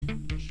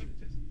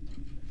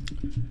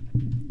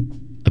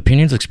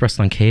opinions expressed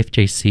on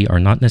KFJC are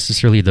not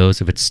necessarily those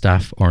of its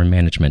staff or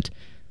management.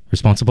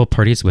 Responsible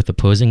parties with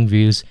opposing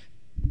views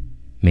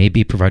may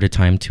be provided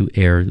time to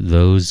air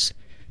those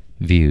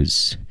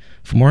views.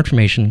 For more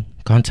information,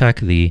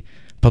 contact the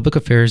Public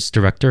Affairs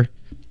Director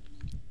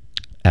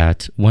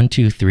at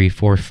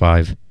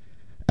 12345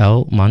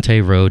 El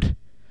Monte Road,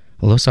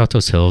 Los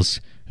Altos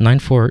Hills,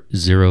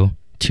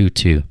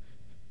 94022.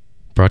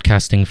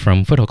 Broadcasting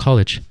from Foothill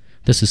College,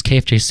 this is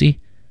KFJC,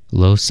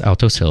 Los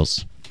Altos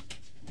Hills.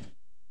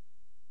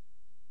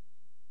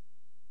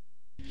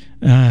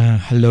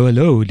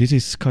 Hello, this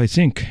is Kai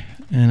Zink,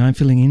 and I'm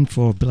filling in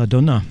for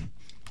Belladonna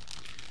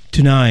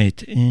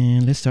tonight.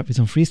 And let's start with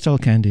some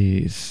freestyle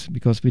candies,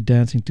 because we're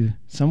dancing to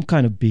some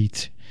kind of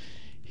beat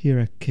here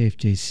at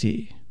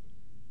KFJC.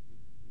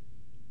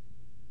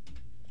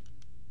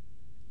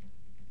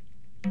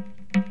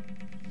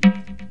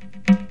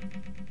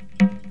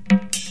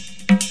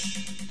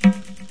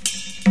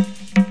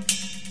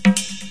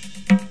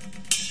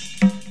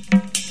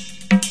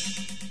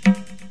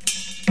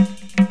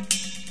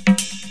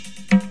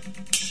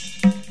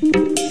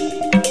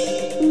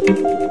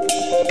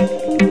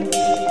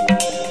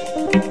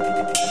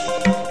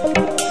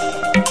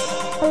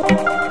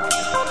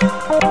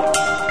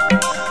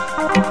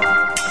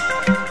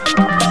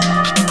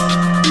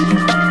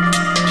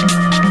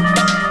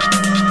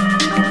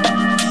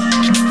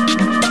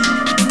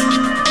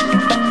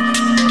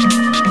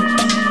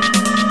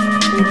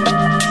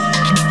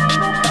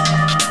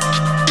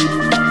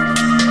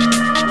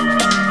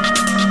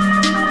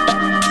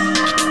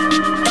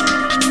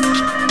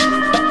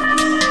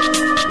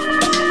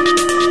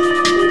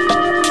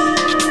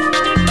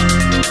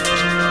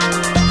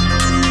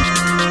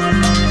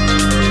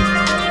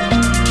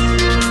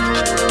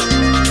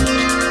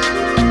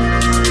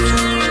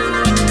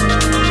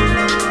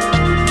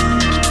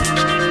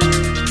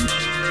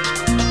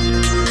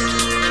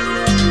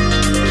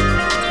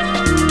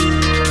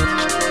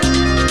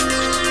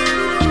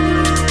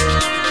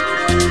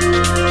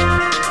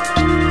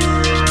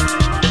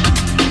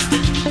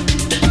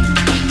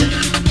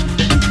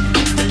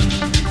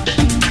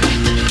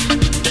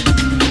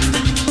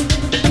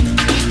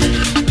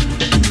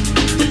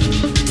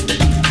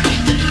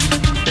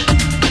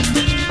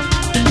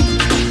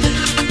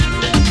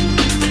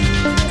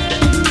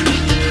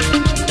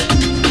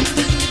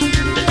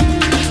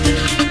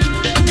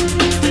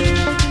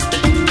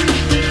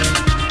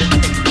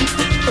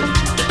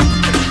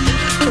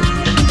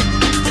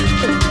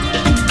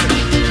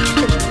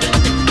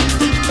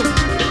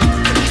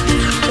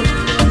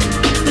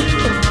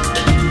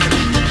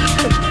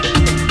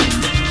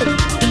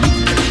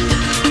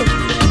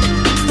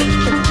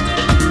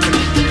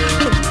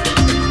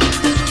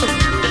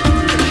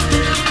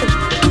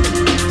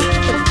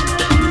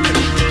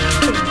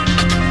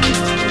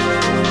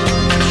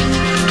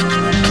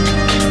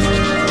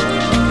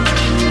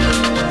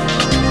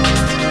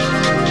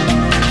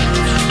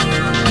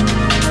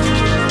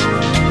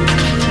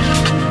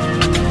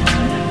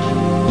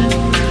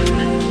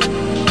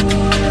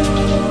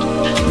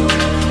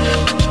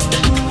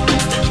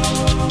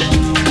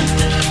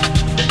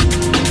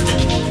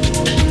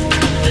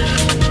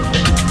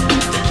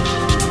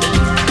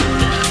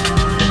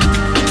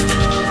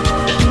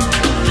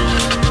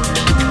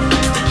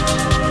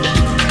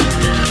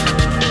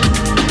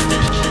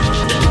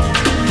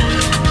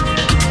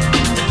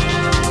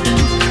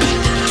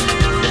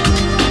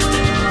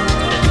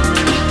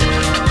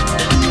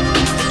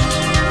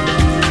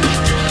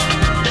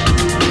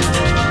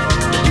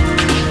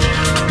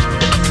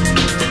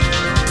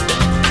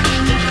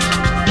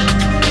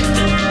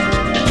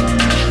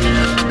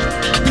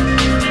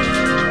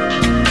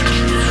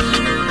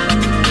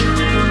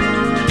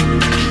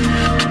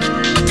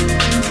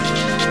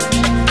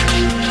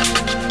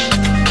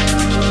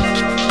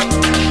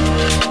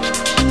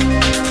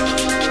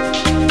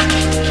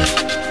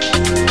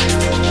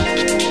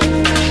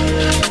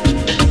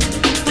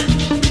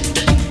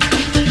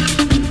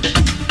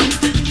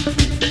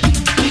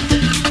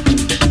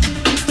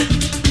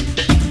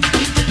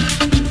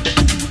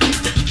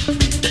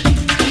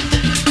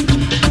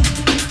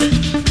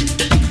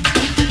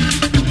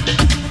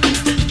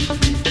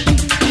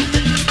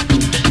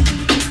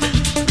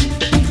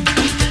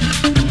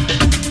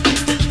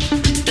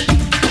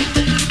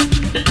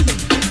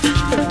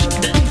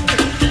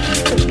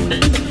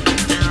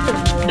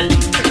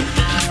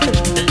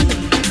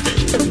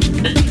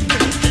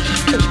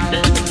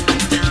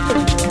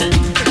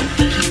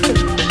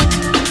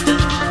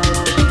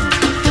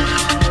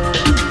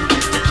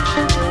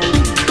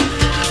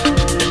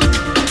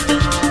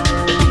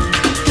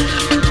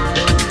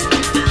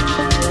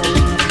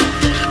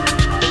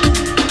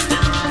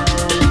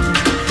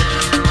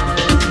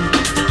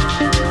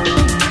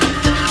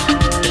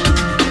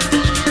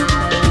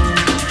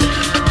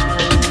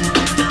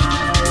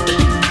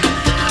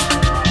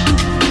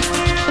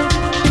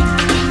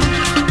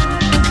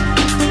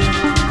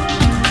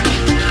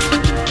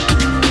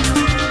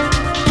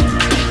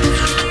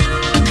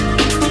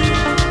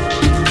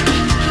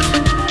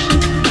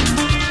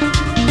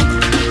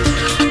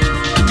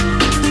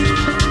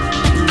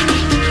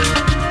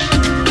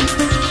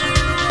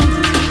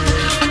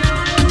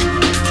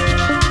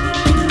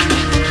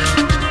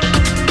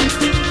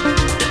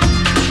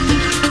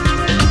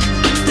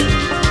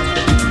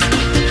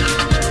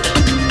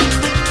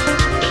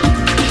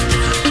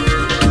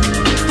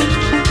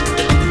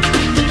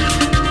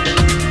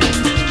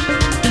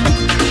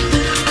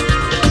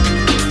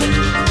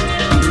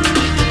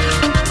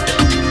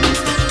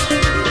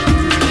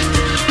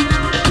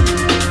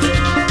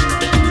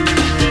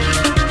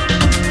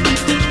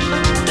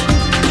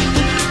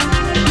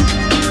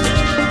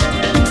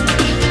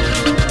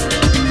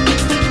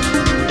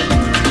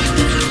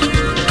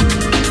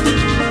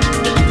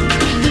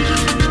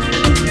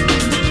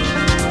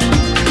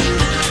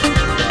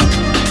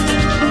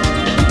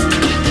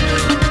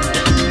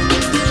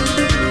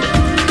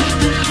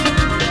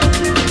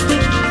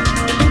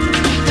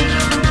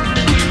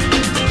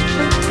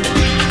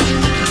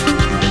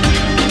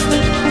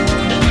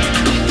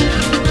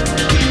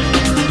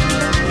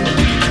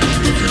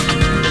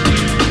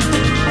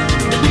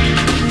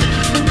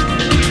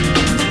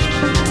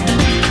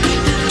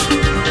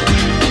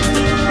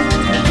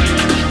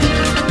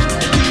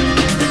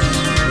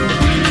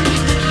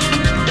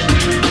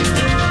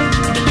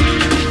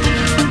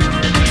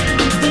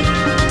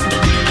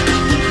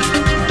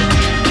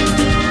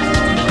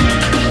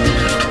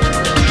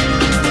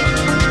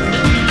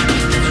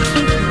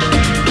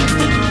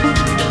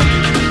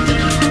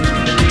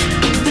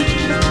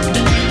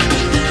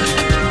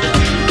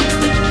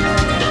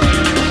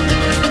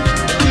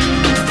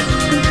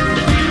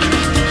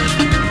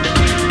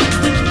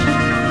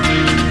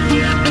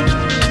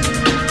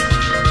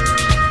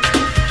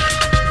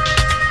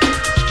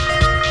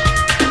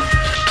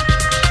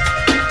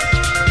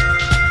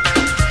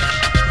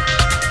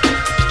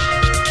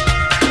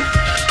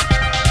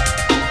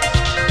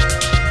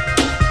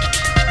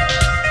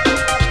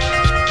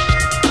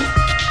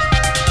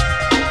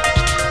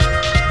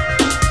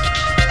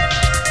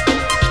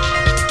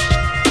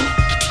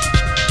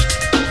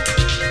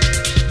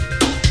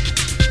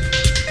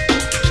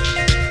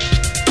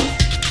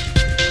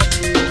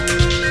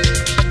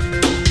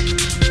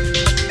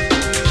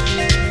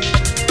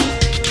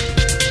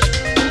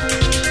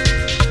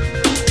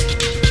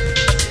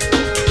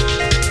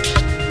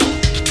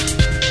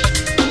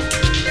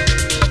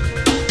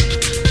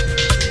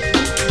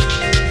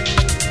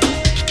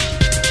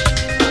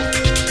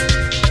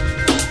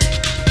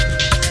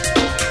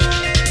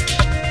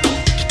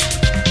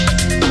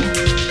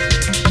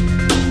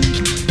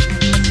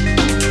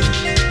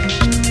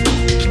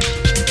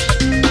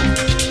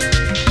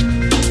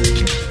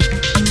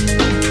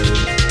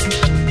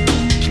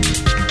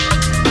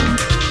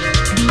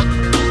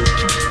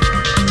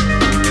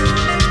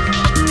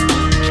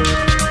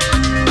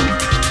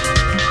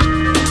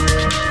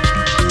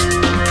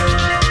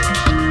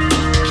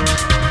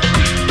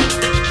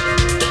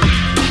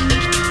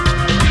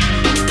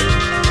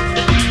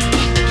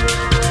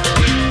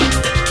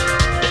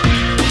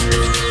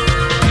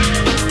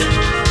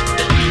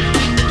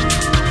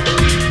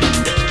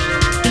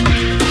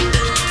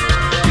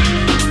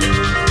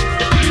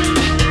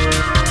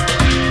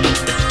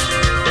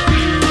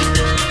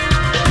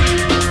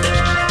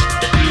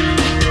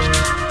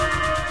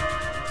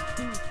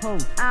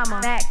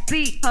 a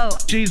backseat hoe.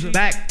 She's a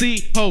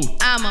backseat hoe.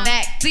 I'm a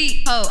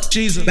backseat hoe.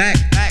 She's a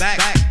backseat hoe.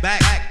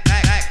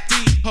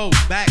 Backseat hoe.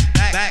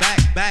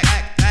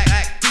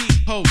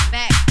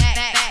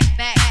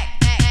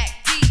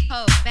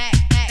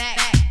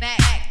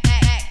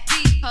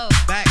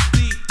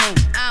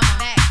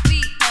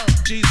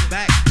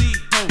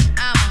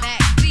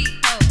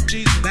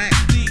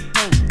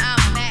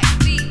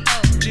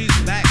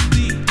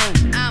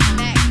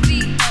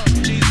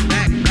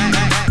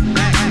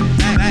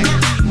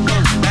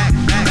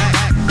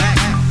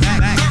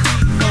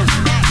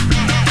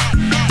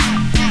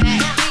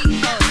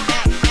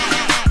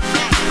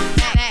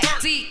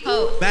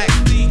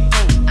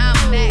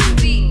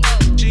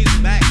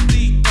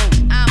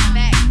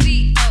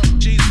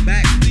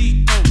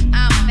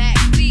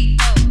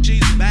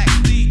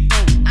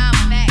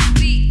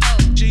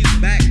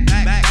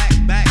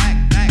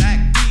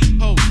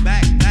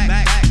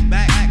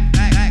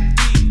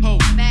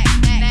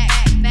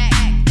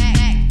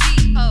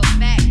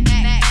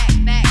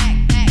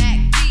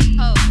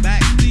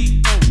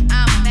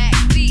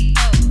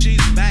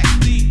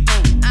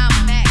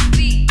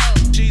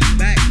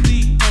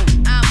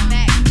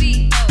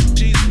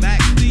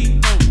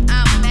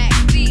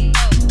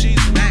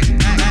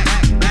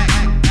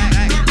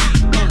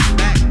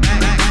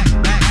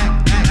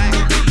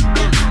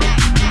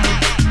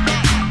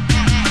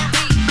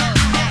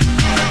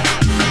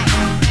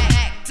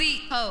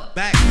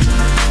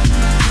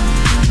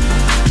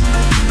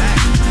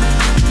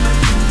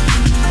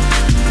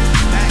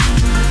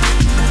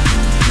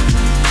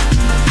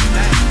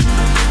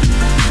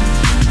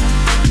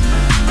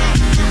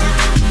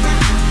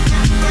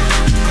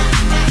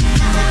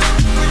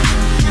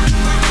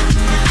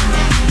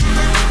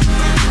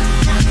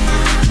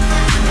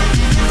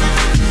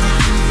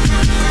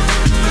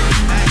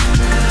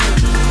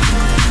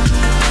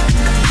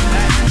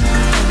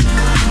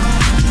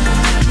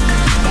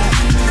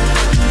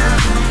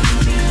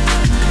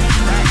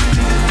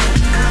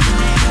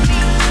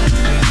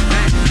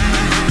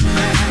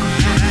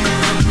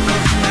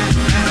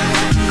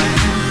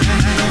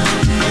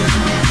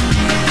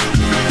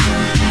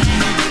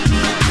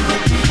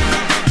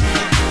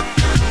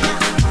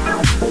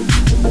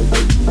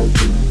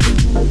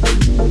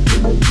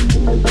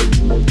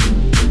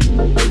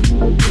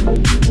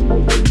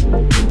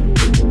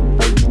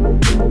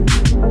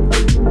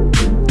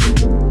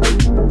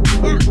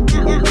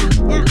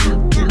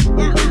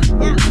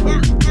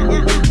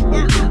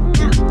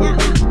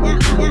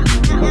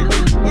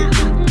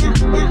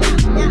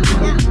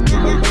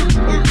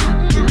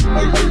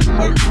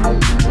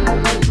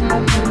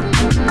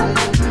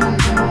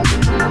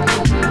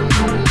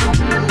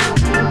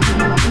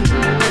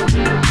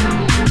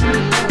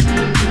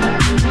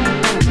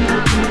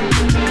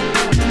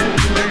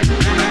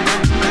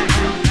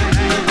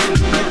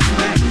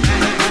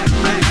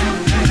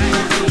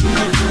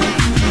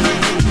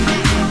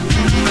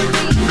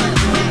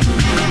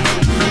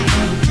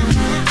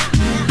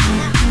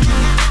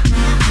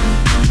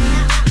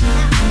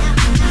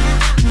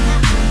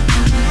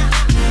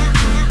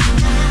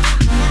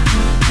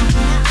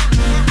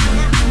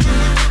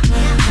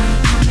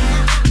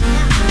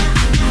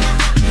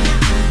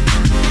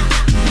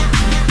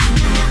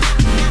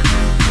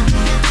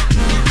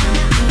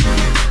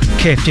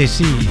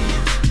 KFJC,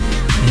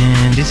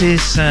 and this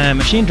is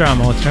Machine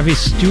Drum or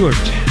Travis Stewart,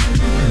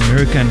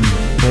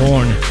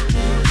 American-born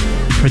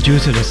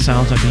producer that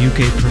sounds like a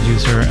UK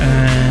producer,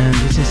 and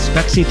this is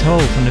Backseat Hoe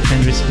from the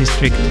Fenris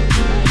District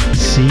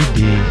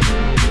CD.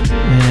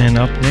 And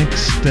up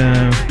next,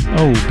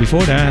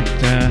 before that,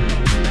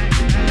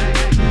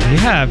 we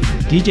have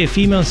DJ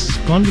Female's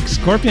Convict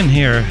Scorpion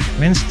here,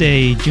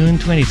 Wednesday, June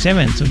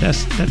 27th, so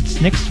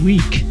that's next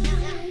week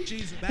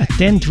at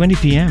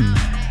 10:20 p.m.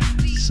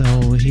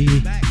 So he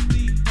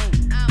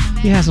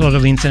has a lot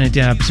of insanity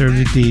and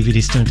absurdity with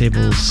his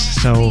turntables,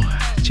 so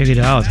check it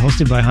out.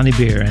 Hosted by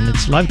Honeybeer, and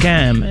it's live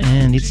cam,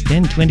 and it's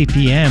 10:20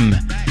 p.m.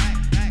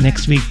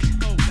 next week,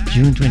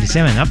 June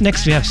 27. Up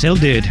next we have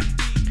Seldud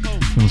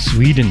from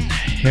Sweden,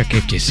 here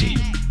KFJC.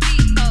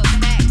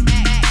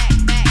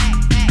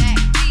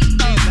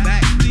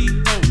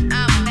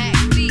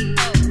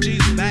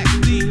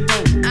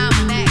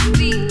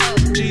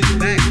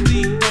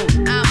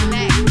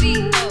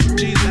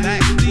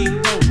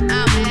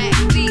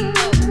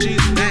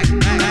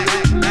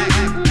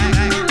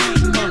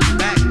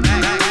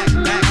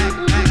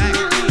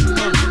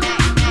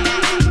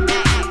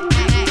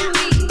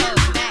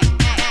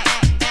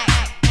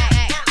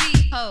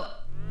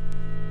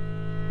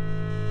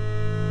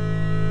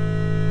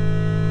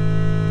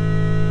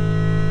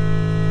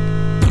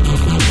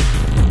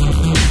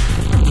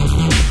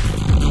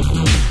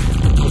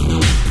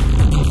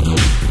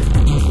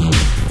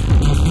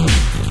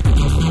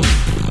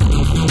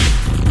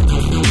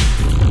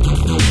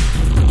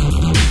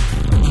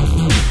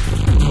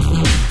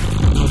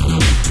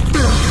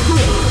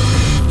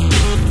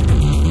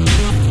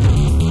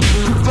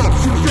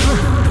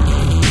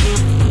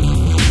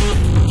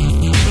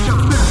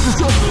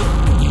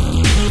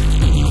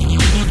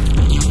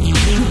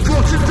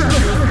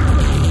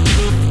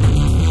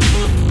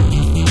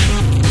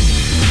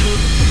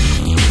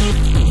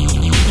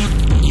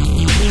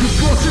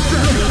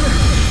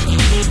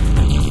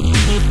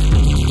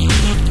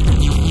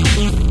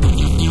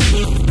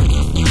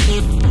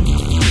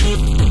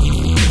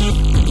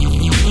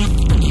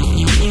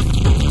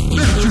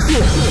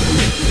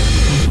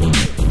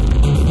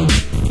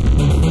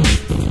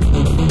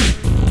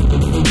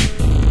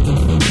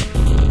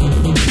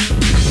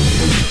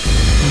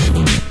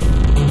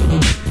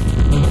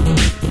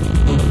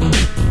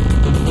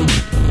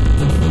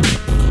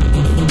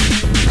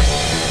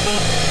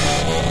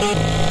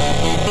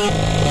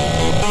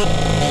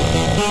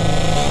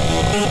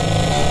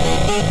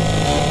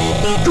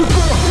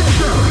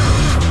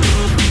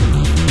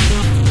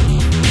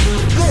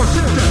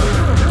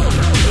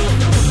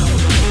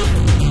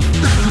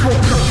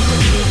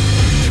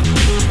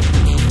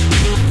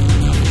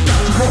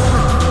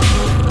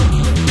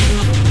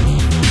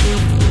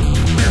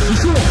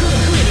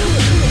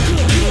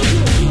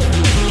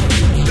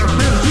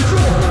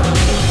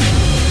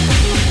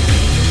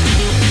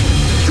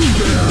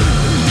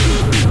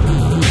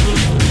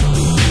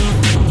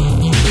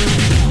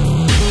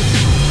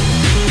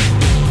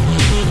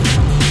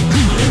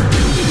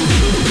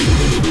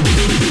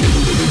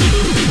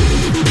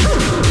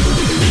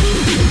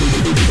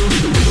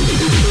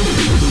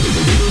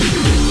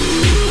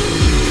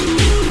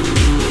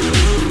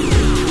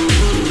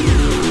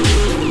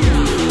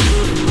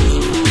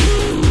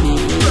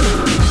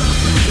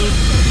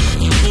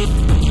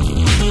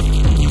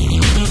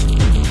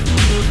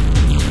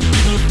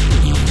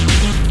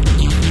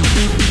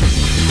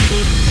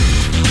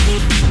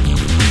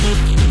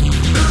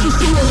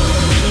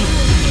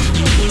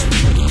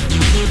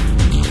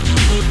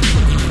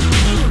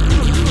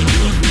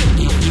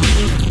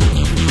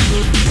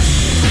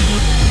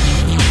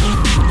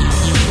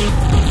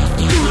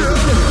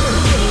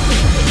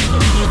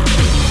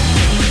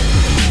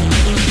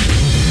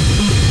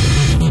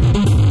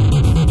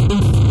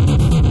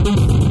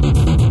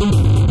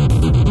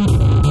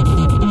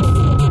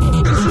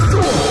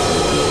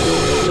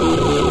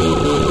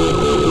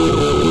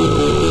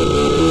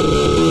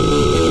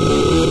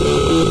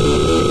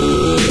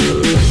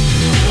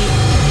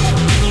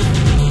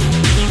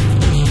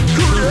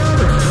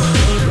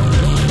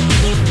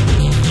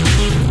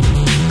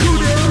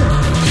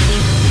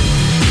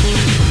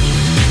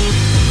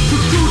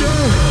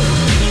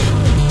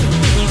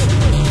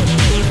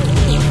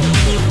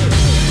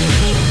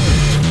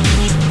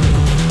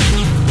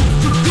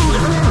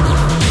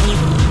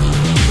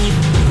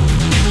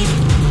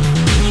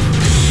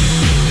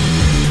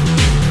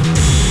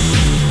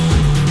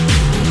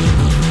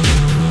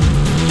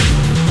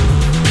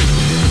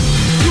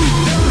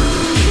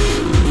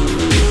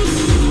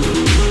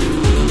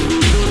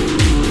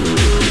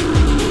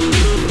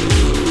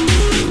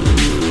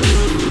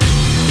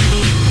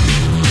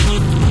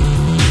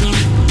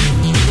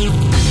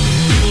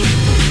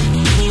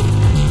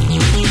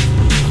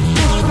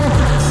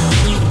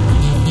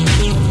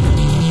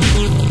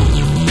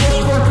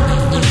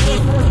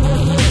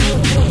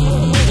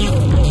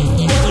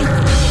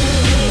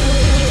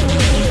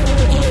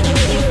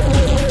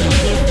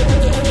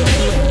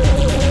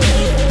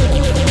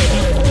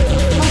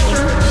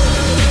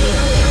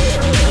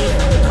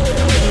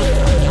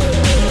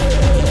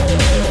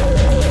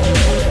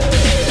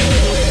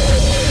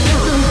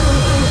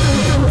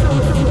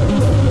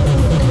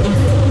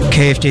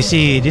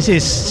 KFJC, this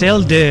is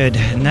Celldöd,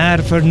 När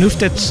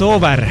förnuftet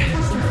sover.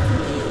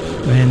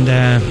 And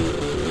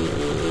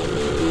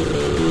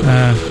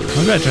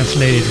how do I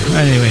translate it?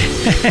 Anyway,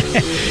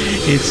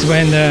 it's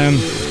when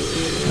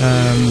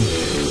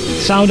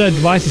sound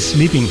advice is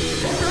sleeping.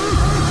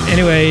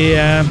 Anyway,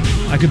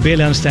 I could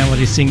barely understand what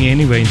he's singing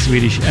anyway in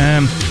Swedish.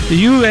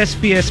 The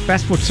USPS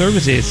Passport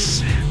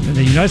Services,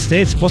 the United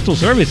States Postal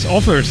Service,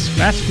 offers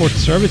passport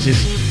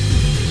services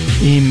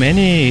in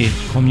many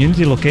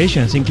community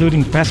locations,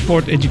 including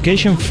passport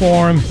education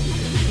form,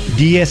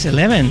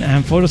 DS11,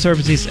 and photo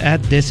services at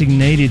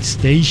designated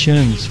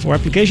stations. For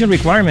application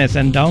requirements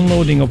and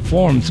downloading of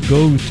forms,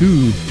 go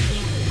to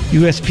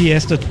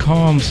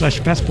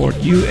usps.com/passport,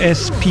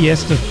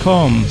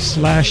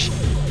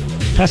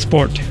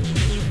 usps.com/passport.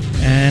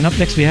 And up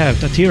next we have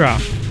Tatira,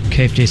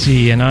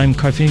 KFJC, and I'm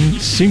Kai-Fing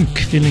Sync,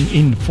 filling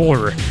in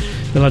for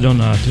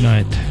Belladonna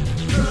tonight.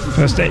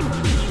 First day.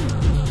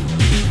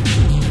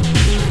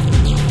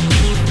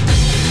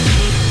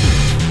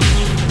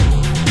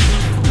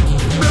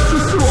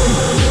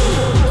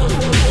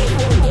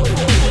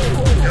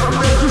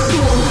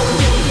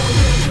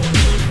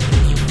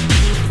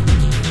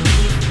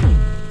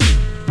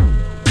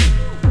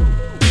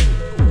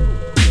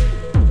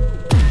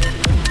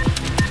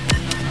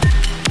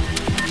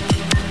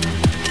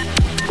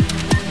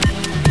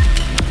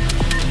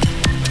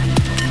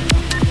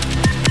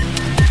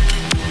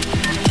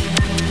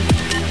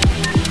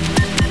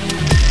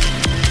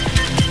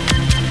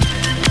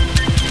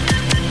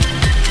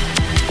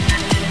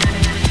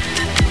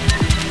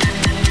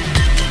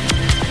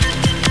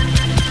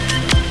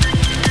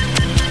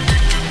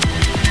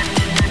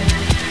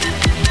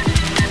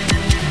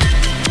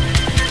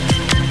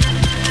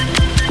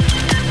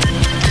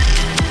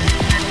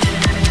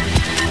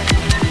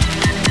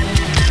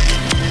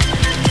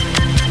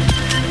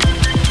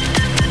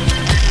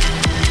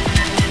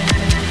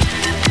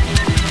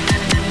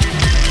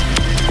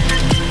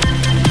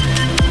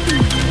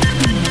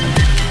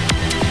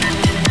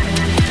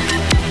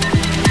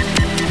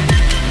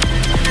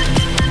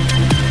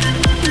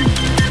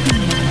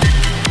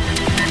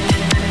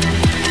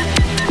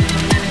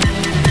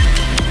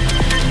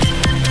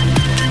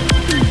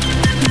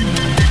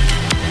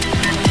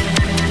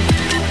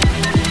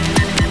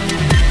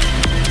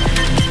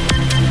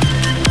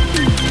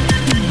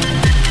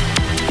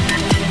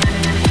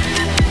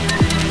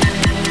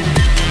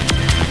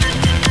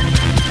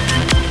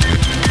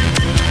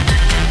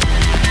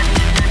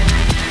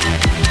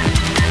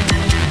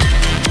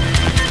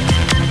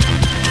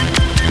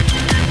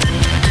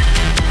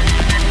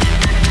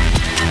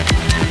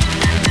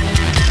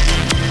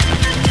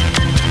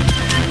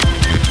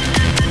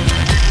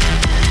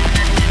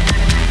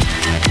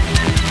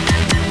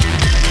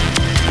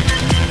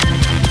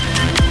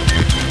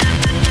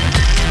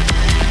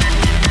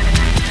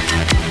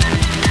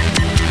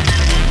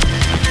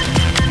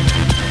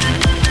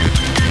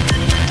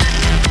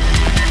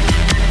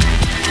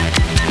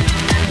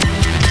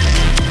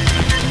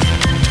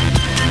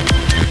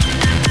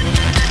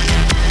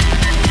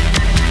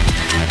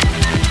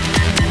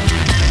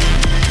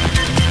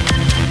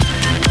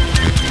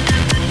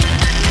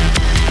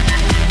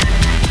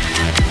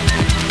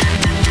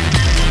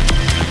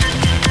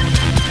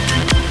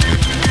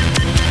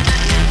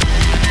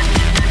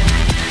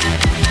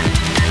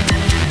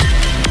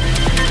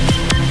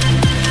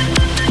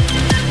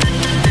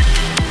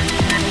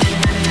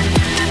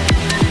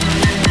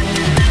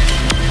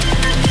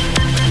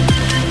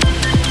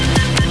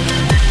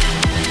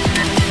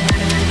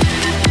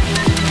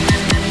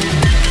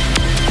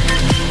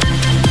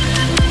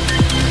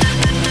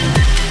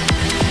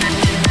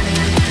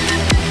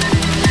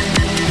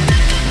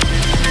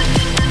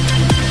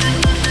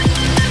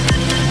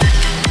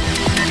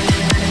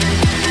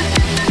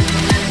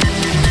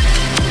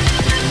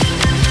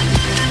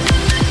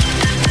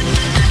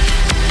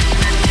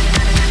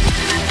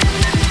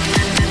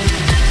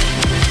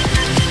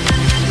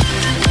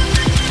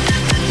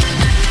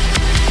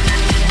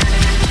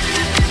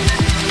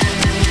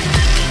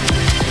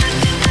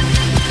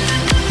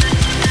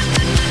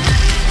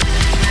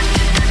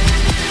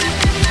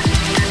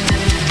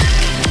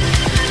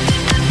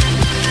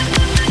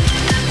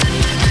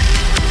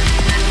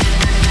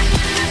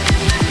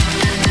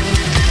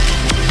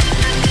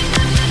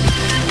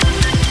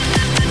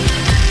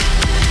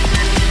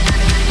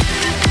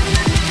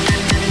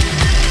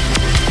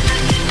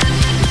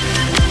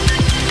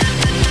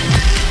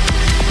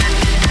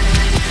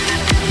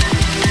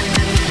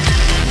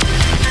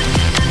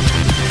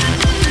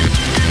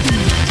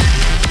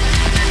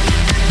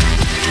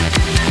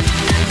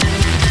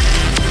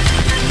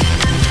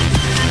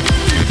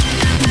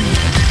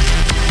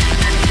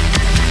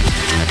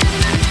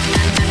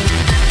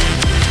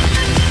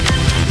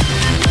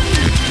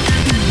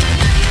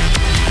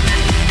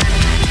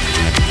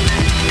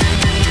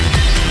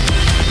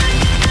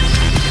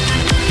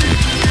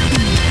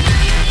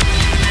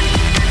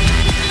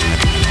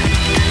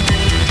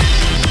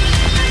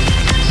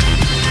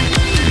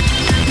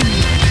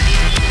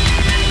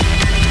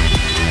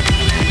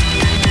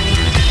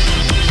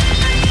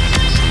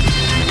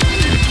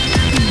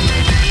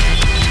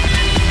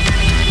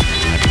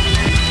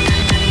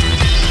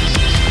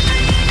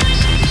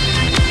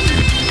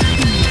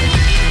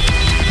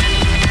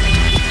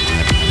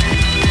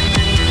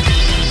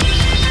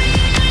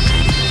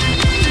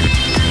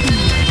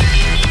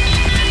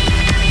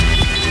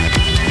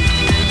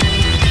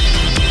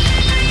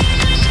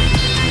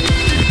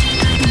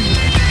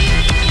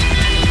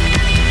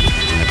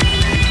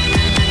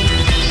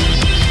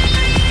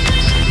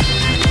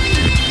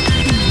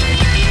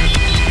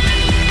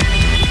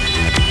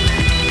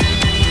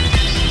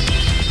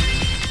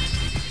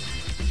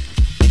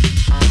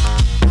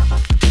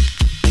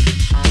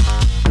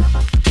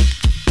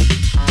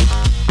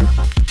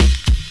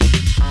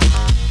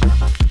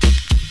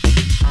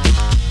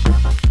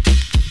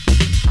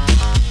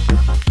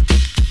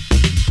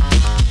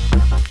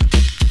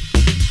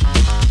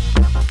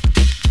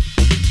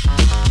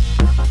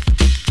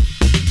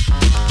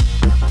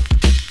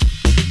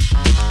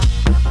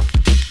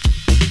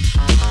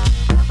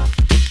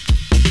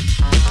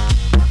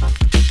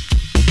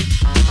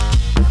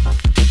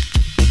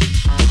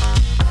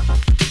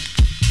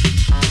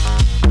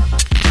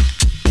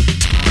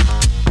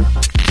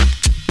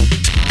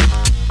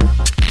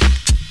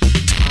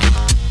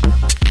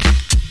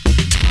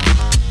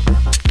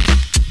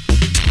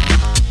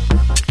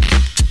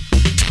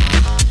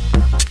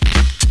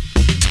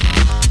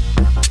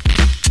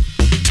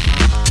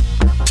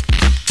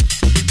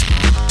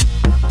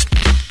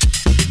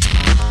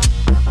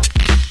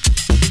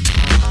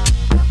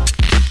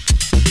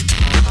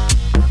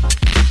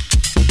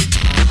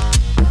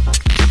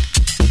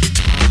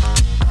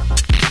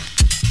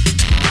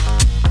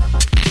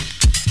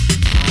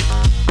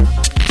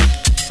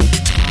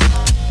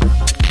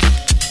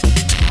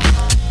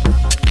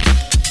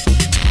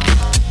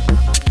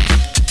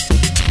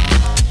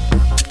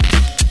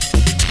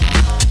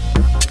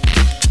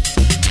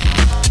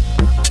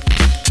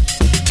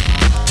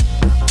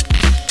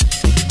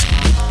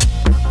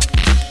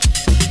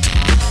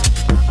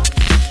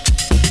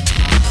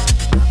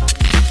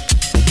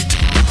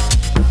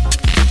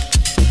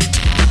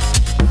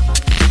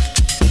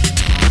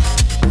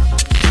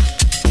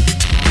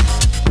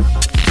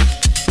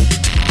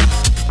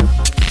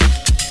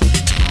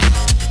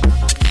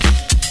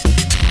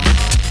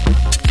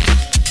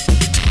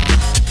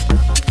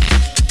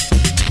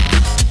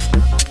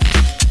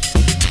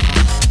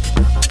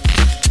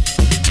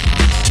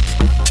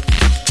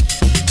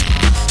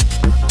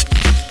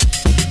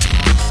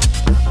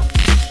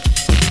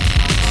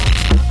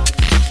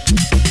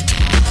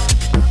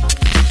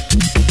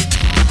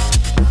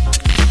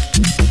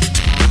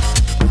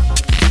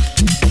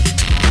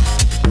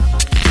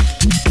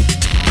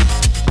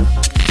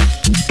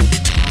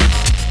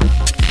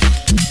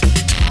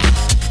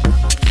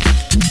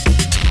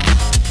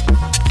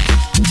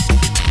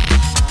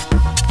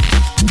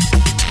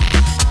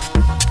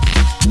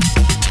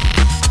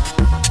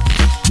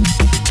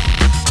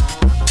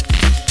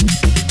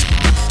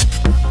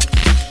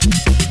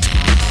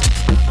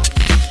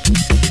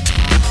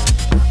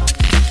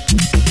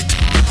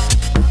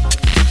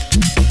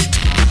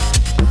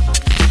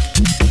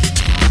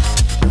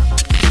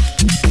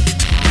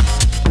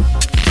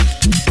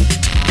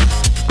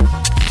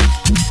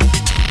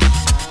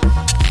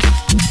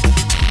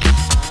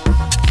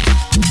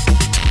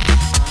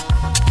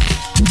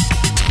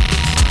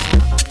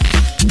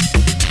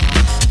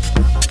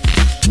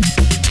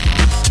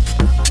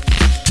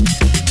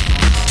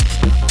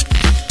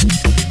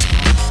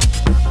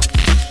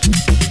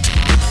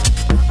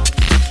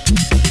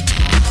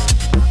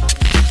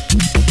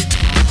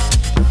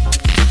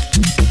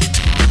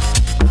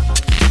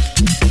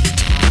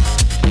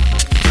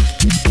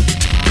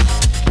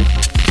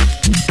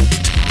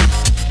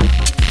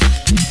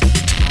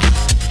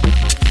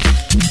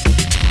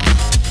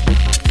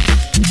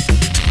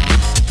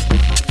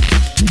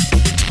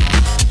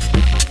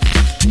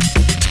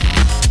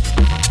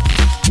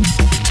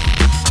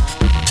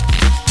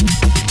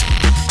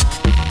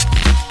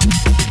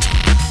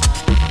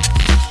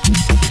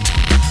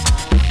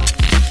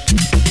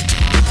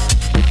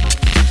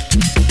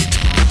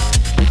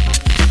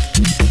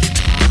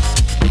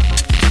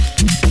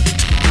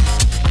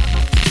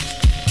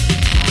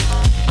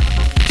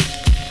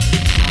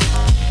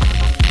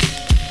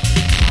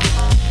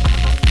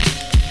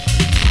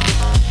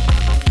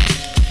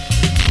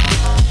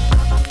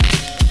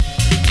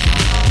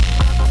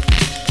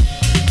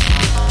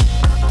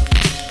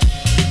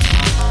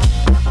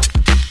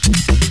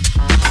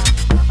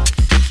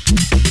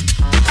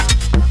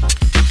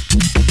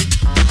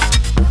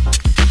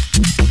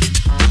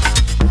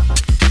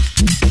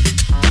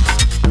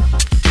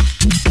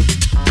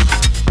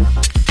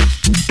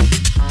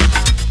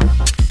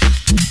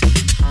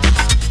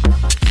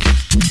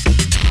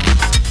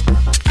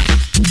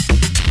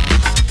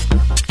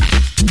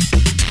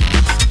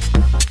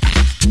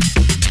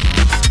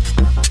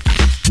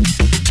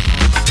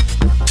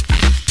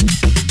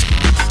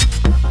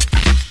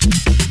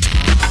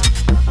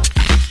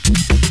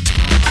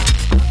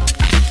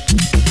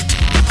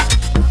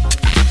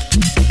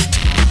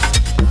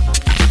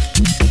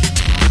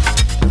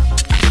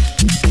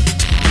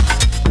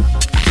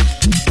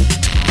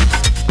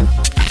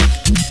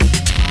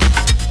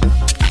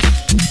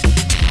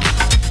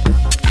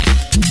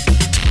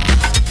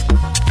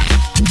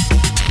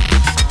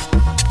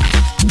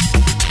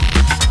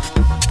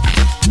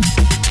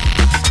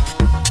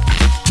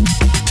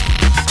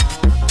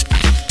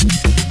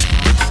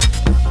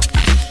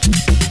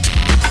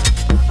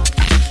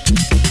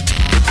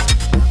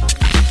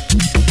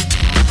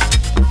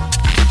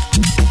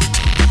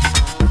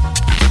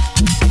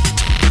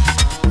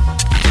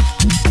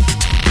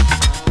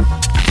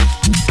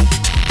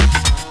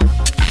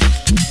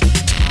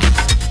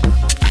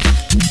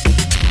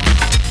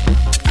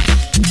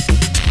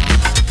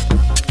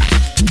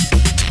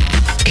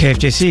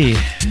 KFJC.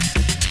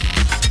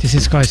 This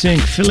is Kai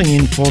Sync filling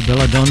in for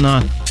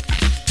Belladonna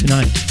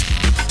tonight.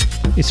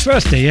 It's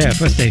first day.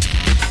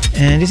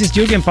 And this is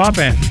Jürgen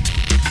Pape,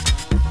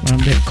 one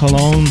of the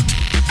Cologne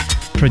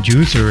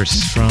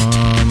producers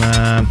from.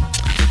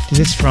 This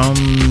is from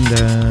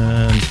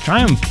the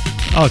Triumph.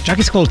 Oh, track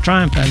is called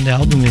Triumph, and the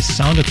album is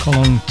Sound of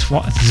Cologne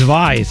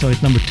 2, so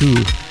it's number 2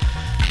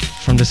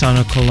 from the Sound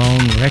of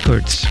Cologne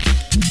Records.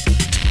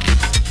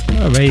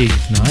 A very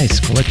nice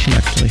collection,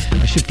 actually.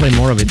 I should play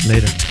more of it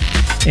later.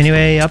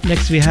 Anyway, up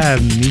next we have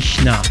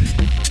Mishna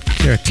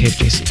here at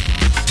KFJC.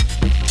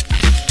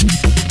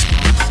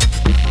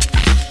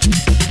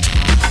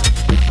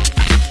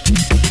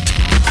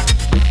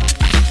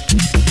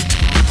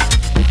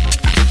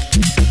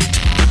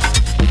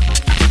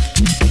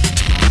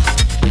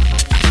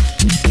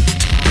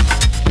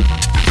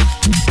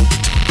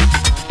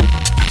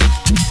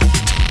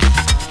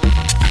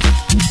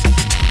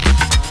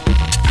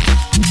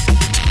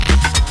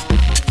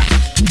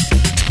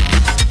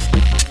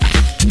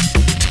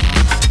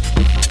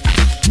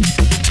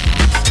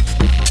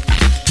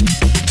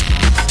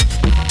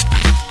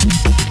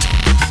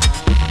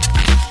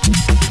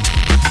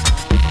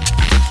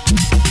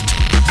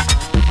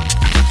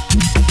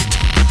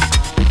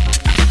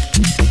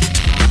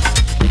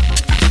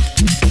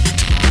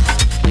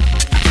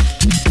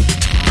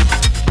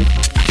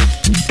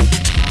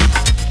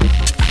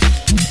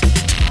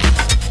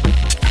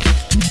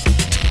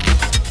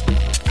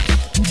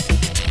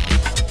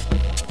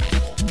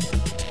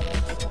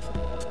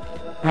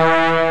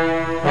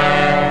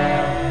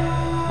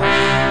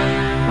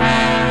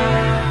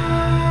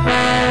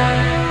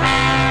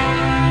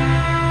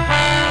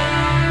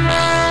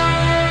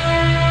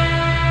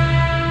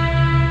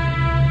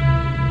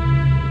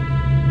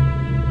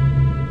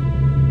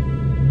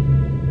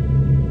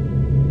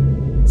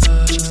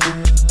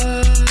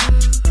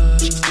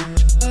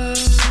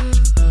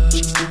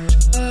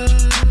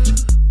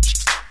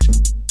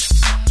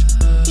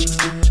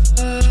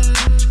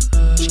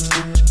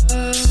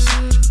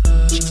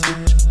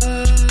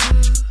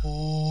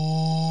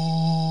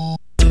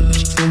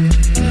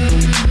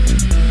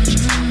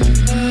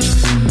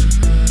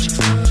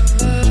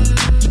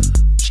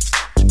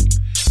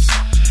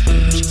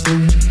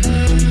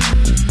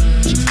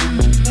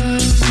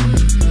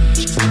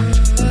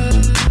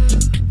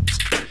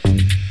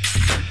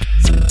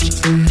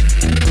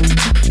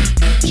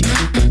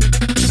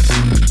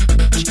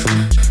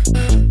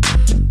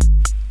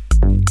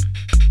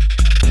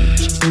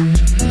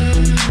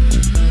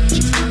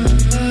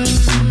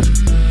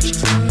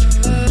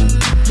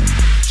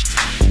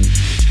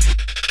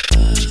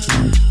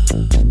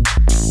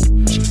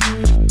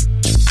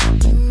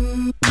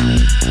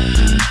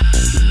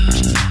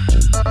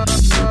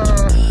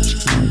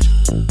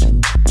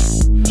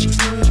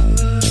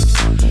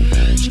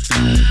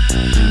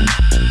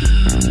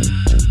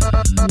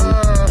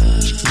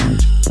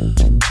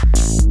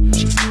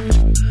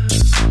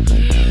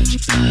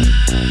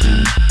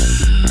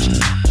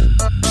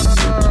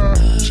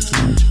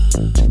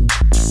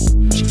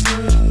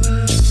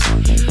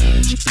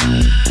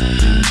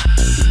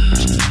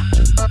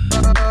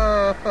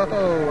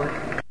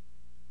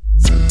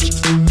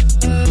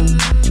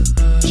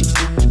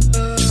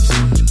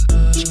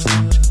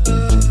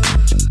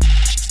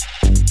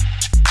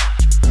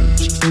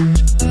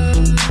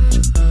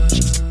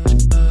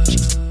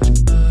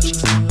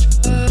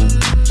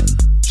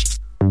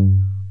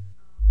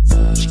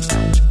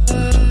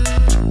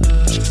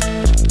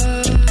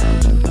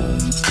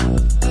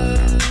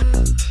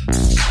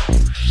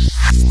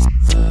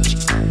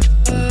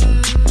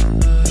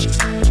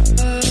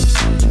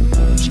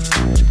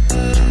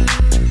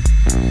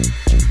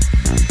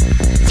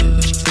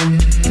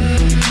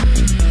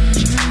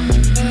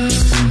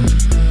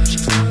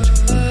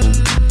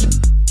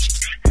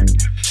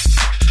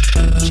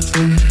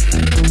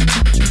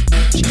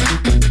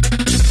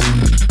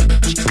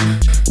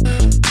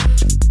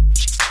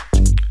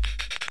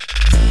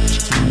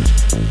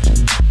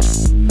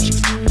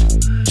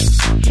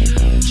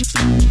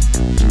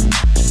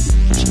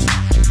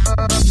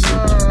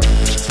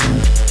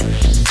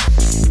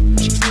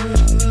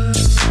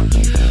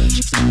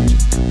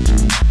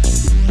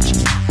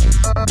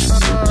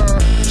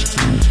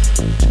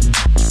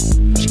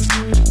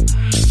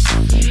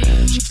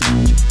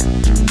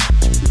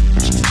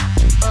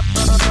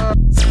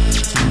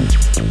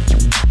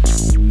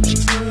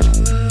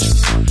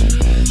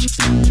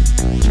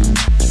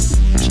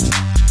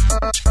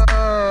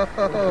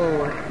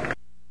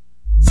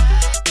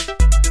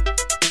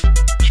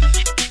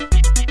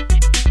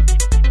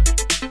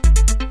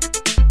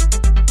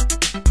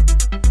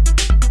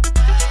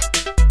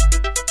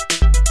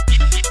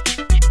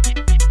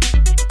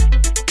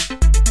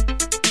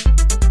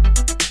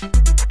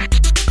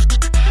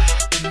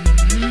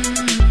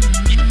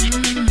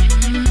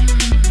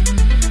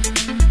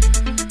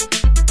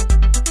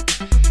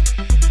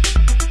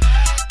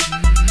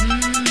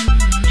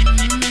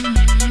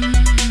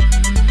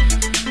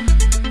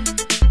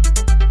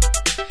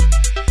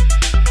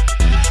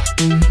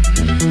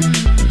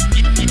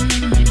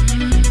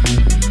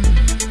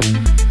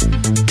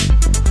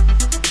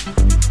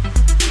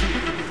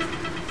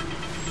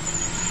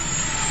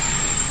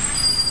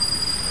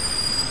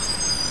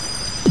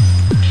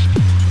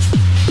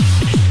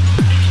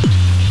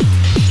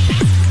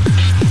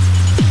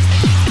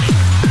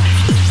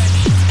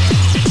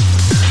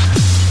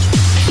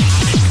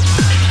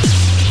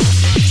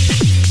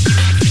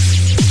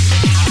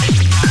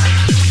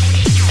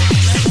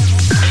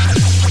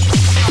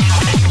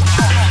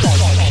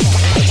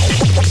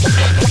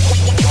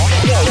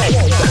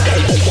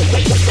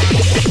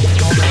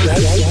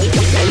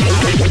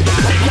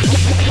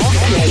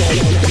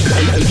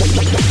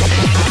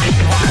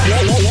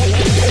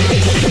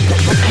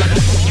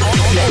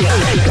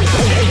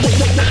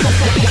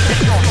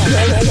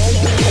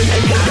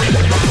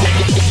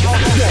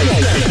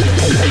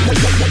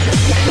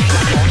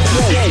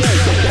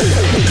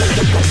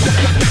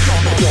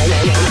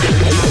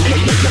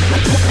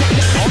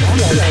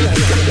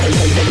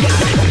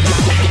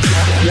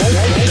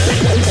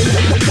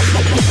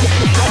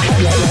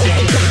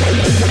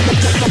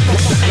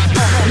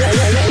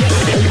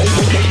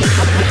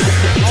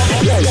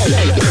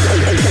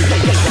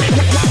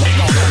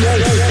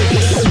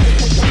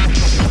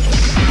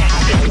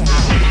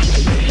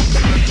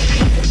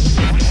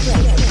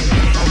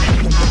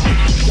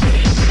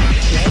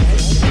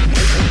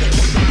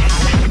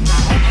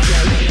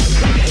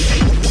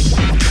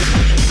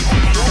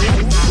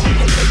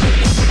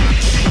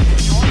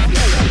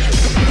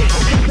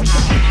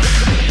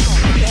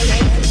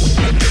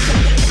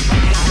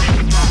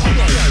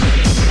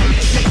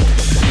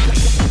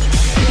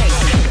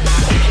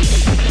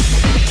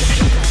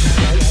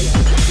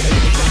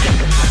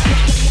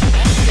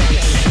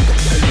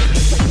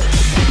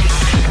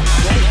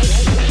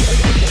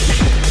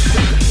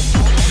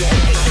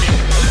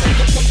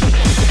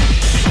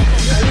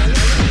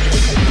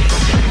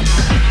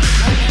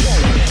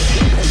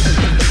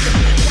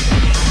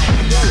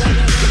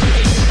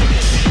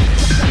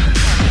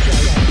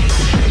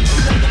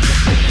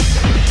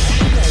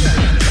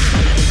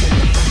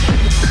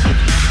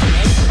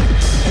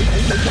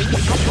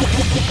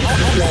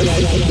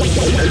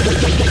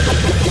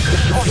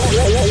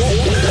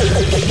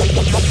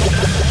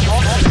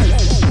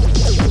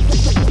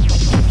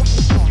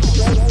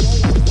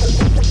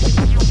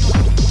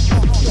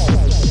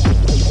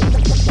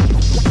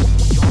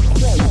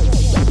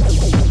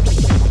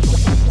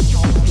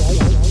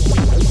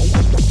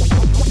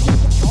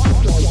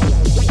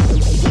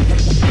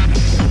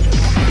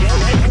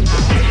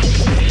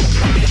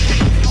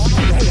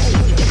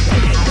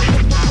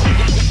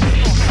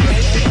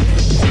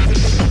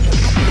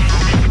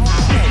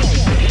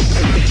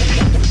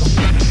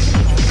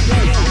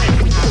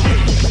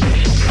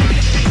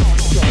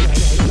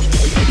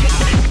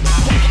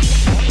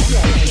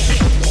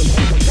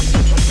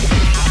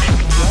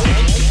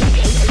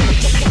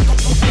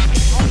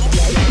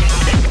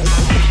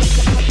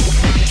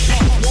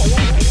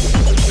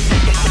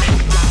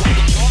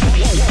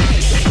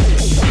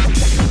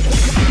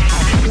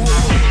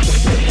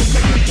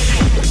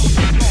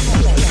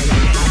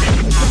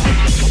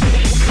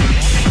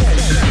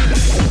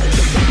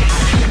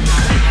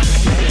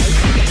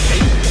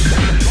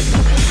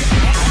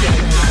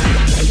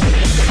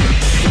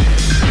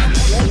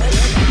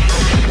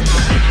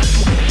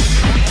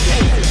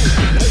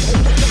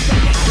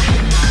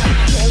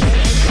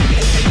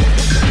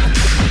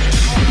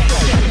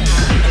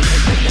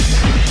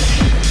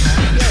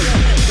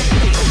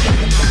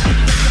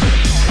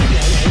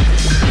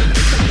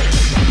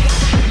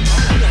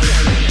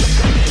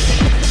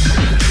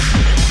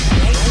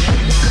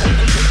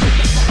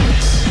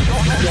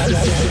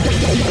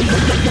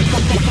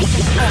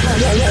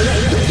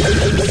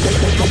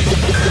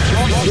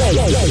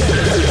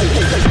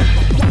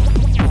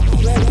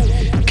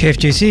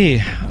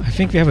 KFJC, I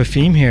think we have a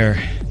theme here.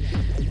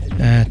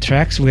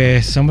 Tracks where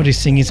somebody's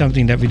singing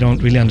something that we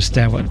don't really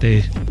understand what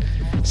they're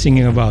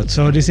singing about.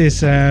 So this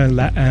is,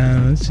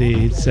 let's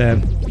see, it's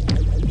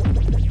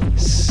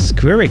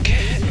Squiric,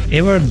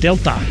 Ever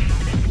Delta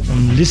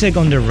from Liseg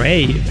on the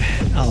Rave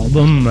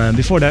album.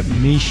 Before that,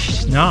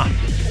 Mishna,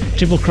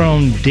 Triple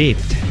Crown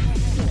Dipped.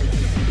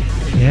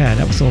 Yeah,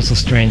 that was also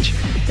strange.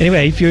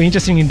 Anyway, if you're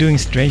interested in doing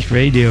strange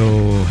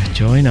radio,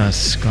 join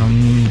us. Come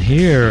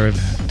here.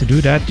 To do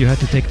that, you have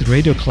to take the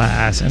radio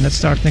class, and that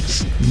starts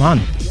next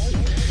month,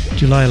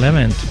 July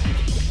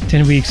 11th.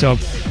 10 weeks of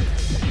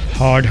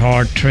hard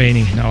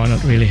training. No,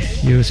 not really.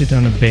 You sit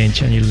on a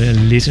bench and you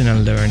listen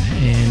and learn,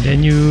 and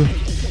then you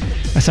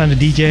assign a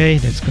DJ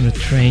that's going to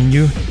train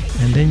you,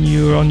 and then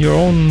you're on your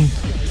own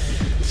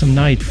some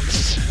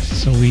nights.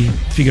 So we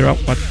figure out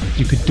what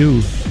you could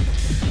do,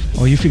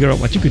 or you figure out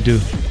what you could do.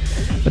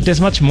 But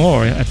there's much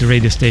more at the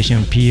radio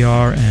station,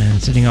 PR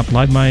and setting up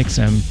live mics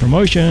and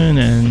promotion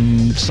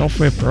and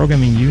software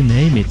programming, you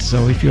name it.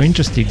 So if you're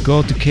interested,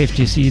 go to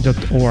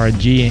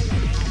kfgc.org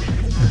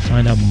and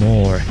find out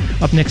more.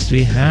 Up next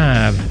we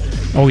have,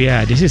 oh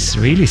yeah, this is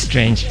really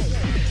strange.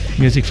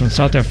 Music from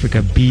South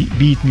Africa,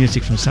 beat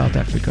music from South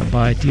Africa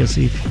by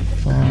TLC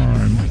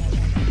Farm.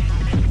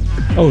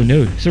 Oh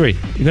no, sorry,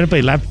 you're gonna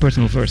play Live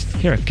Personal first,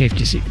 here at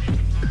KFGC.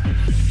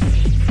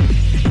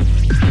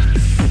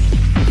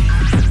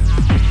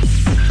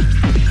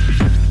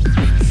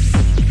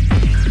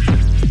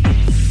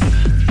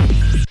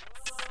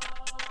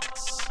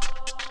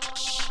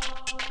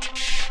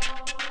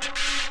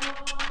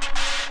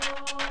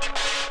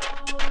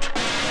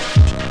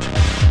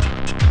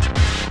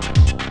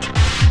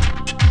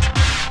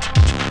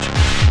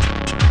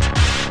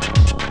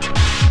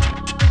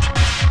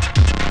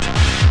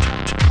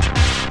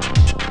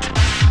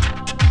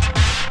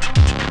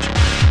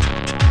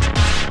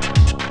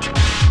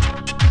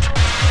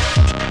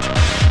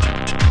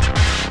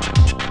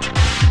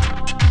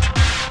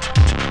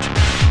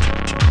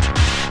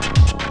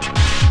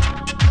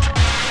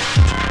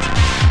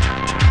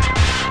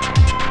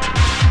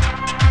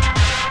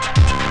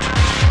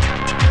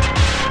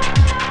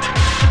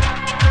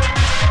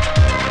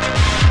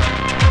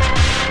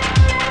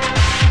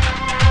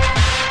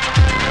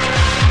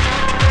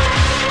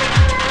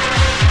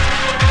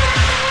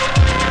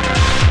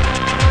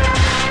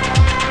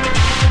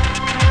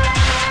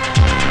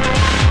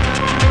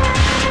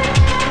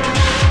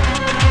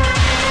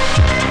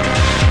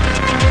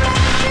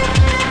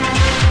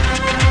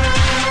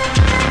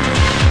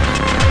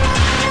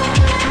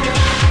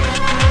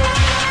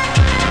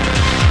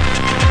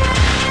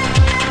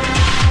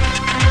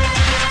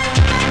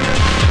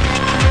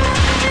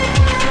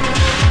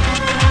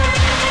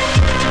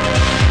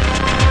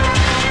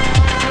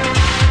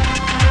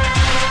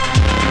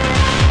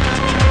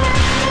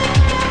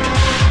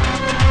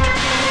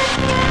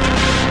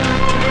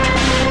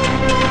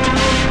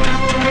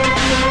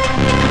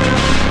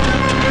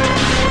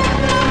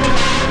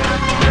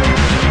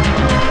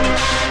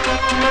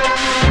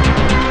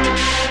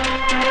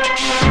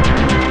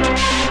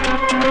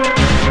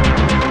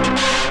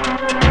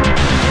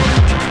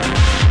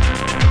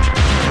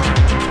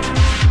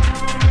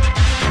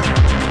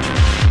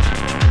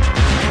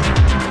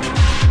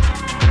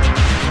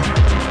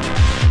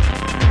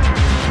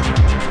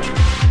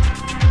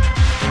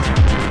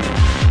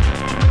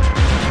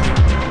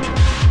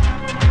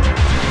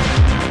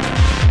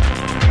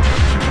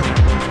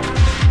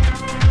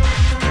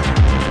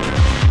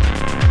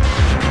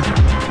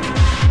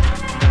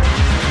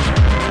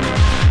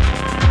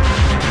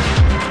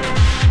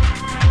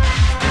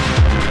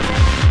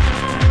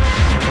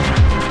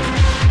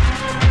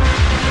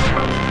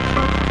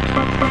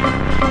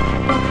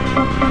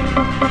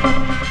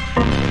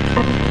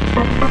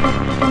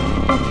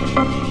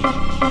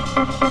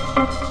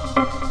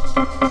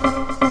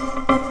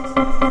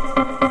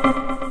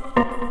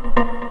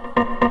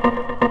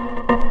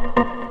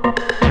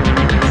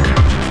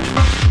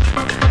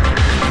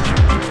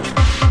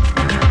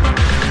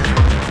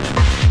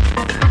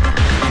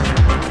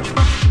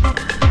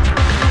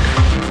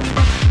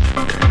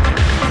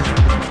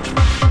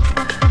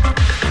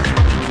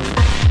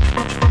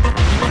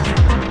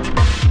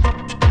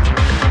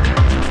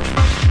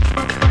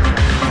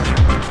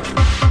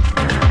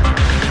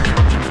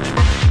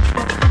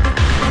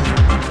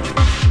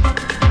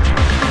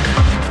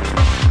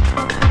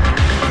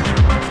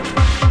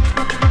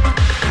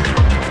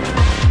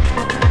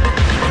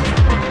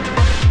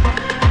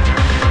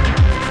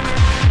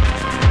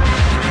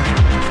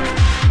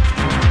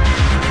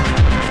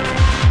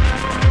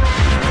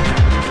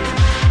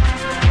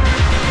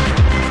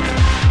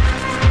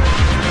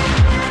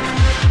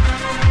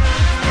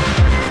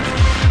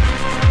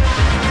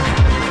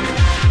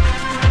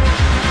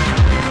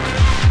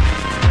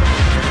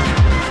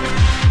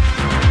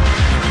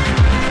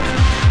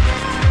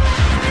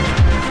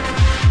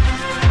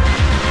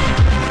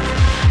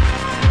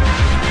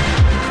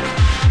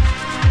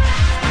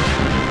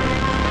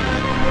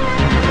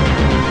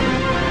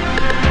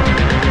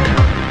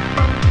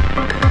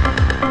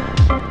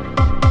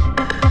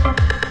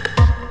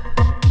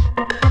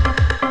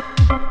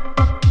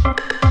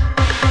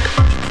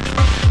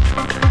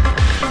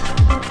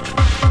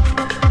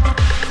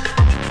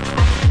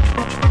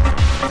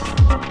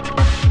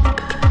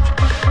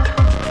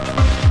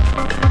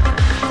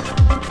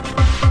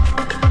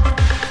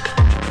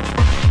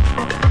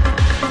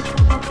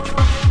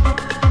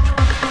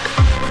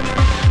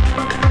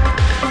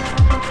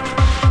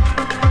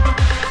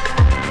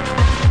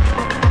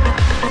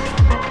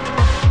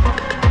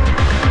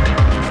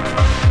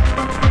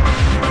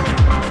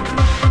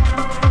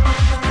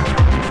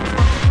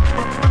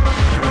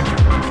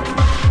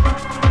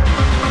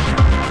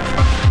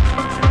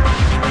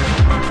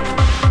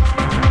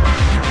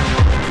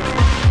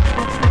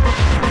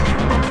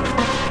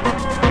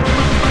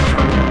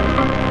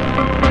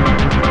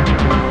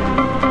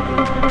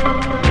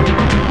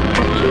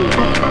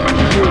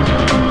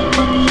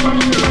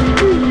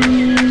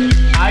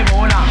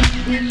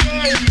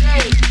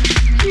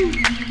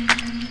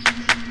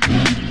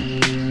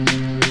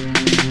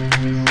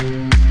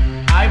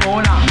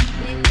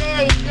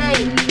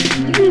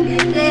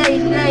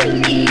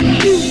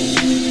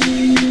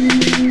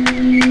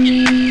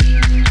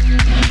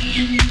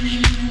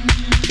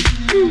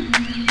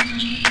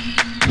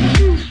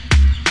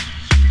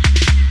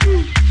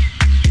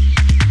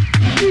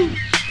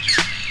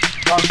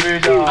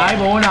 I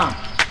wanna.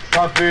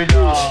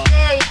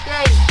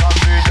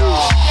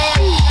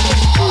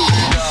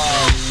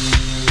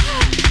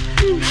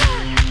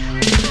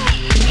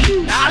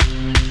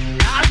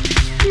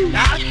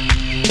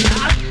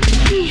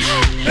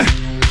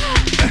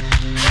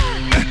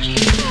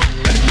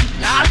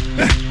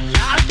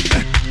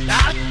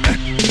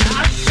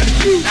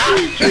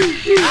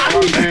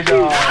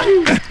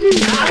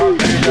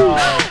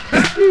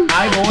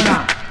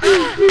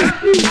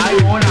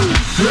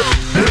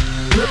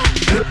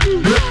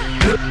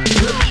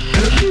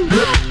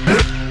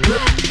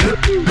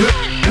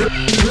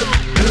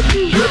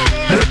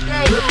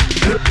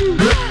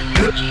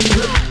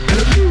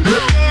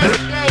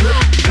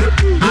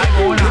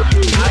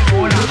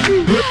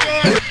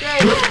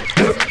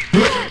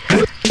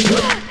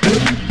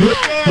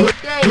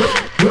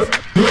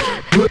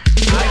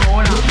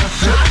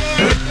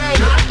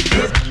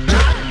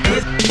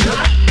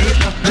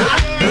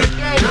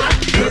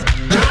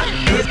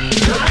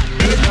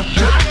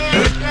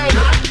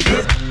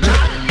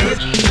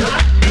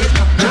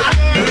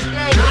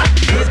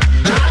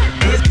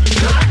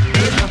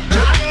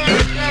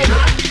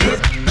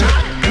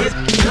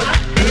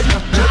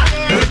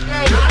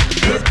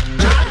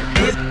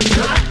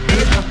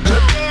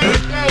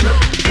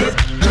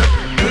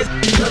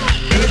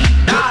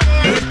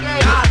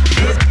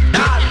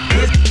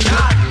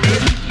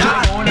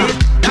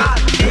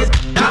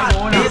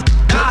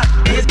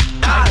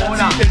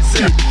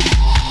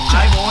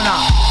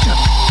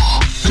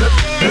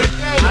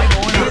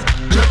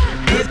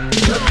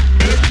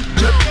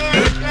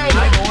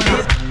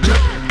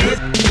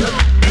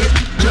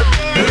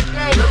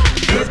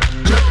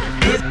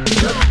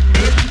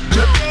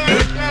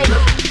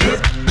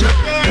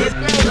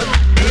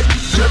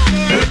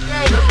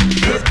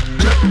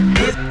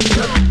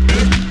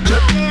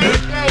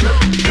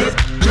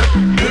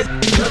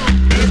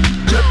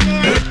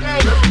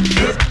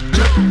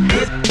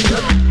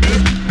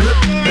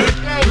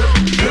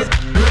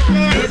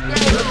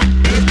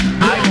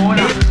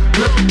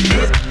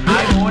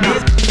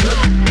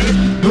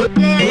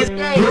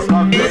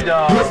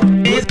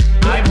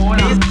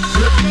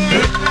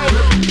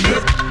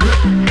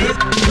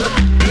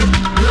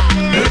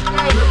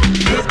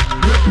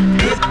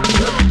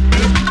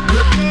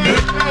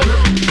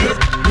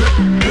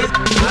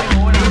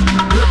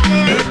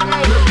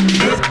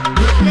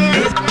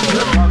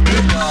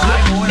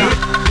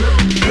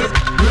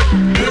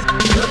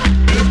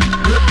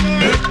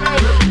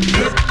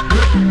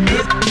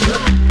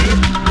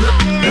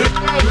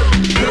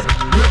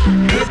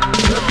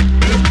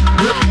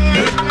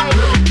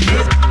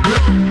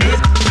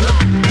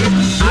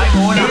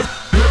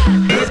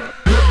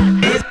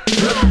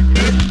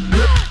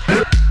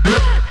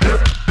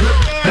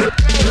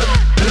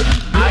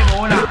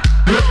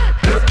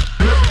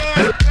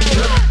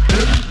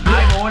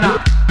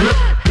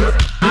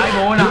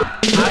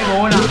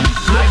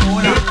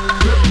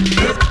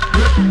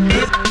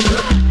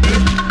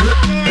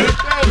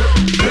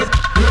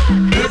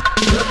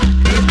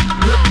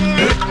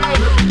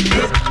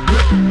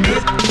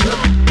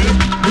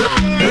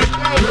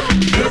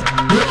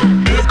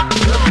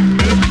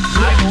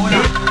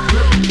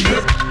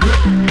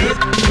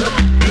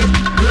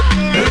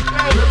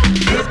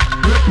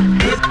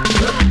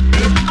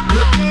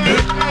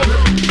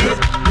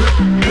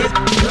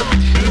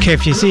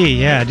 KFGC,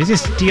 yeah, this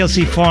is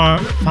TLC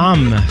Farm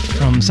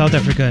from South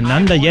Africa,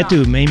 Nanda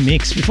Yetu main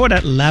mix. Before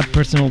that, Lab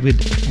Personal with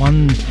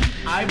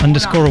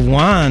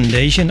 1_1. The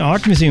Asian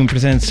Art Museum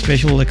presents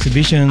special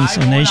exhibitions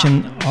on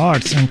Asian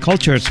arts and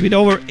cultures with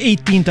over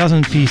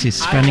 18,000 pieces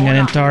spanning an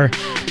entire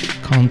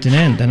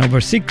continent and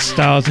over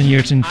 6,000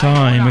 years in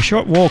time. A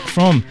short walk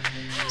from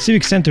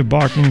Civic Center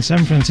BART in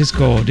San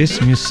Francisco.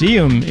 This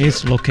museum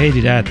is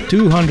located at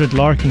 200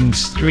 Larkin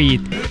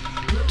Street.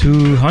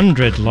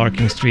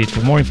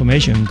 For more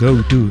information,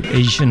 go to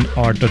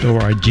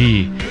asianart.org.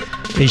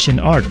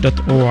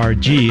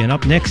 Asianart.org. And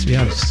up next, we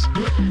have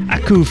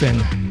Akuf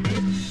and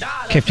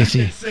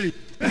KFGC.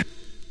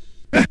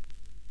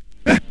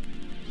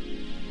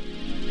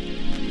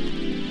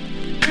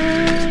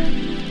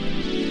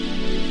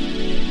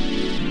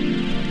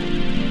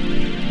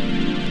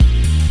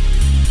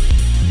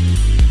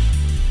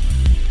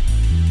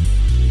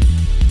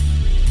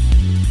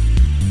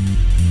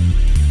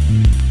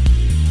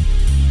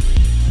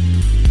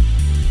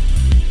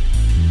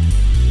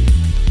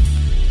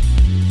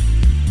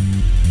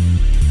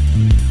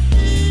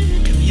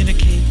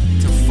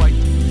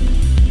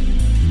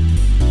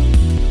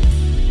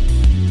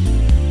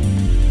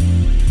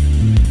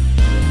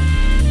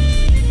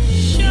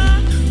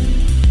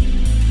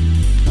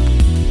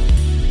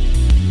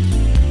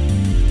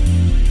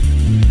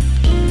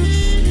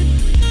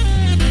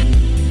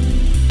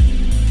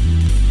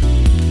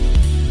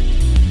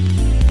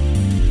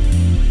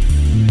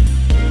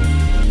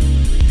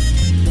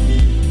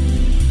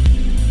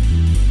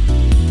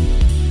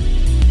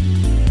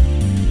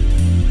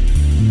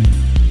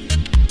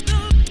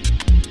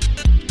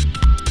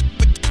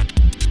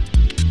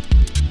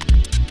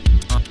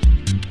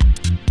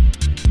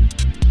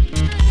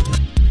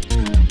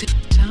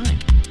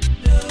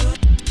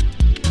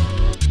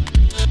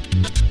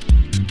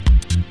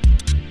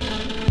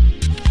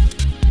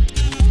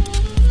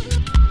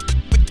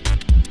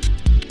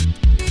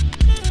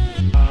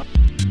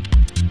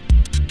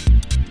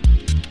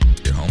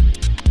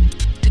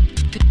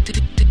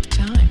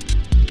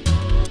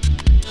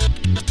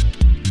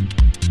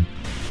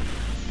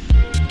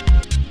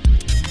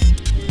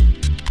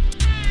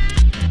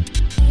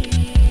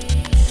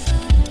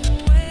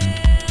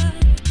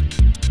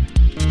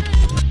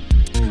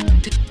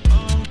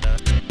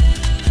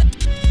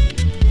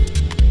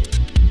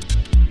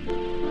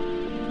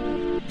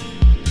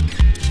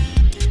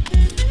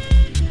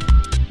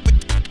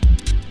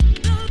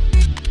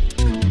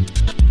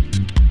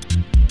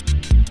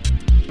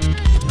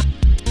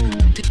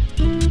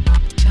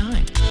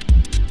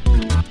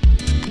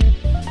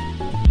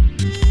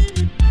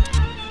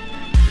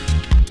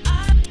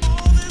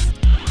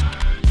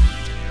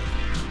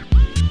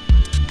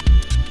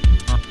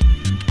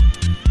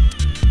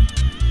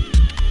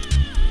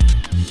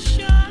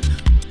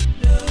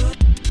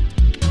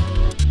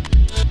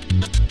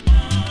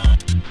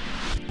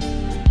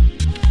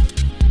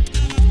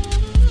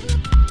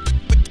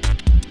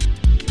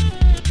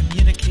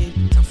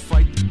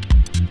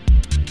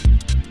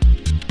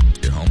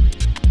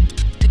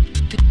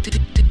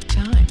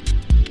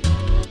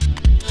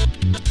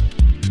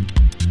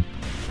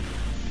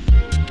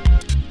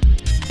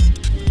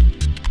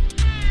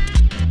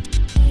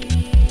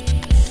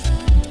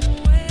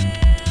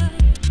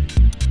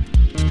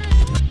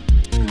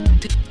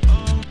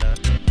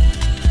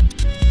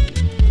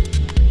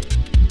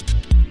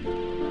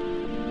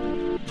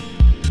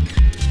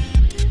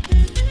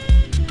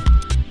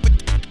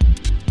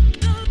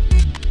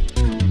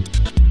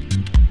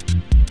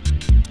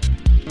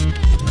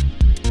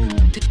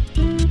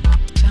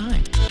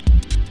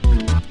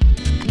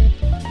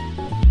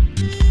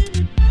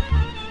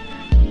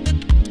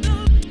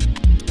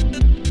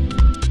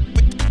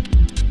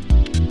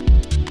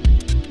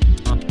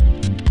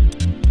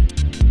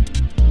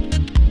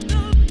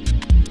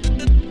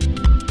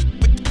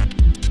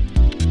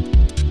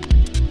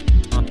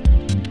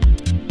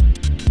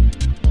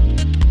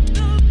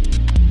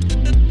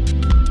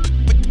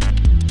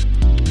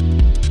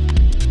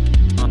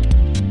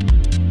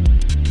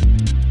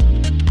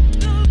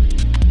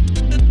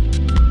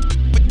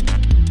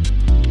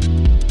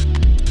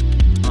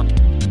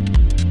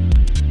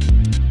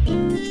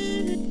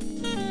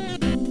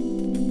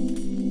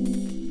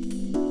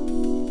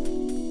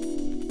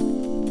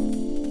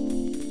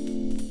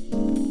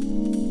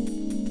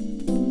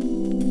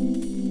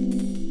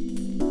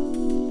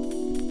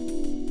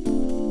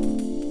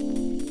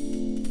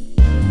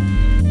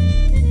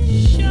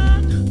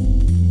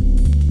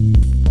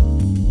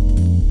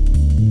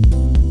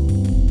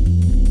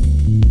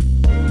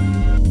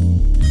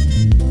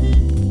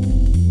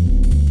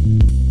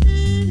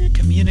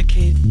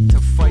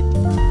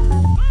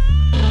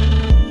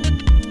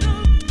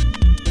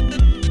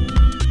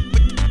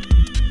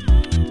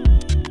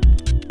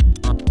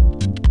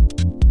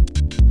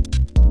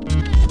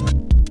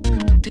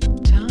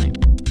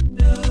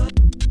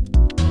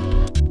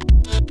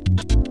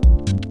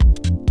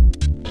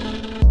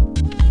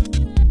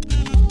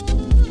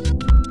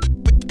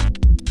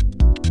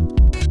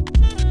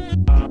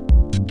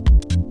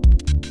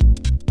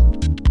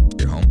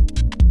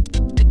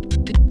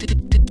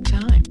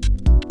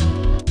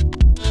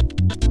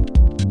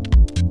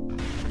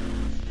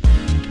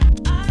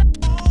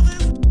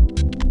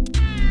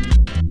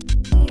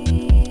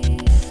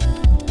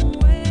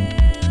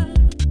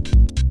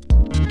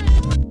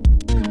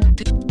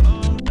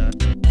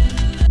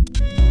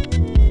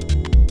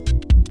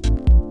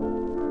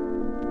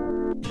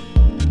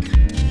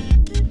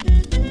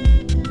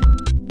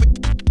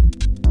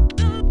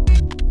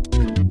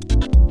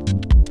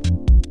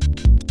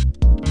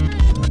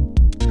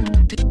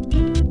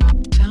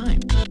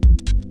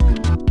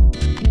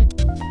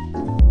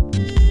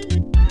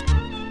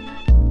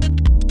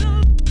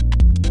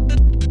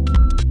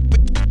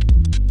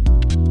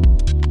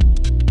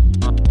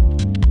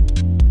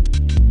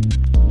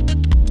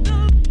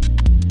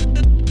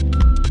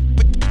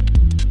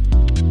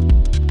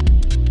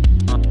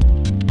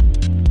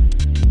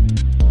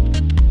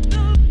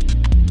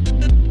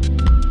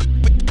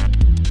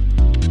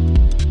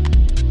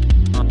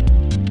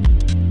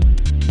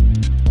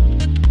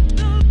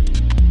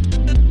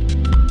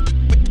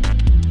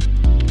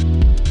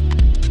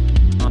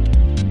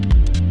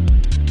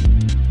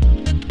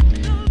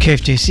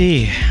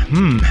 KFJC.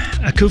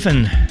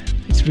 Akufen.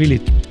 It's really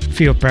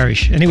Theo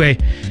Parrish. Anyway,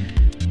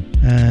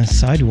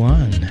 side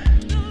one.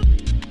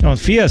 No,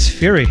 Fierce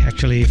Fury,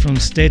 actually, from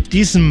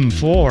Statism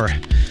 4.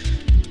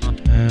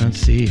 Let's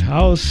see,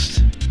 house,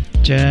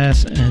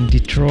 jazz, and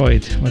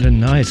Detroit. What a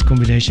nice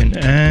combination.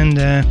 And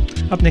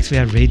up next we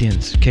have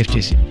Radiance,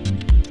 KFJC.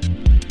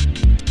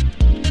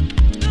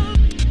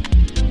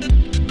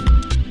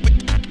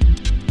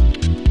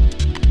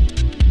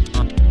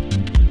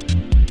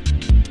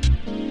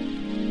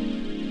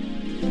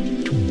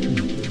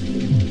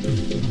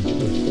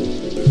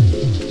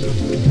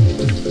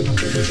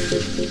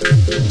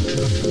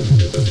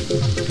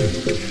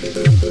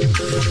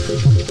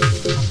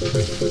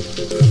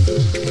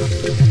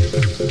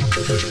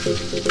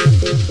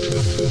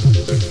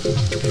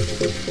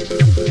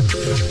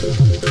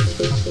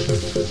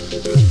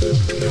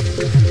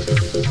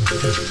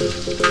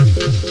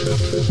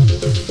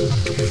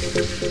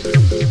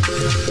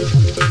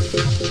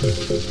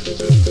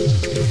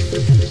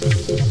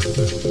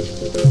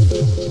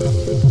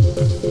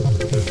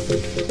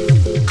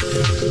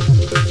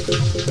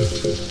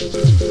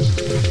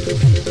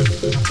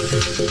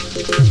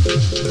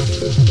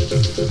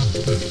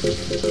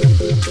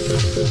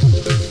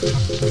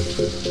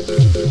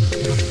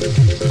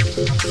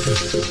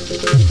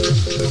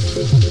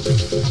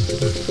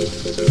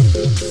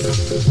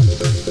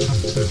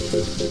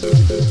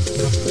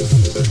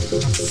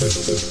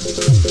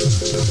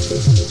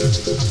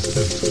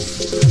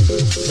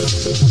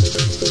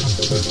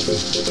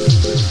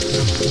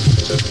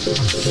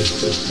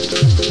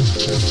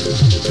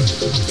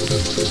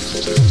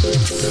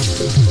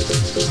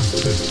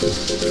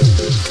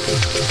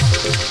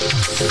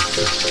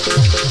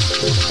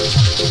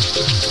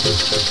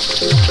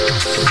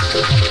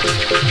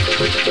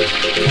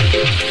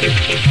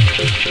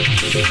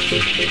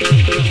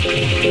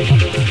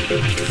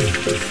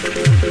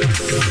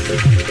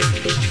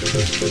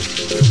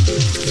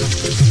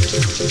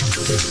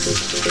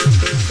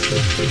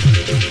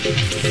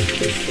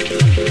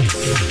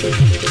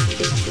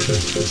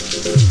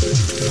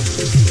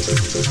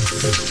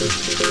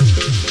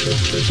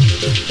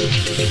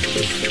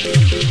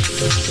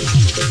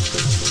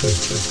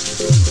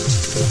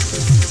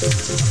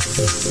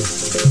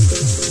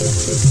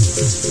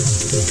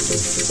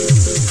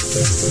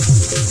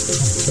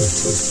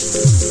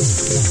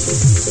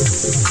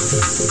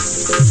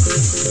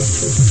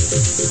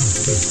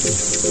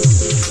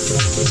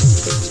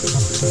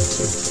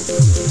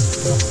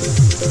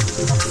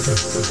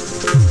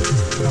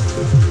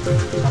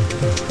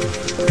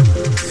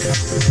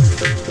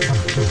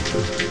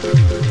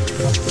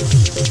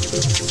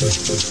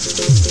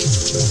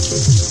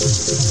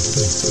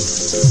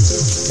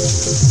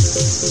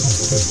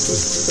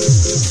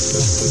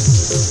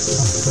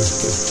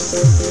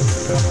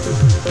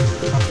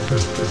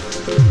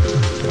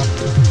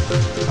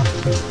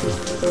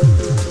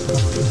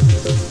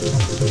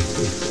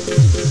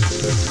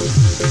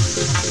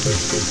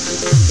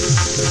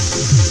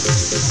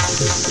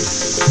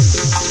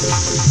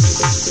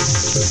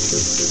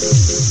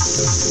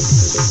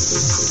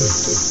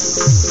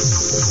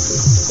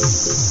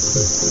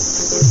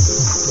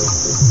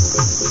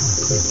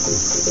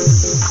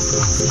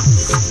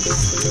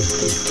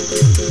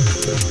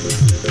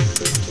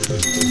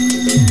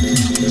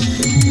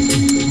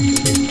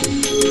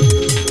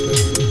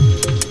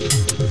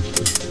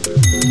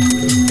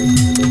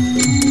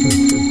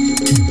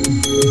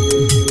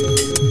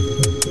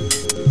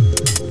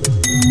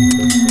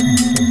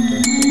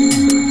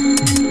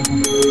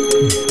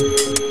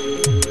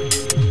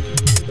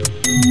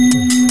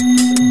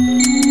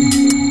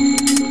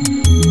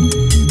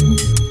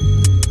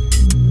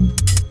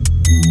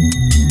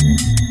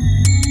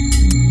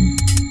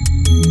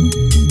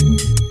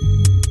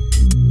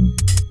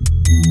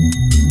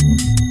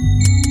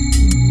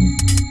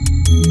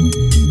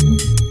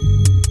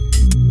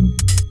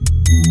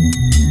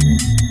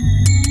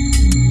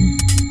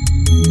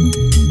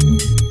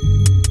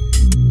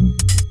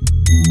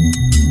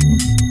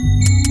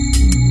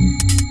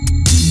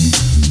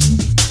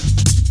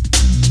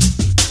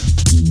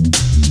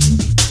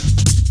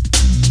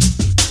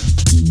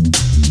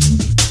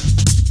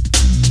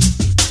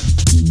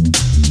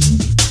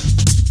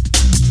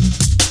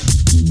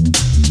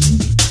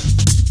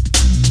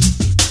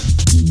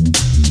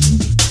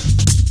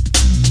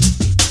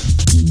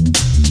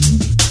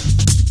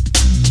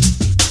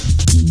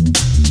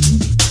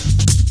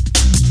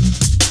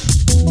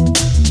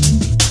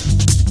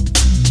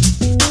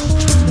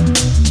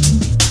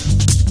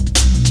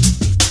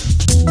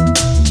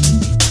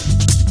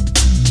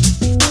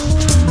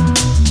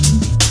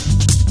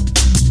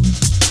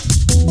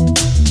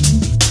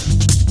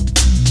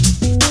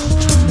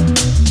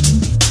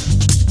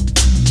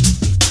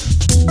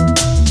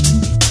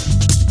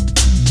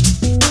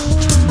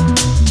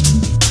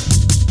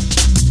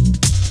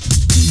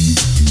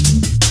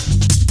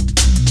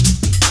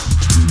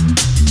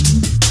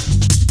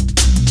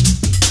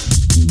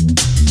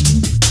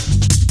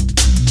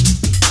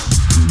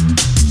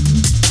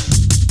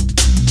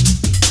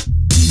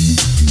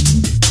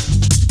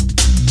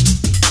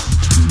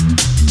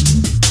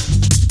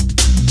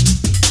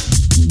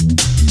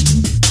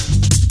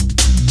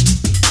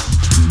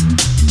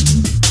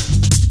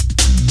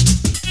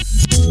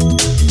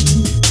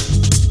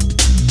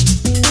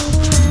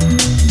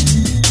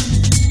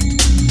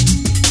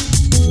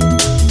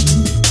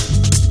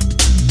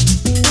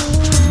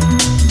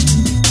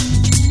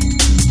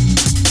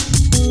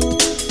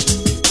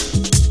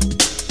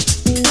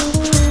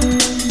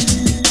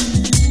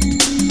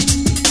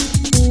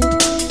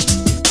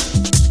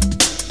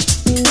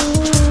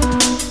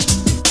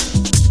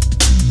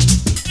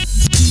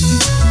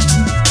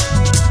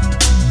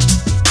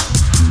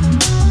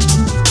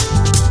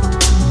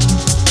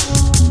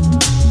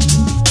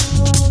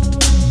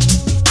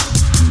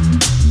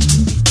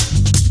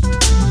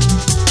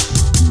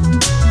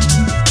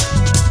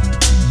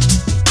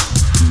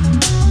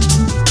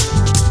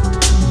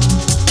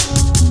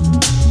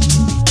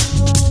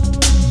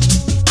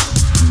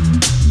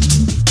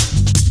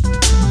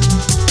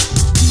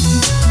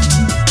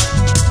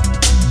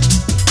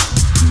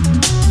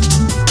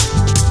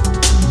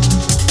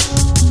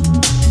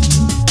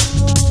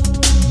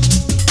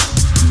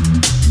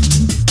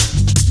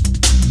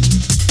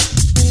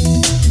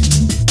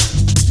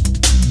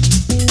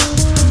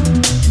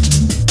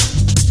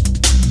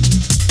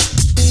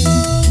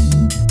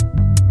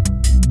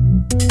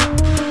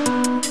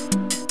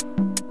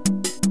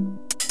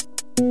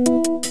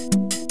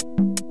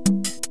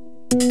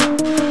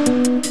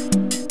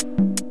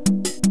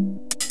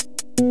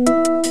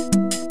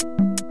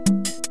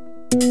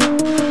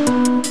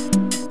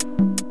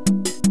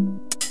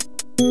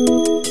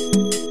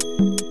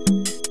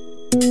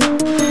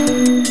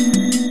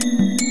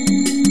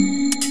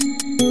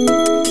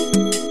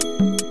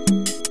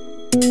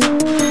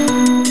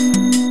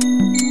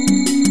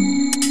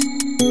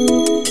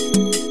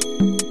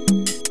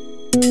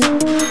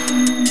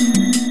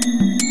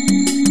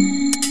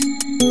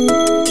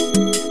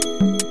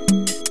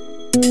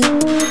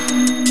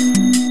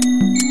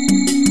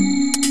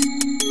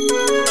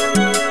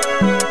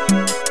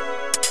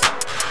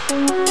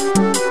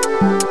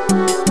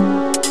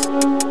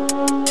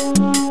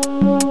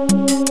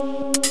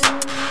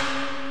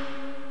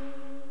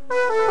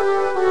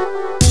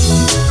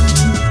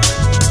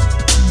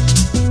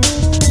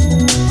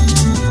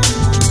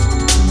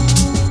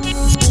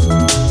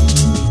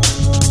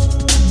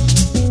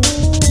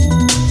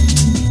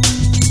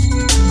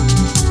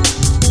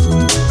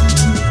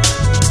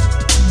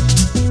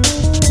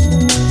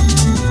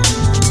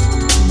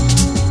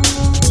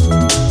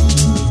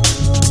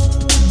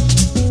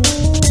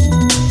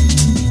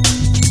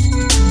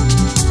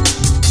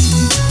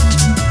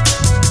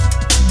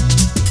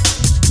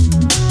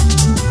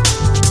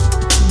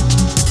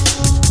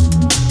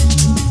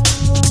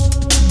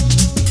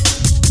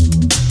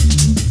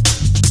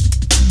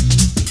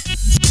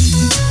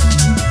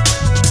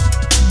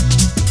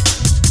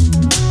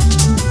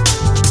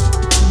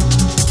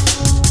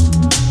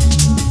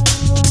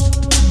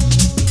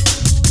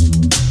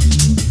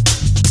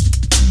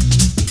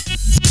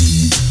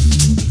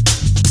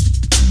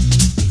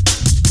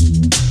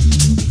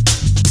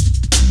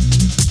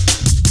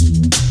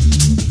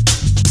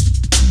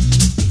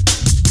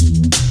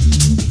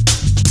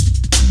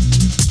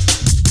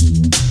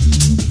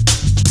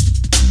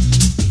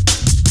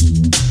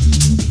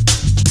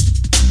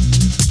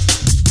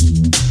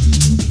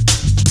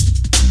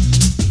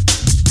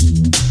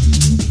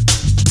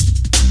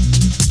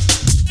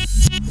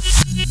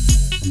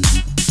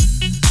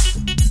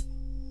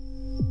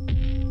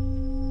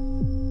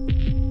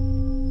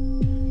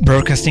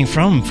 Broadcasting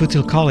from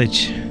Foothill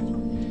College.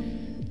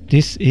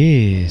 This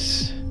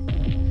is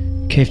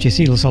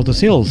KFJC Los Altos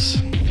Hills.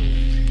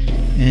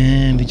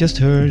 And we just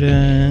heard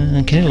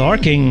Kenny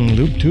Larkin,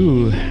 Loop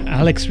 2,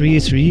 Alex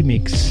Rees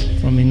remix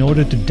from In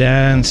Order to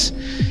Dance,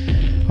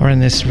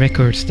 RNS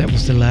Records. That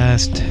was the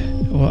last,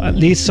 or at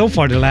least so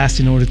far the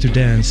last In Order to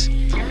Dance.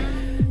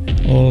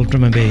 All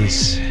drum and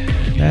bass.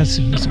 That's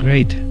a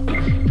great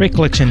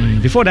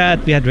collection. Before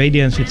that, we had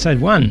Radiance with Side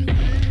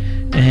 1.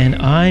 And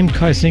I'm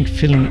Kai Sink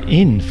filling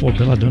in for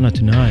Belladonna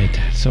tonight.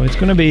 So it's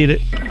gonna be a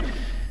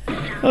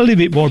little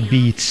bit more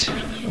beats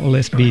or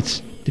less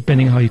beats,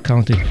 depending how you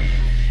count it.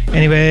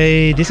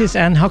 Anyway, this is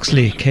Anne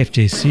Huxley,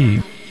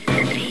 KFJC.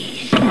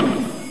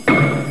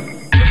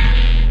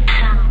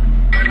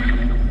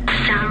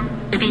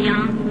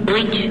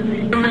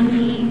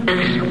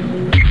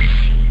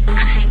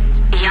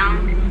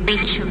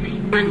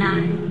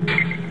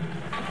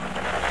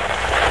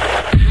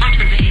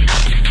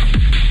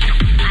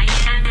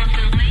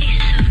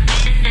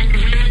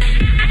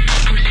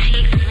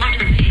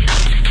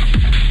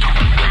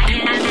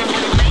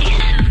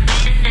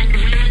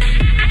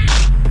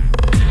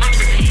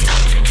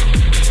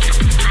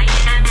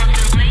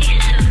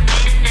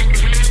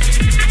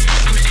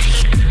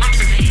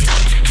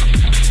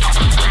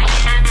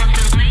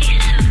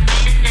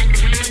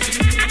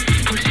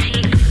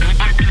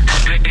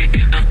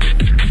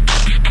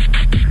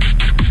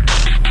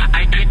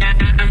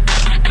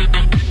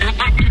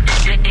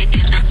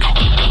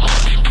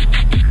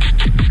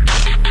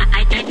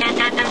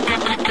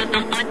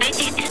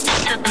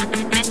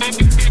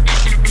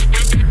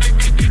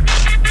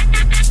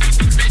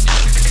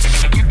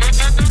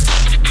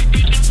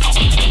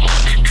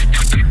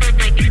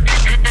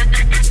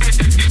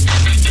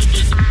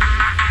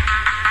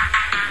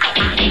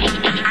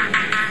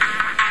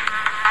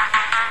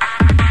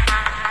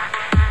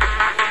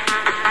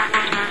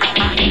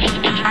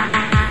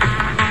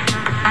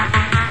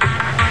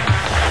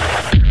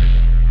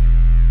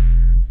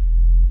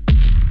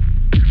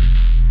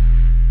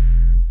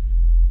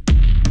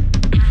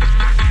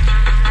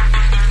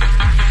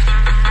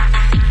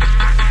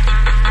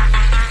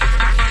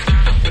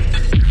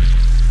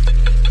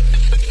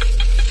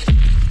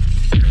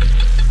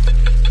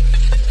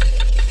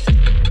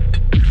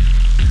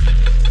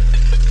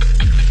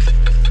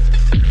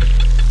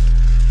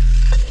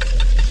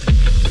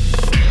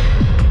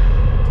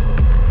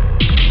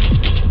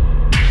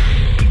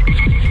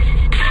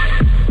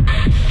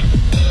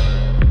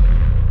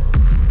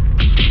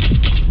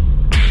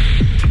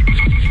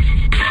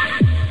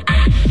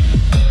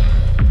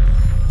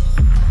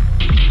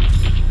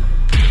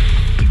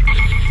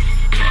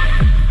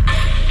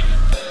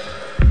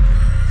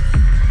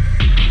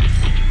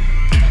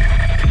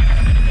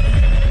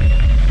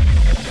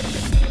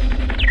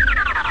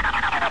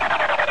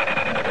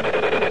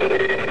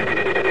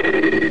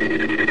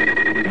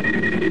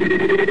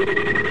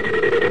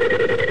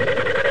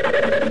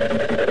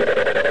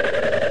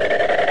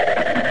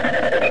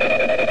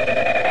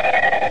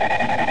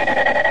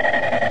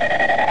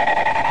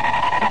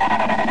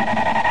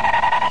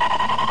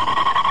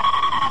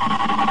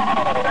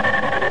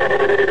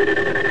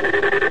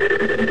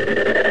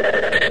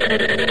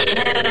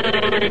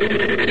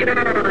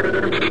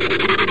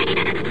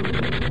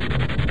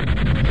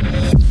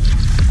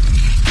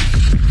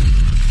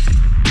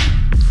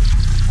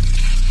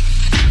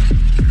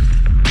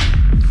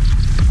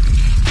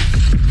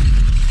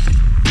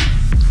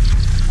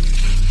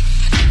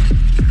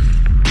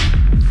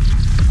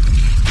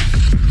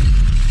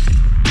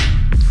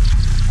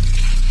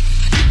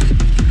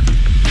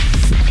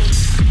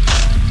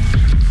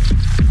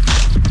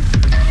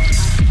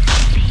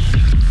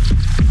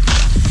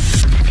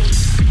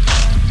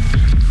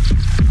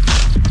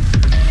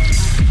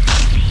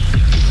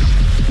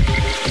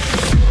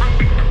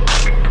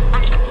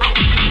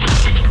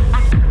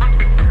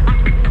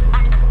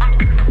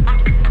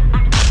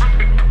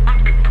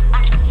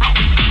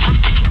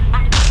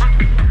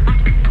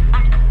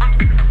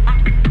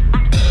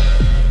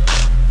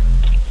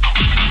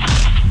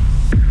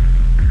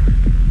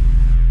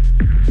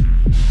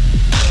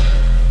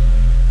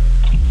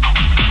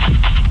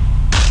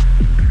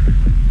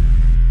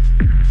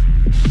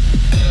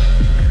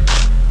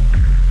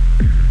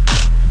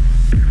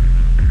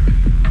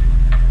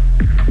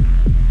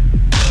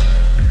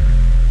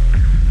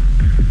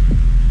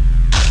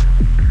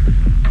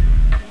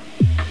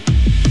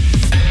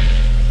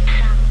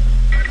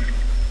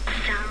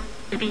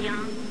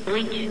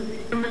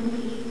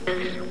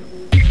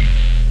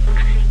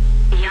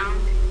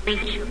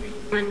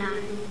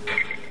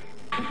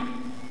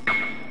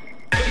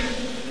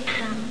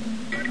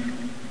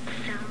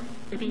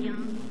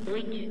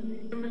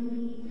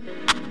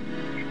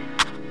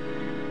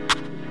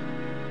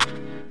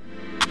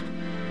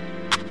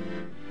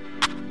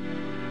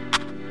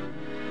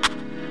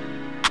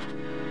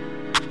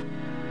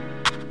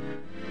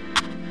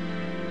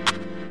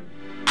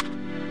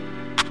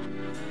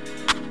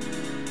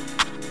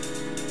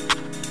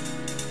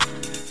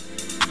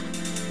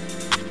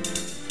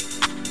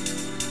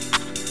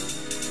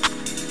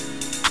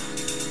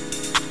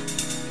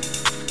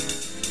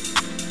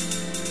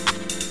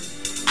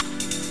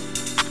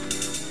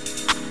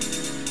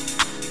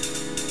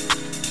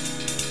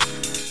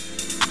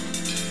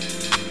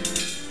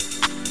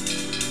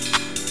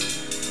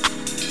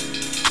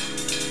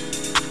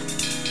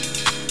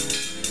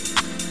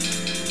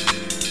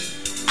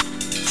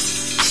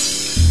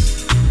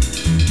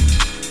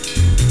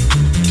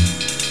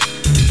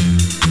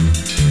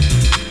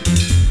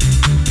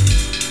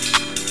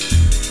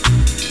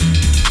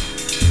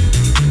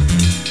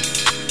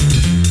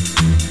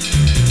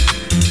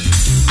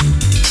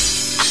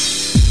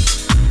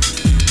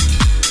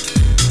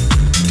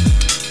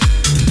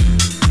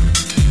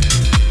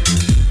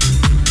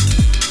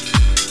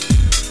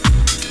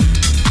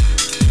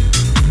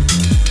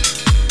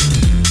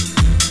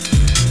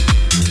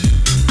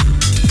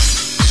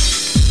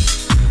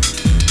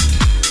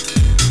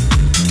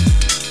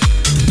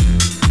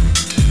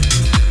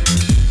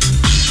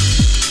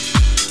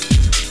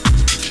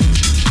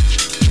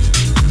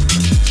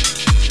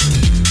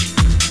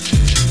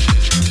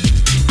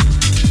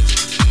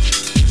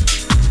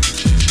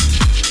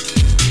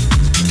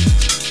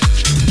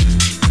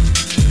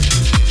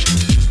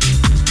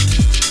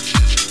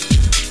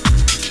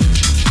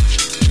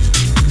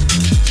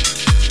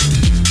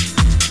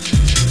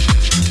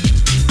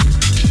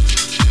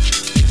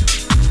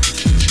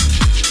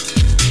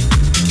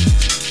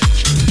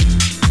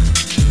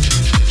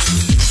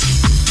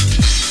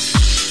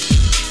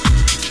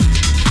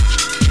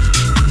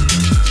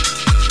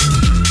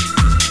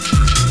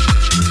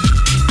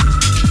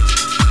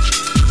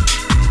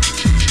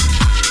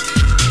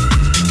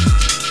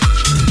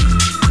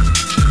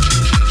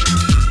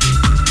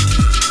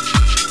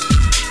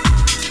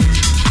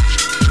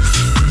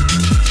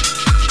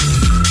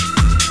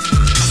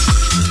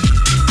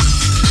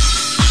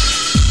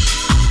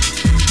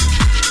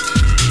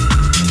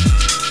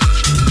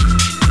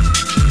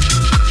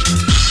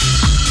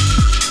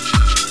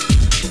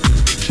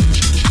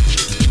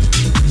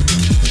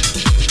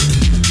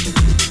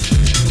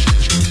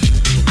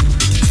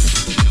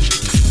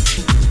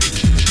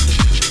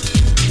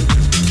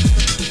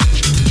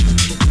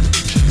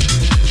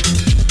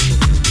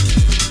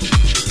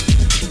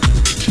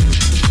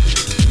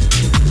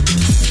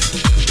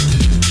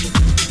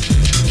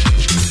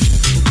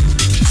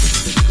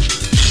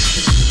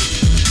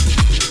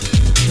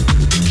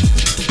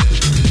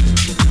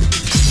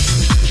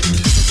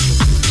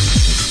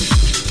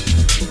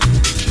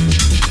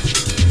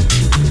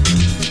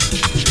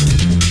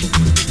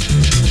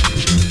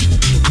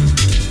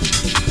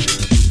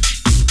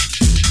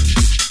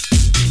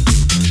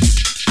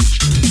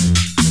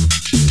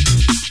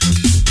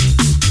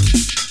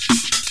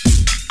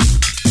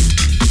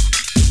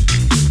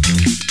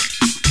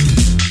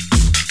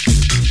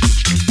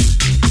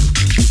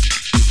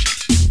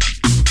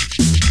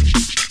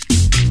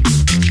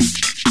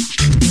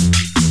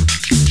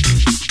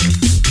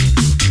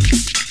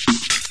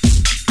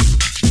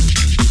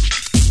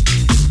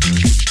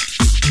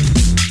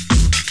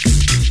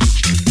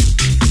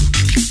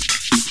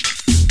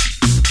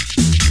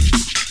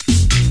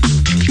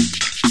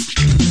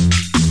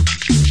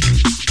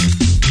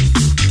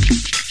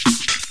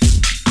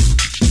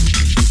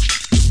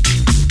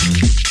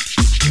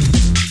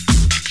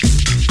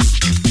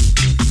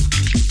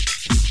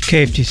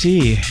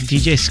 KFGC,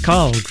 DJ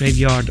Skull,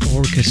 Graveyard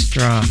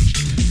Orchestra.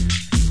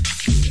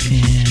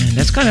 And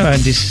that's kind of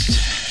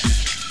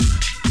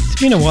it's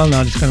been a while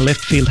now, this kind of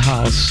left field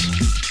house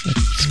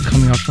that's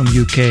coming out from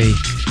UK,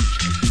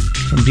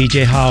 from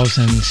DJ House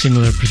and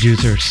similar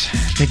producers,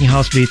 taking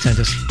house beats and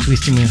just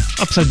twisting them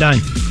upside down.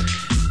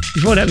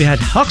 Before that we had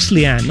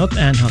Huxley and, not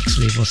Anne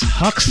Huxley, it was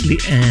Huxley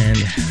and,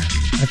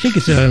 I think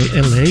it's a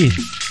LA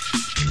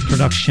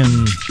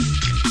production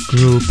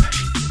group.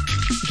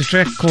 The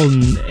track called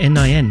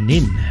NIN,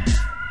 Nin.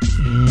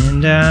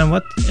 And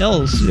what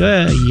else?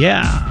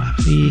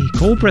 We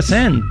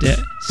co-present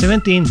the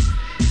 17th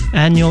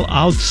annual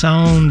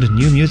Outsound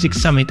New Music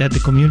Summit at the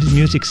Community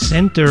Music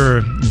Center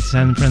in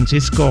San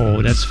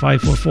Francisco. That's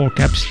 544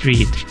 Cap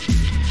Street.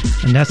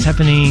 And that's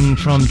happening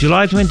from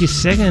July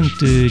 22nd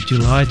to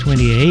July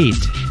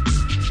 28th.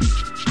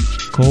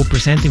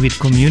 Co-presenting with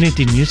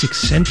Community Music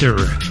Center.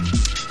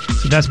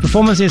 So that's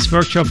performances,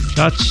 workshop,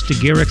 touch, the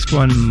Gear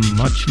Expo and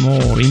much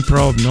more.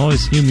 Improv,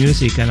 noise, new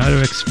music and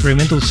other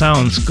experimental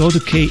sounds. Go to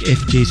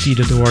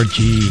kfjc.org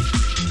to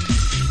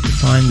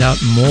find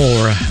out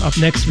more. Up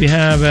next we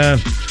have,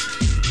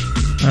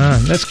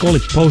 let's call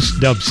it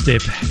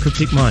post-dubstep.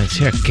 Cryptic Minds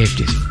here at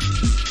KFJC.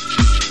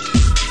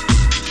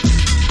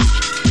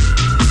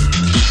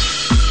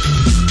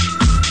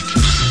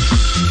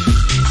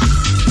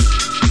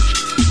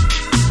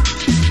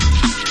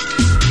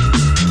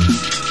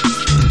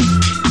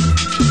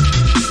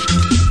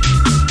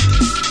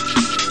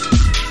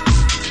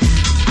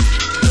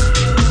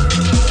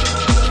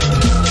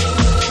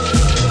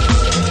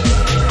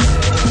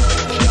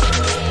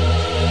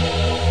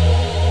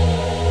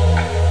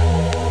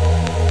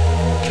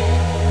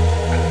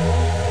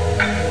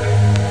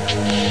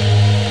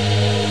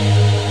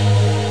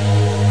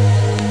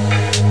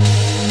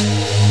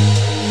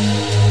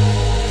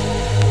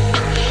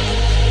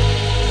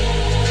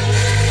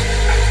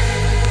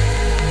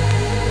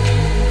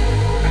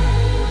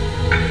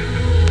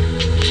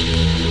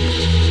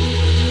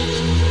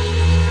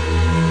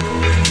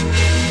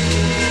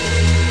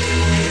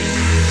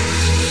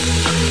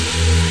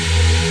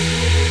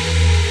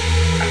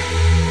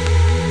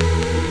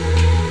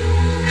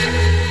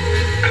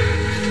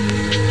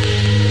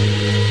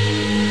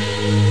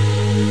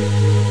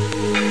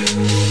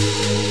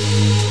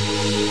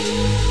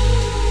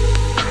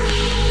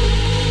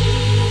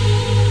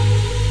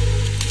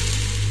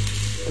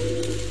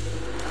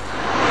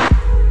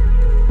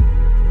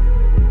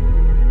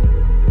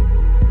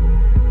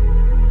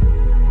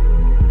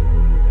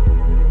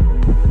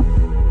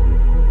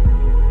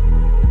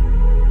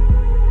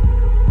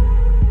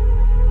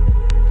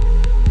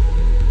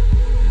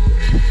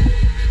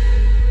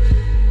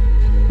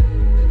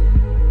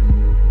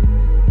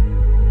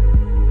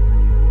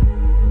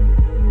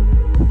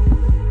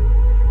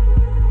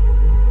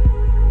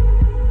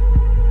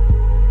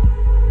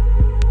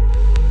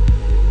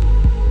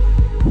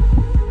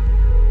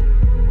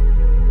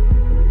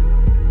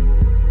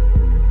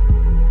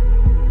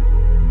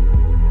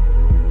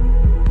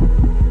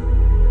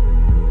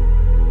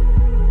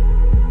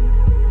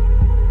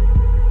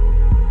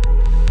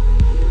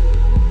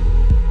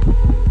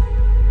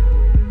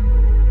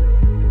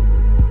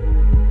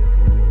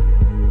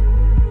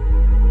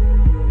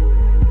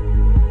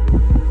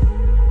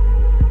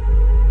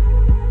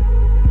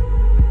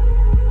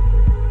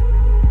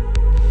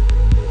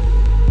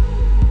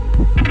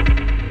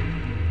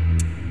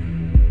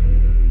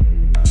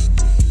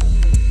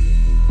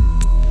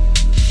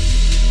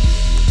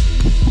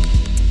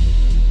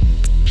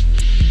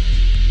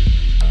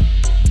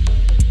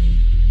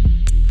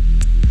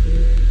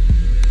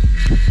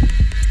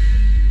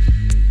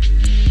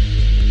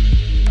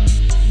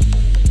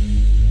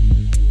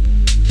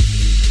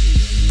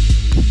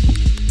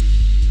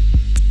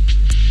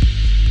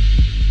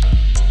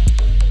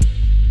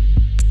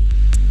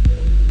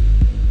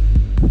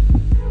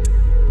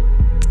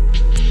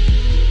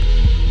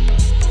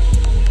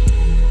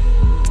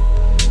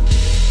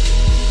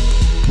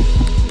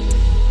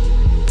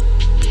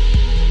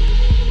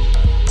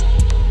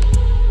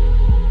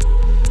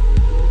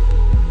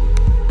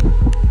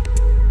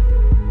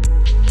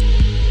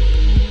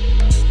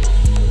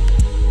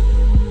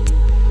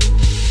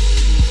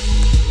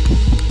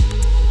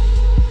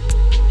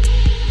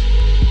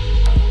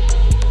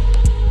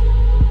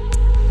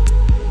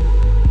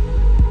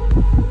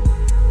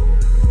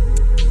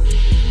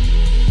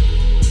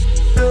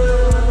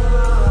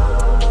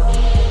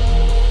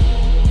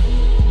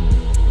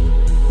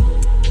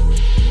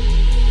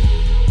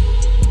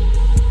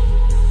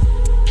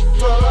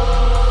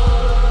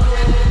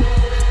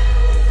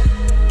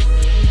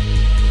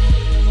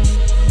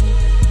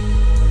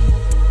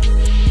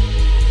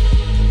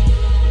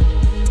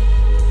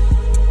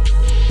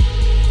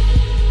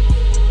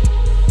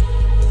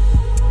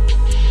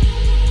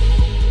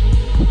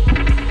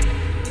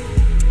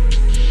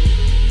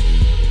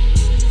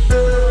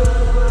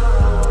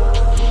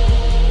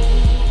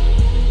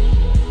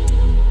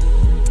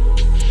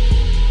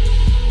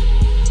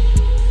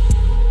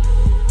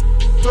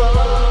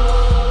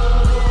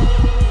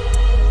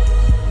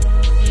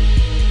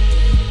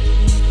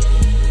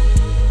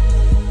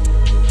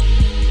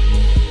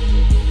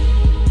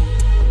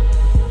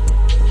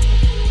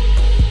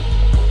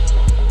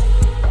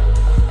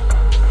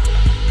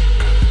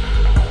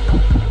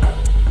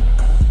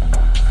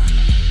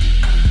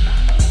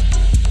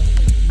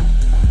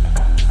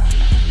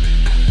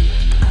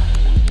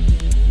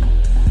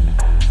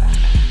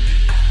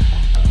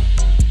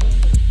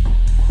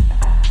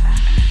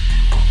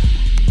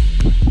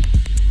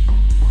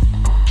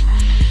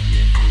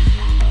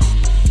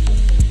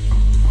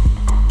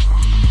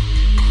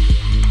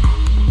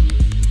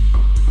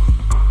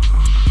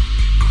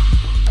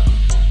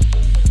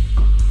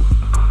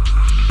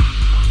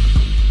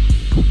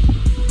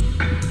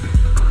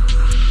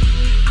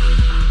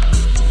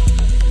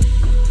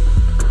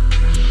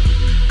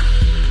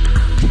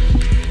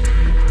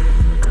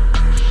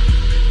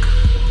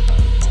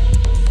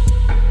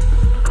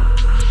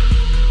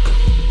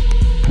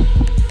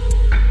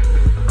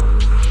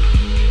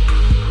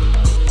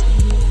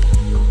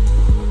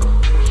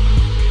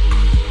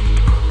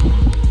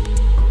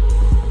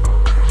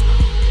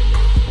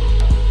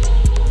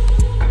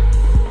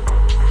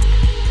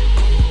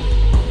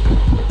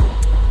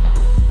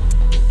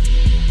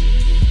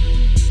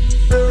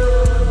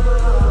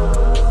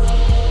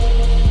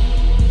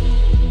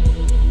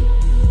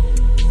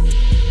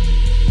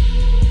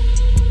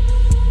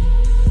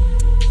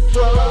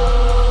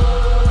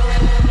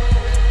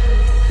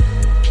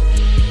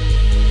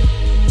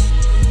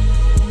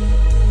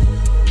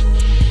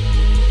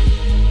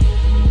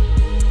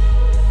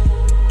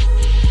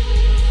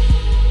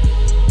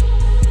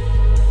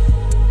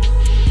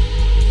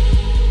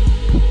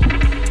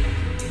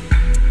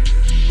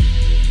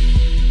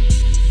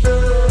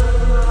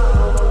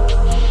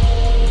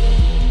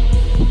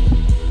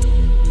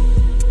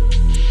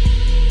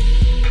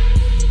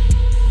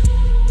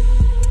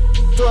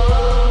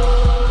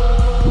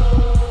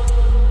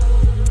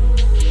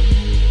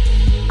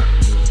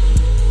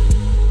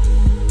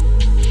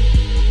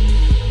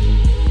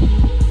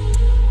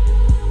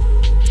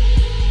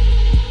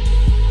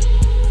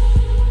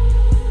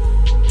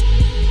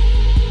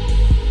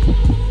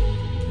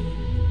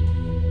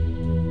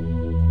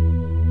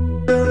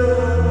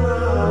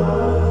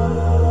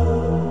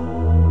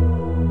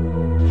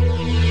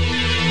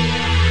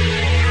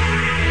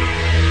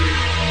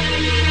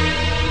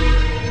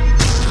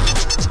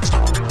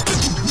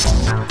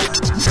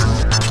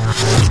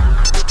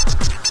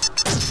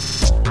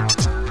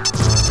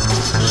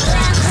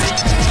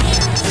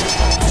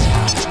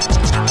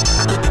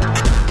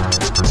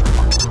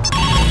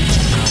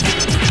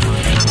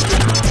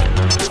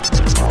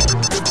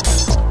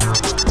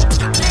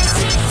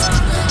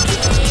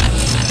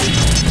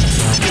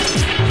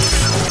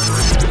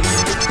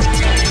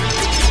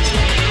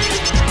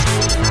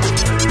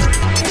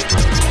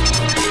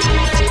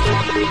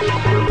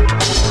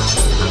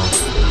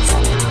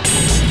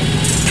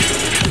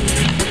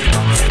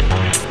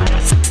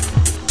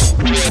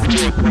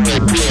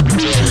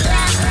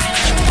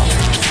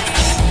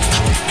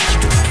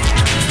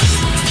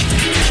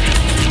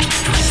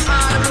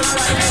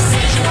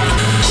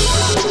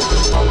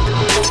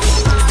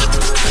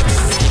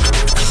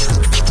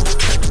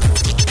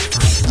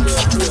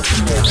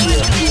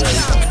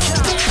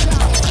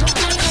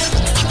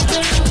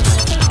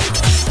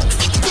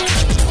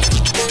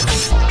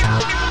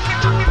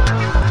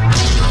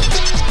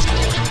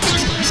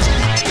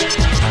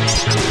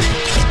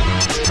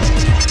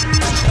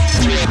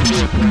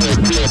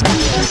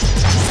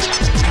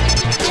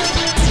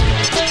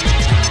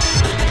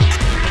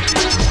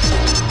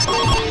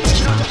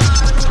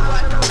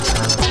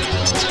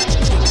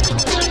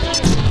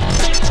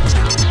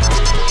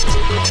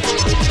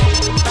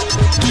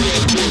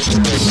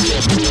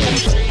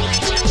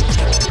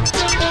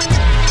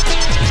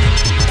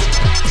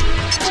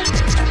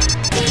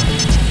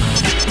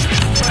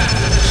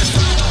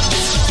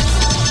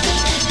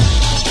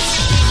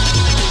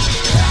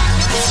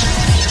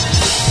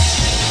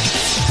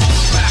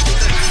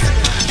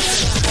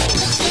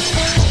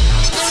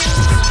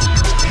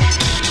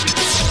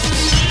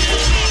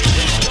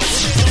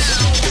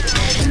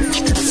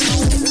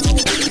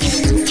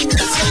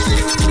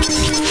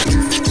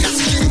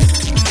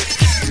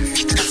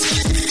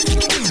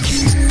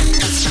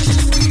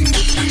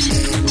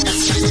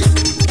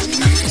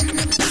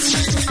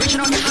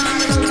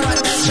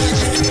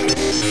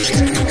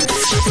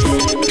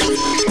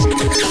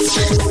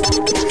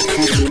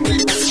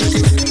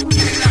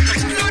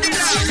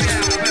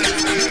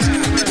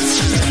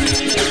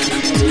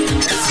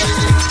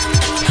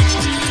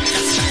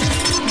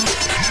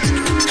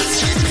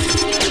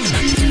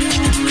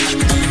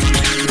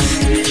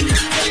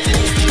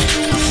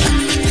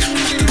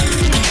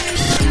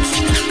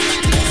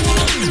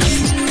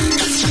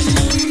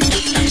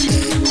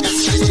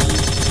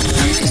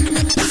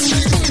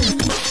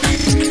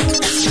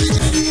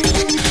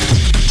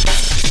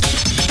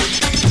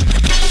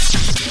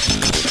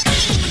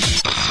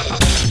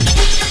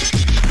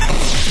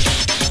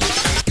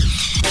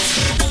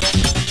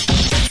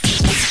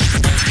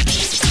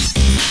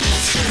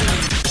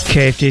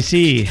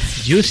 KFJC,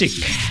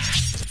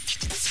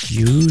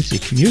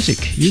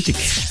 music.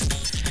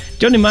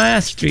 Johnny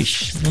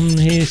Maastricht from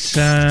his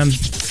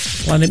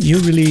Planet New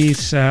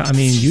release,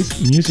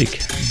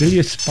 music,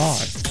 Billiard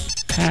Spot,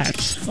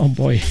 Pats. Oh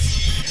boy,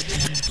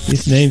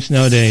 these names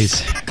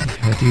nowadays. I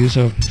have to use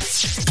a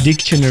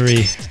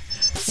dictionary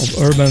of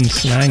urban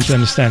slang to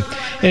understand.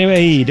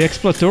 Anyway, the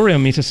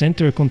Exploratorium is a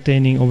center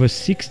containing over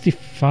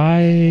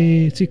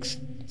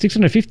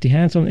 650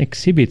 hands-on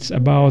exhibits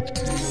about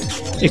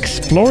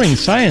exploring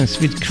science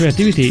with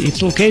creativity.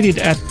 It's located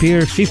at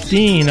Pier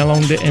 15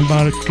 along the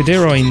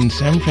Embarcadero in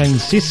San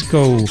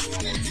Francisco.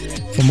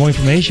 For more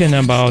information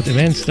about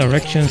events,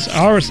 directions,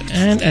 hours,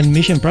 and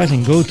admission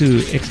pricing, go to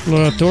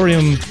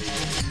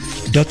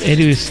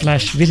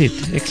exploratorium.edu/visit.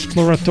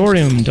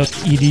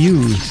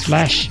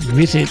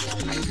 exploratorium.edu/visit.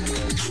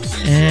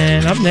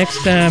 And up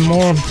next,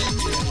 more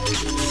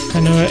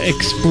kind of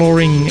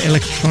exploring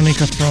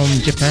electronica from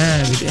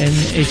Japan with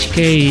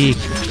NHK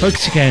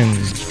Koikusen.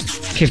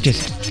 KFJC.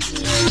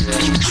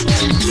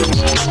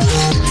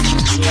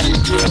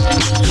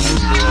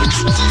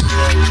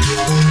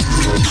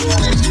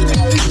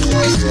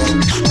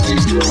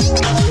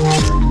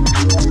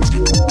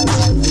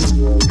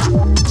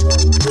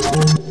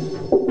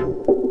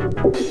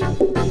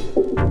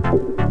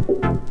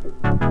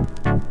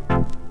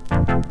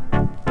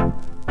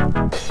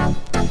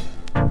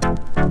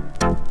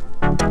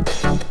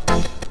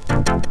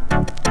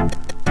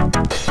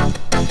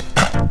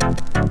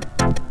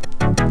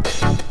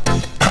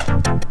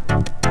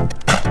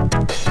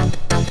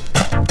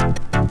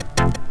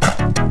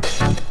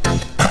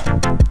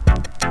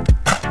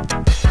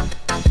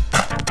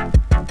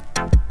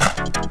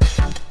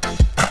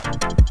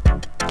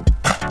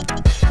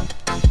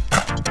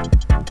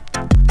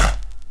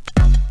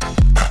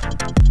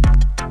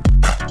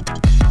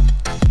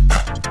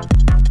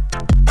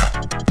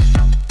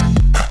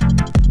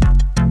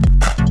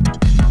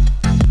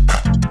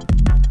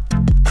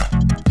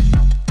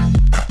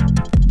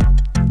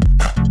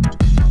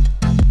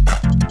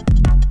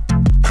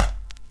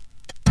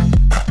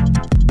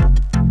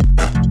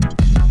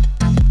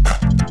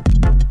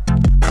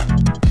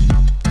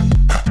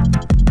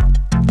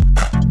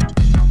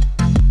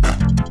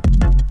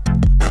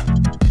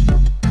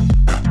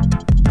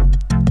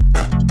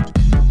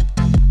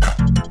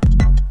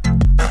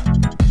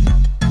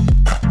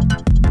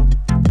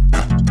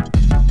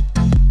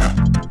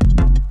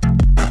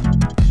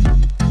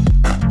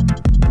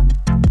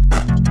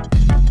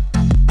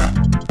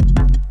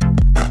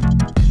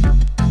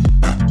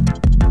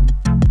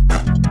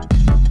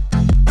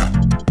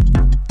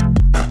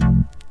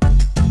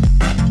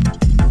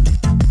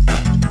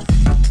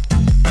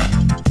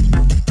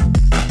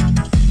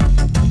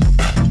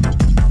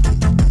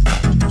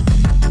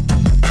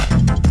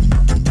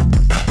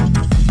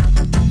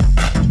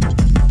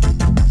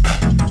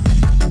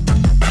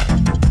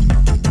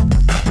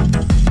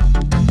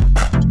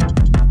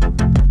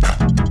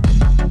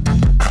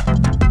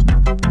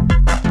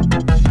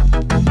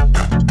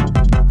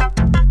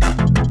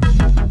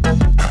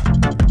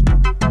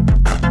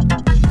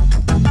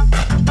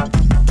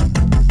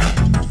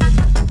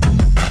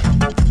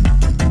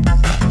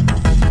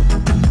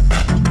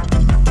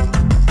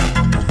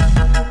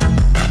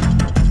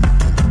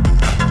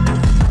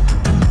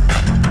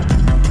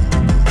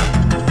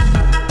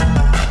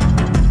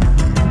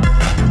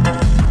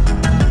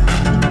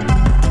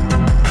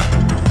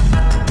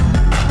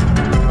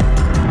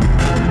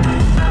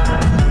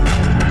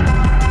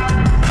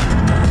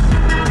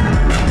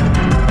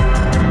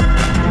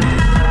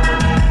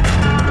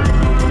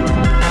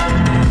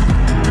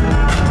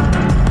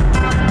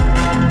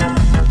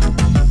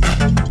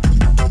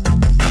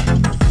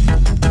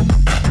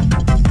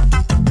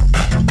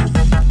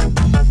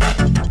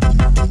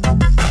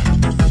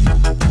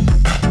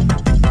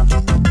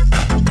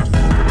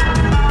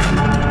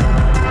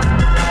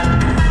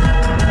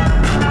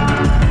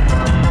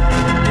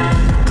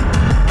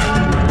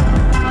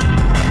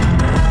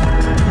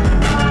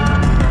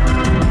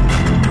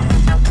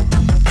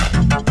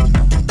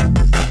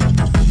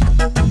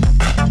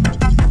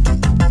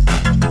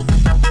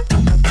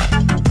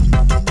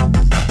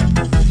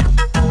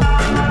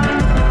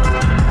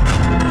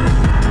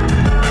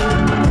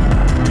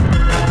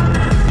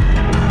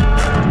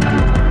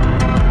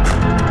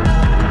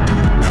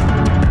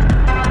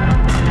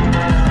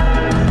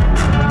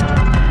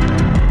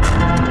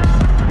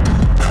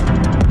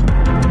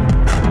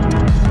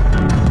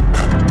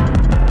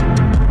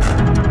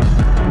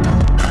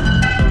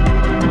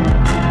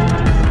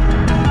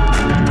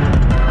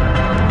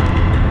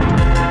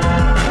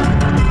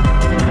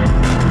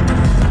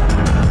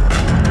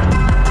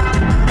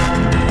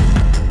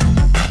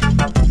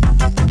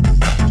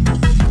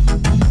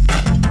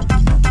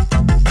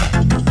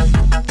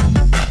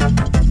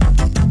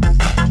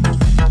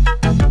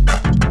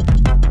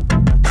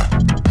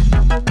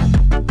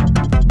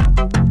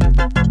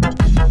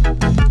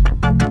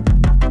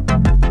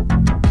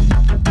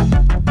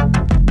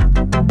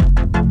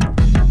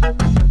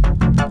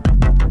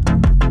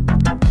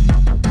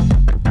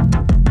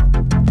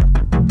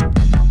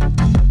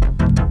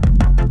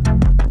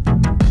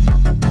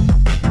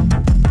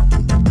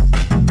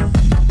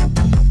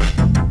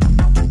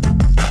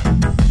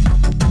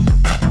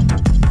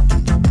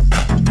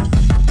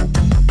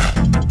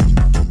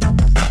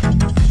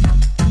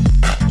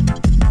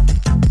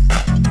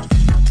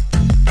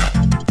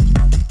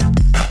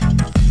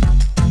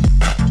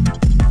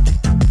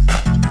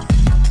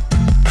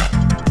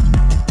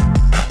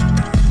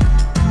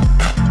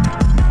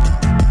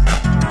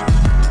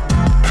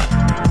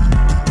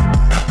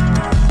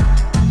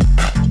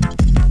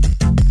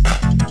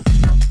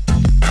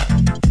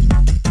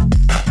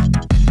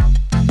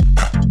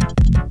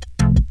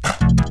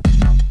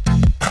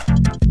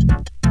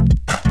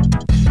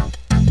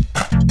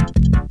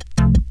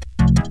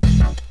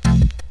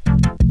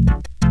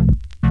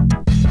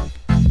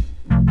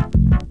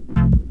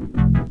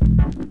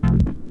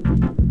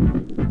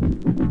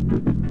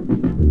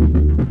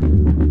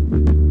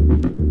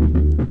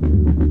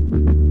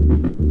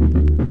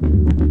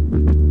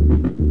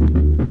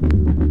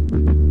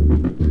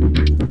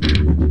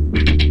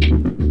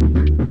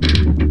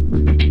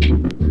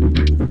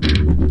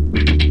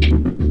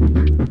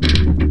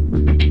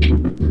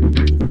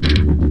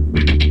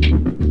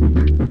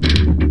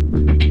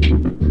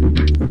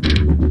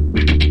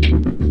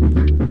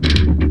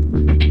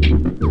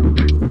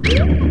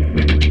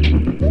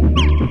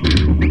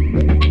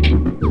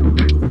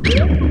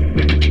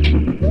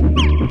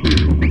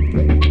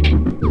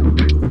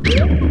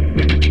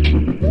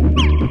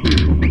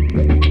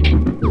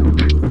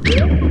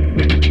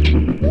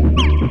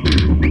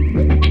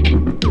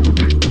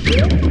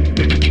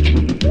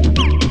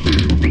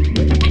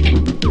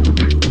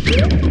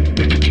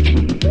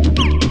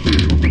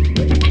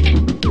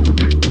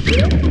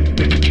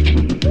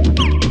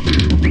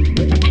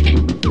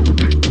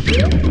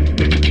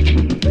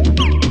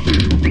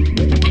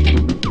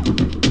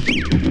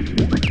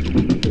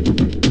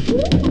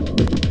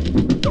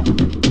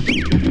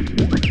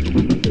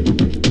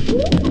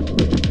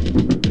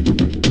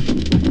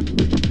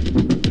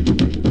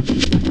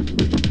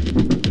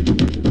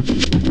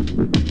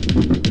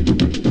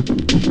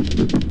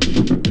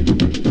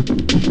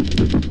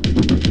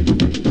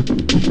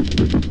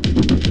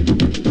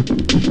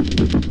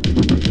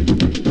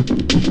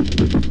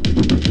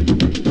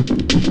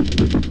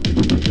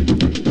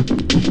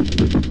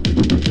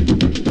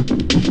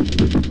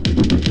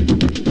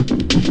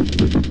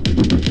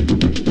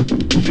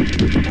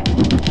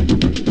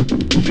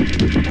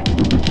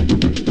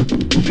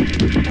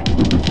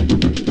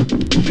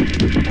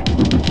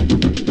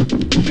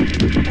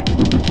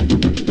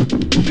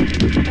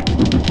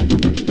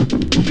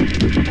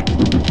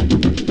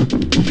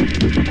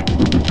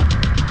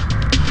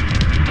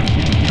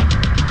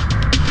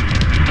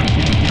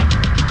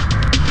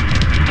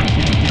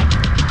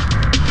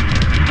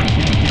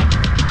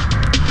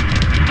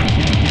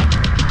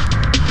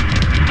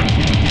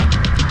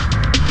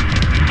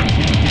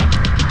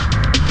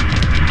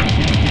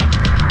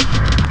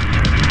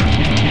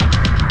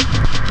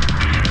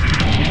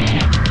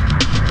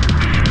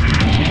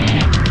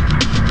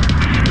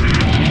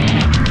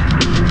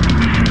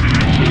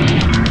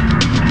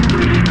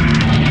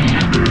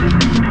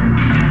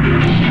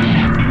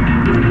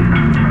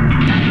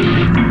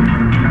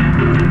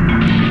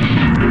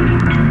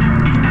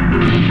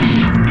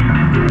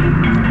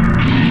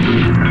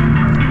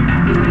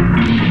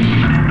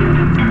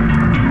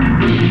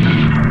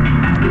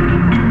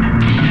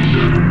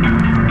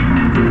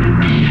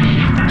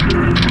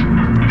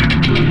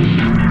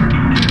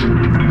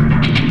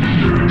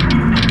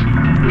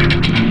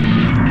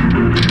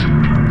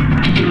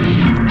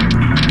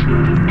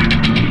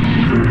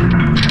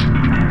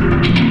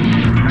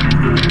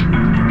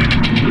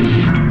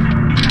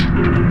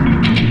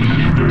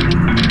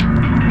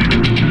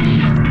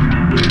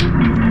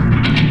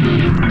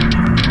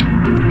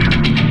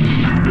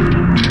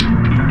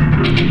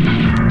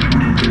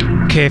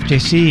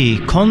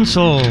 KFJC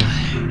console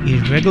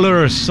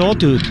irregular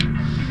sawtooth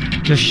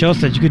just shows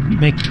that you could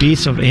make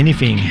beats of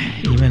anything,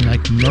 even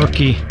like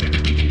murky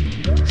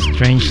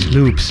strange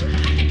loops.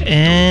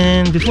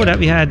 And before that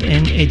we had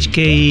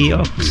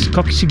NHK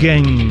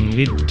Oxygen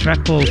with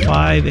Trackle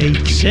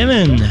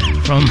 587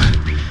 from,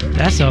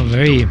 that's a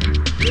very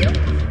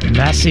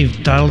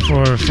massive title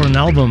for an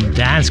album,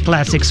 Dance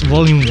Classics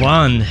Volume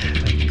 1,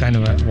 kind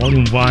of a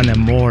Volume 1 and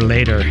more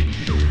later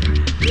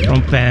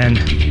from Pan,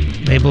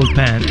 labeled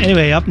Pan.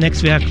 Anyway, up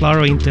next we have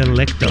Claro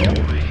Intellecto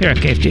here at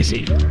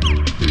KFJC.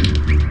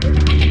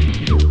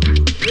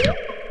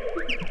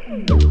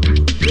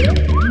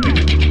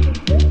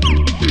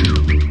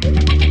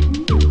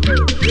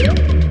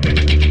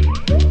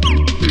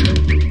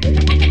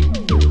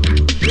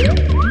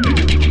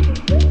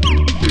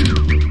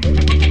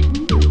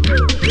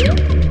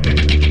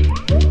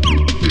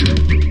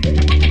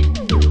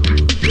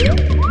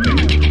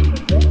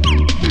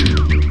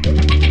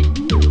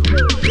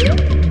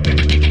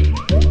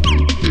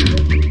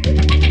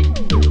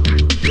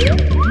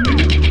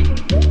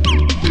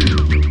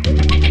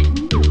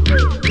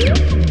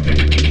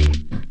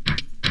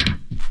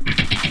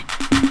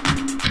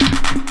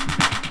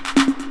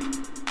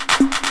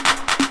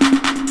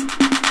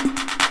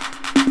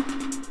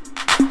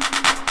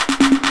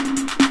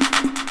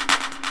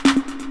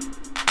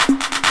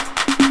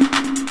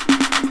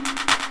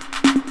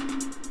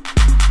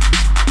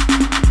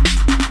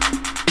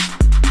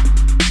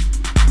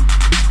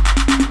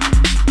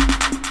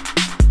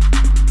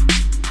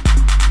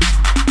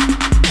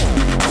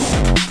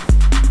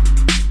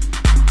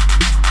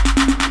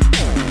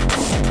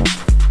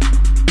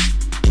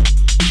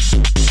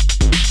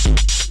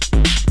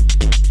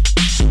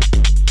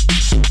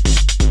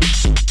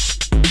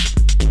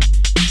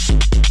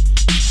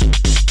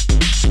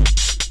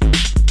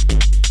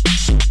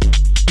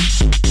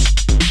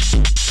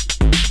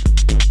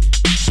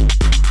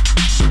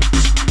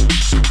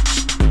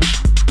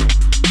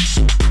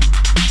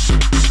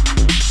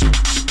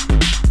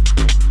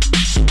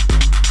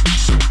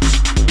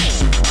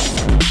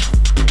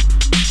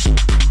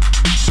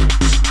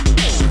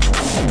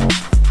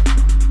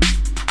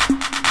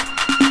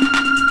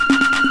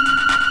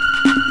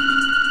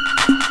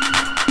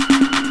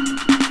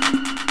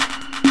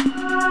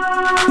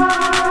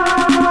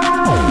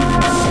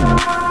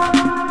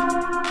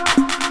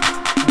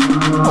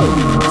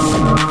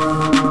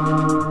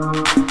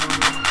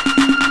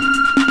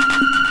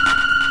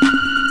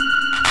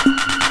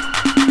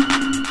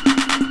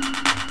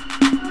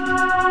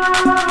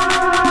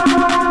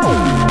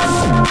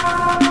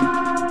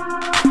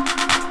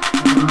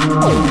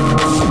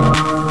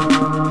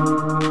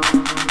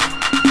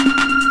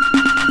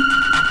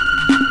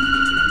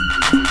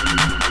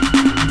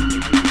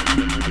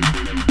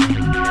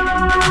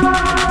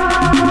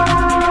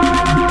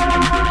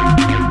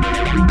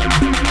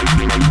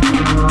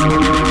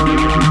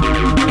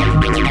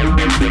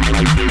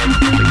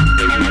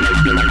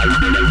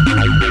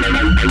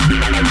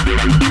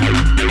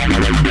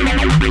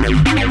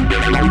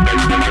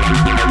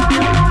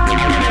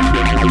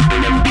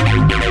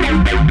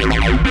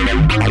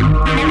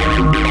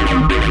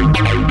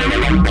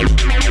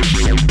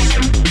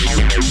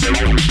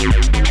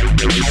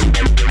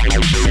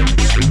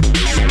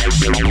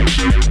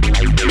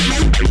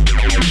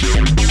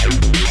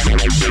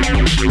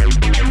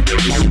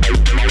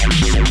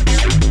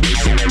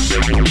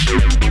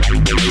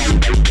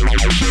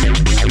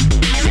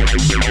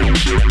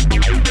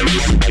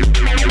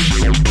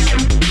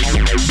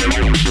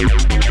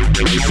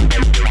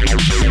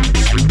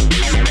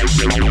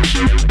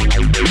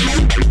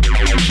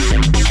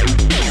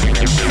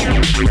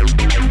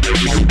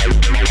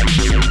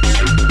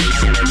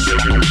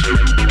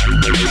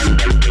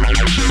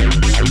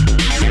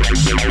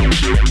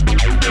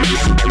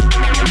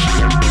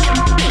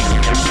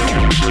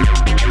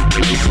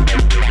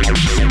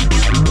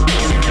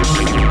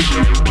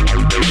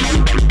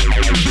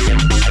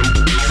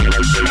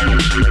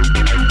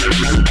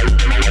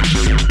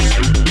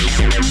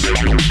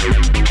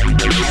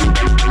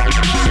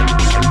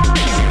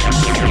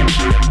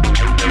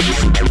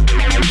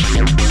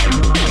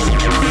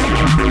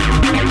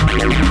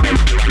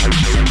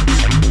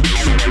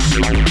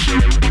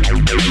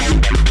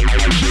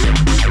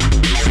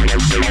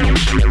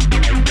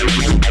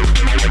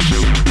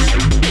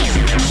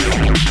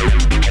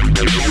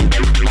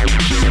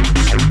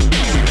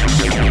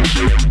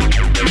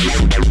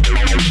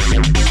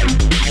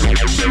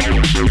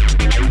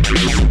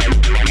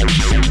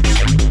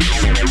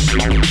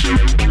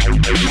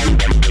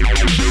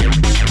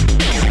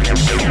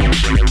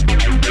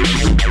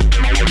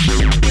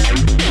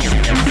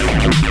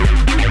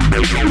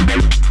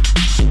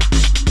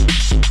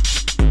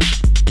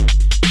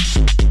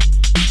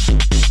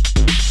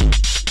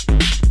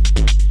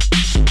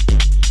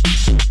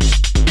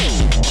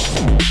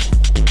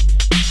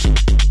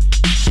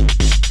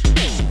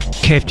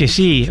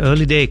 KFJC,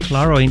 early day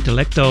Claro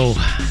Intellecto,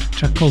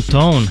 track called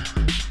Tone.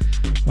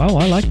 Wow,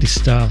 I like this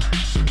style.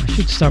 I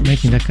should start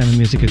making that kind of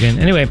music again.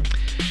 Anyway,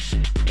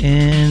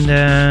 And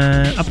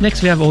up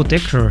next we have Old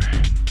Decker,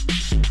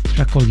 a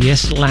track called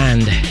Yes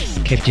Land,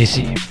 Cape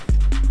JC.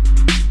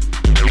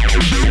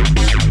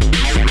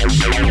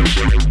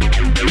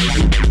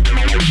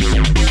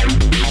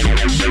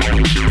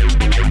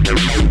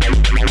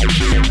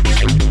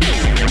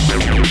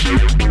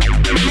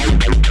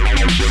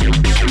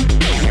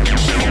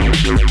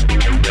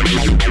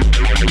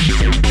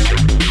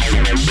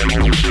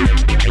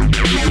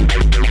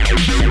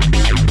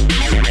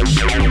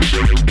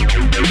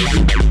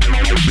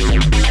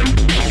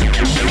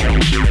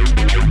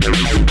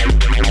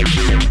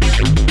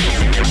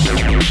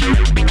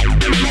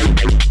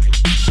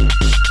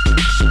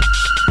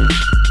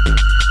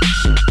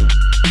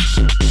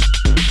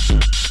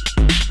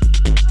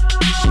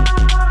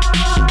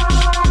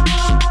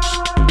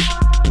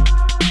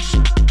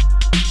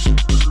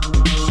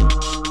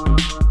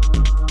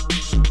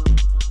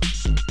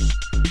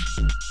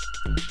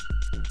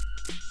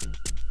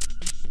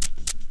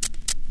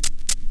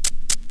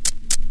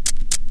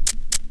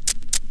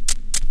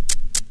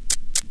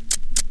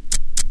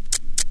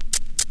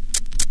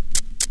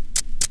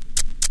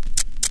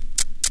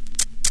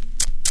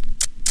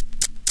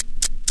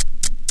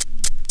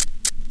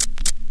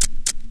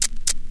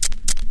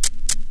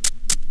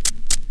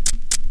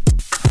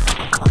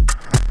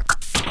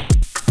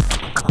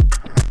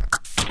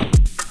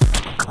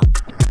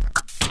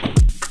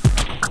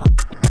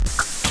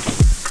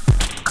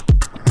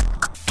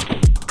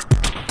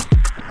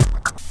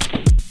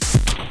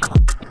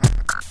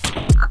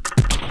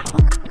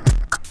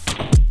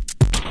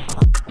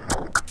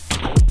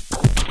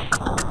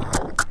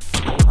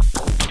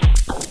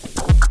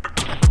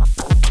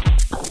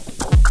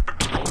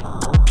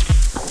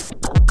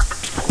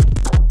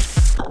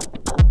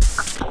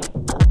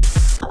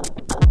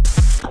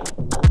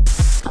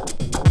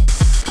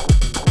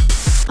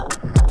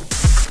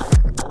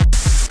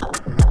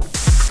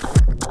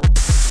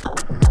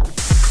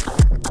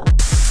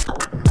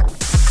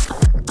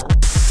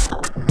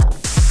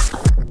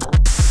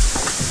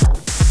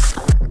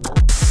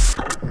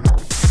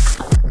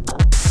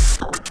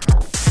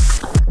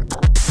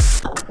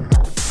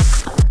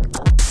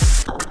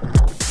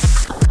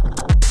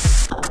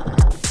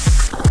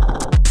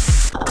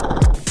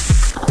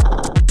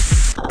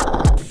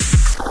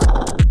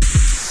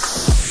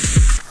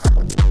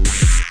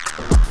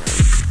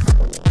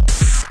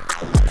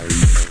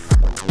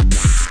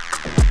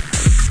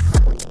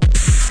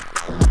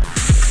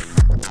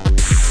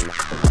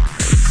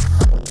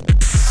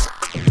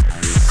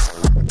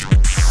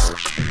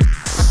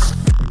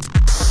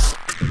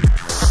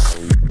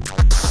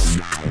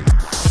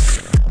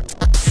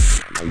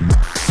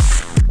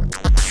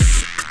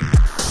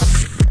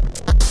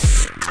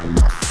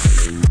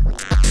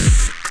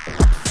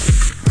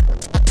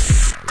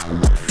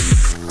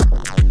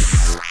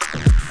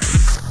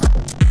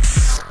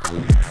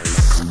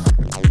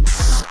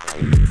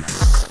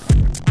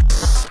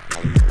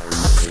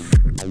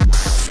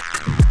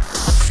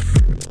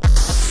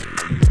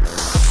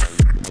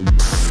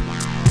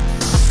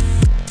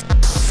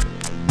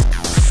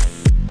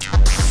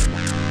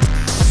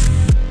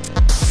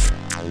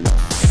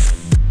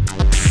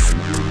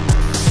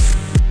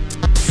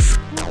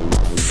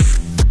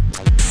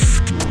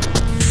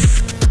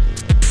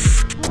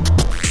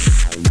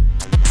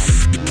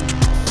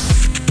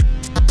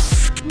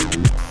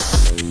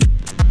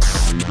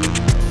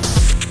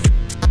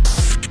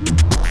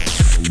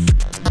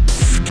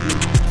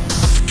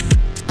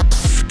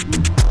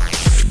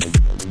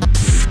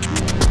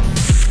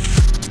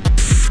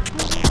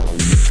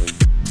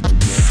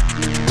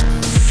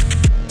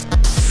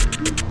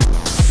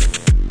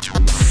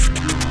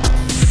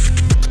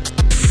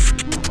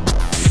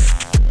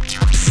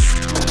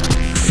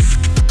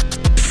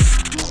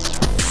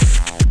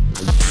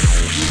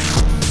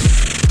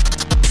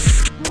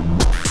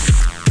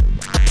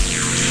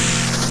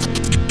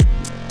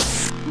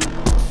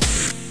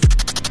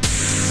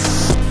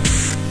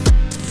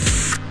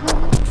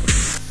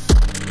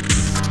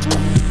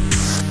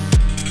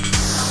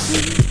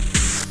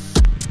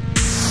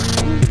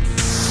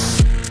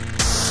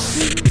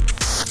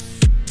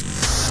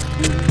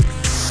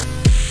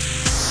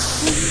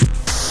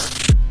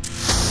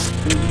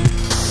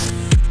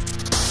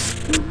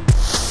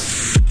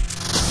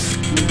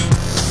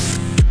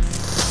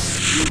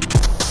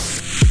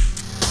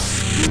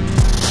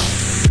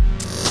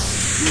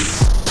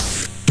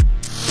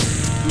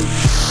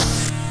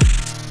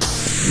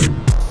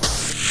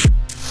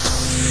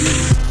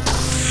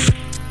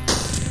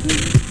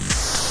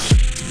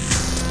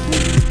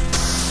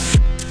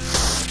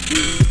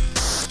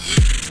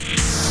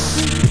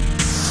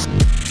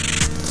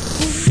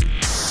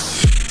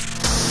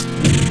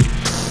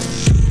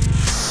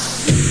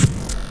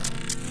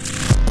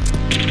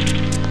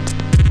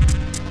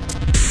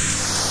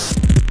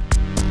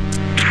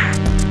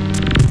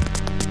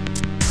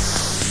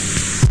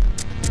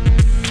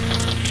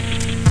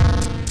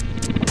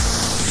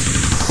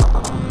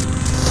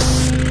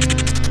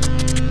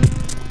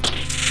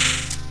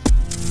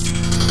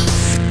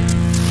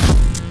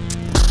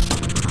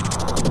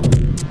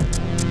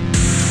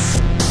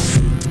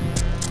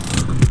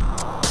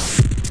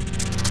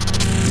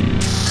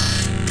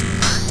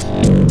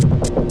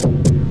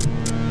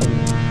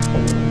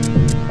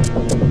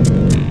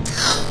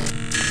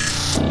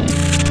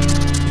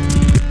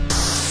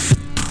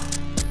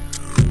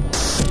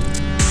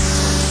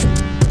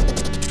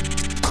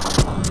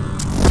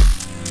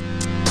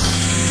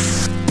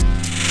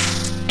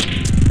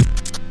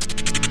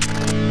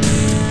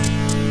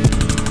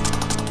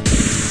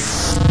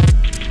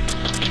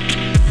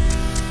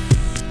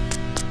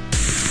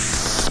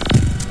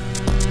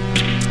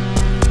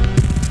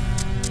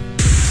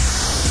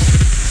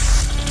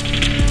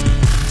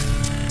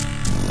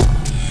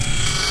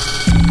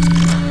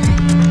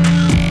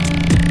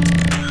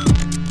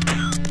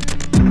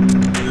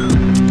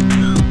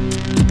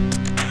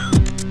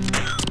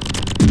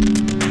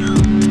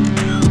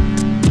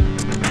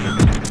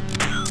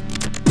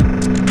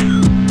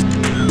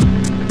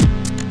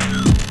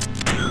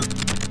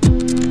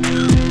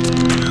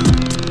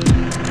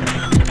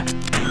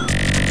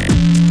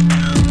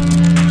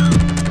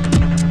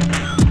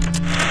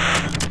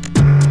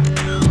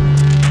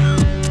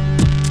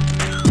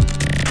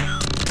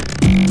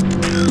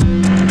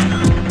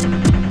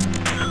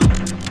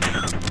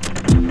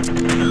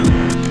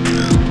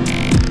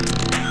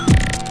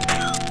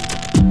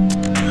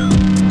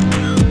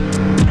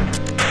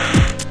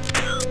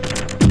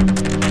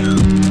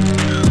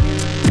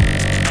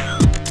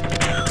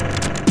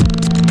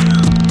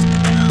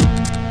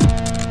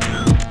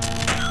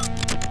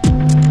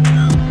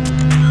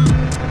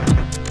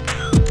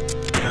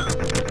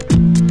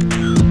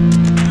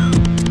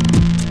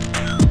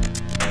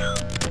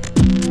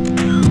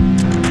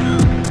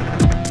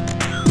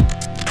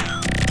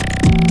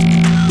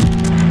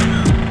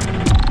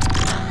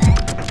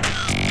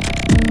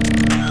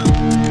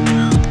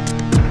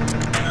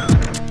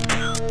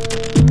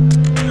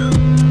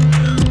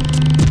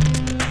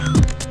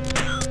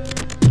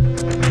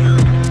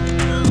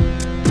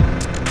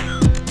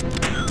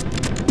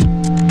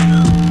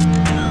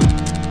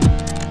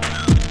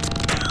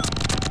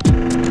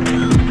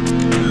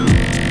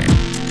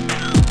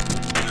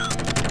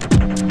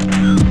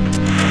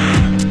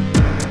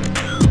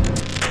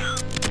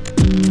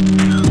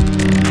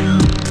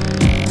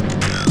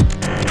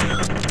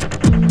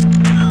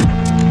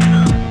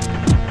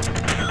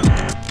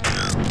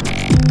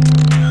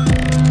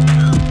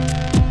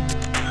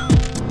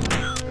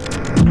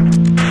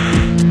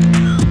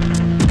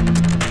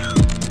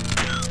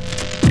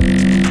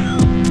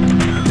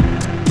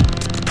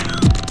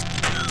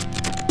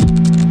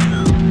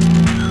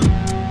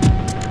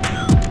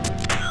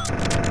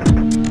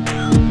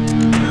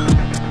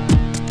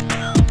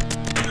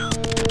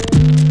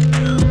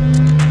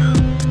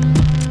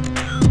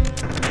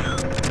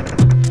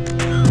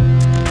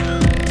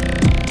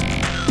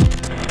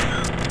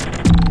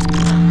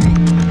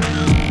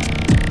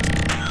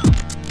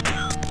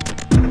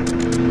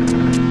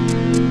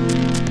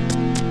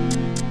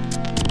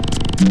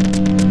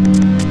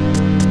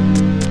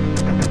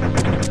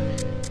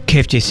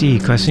 KFJC,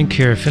 Kasink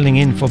here, filling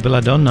in for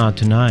Belladonna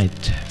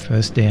tonight,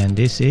 first day, and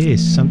this is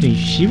something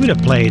she would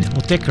have played,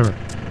 Oteker.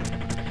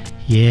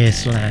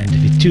 Yes, land,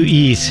 with 2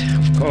 E's,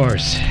 of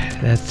course,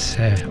 that's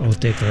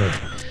Oteker.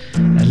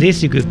 At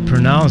least you could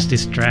pronounce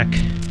this track.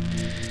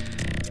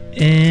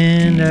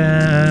 And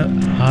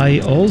I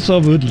also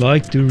would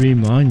like to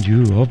remind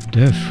you of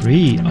the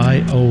free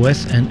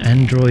iOS and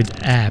Android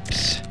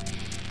apps.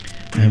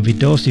 And with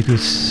those you could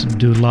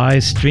do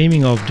live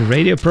streaming of the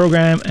radio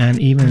program and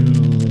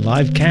even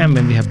live cam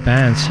when we have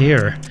bands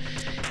here.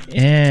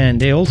 And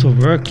they also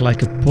work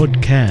like a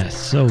podcast,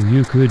 so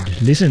you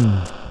could listen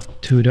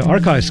to the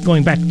archives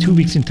going back 2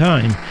 weeks in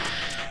time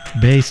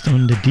based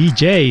on the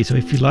DJ. So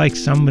if you like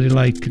somebody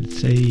like,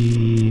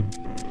 say,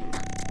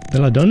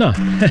 Belladonna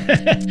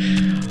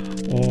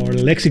or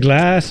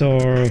Lexiglass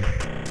or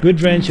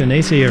Goodwrench or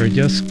Naysayer,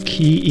 just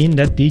key in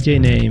that DJ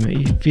name.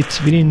 If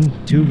it's within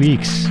 2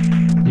 weeks,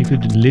 you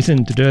could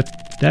listen to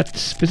that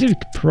specific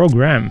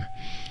program.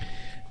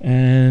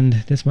 And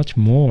there's much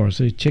more,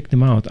 so check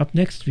them out. Up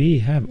next we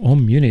have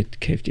Om Unit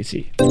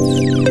KFJC.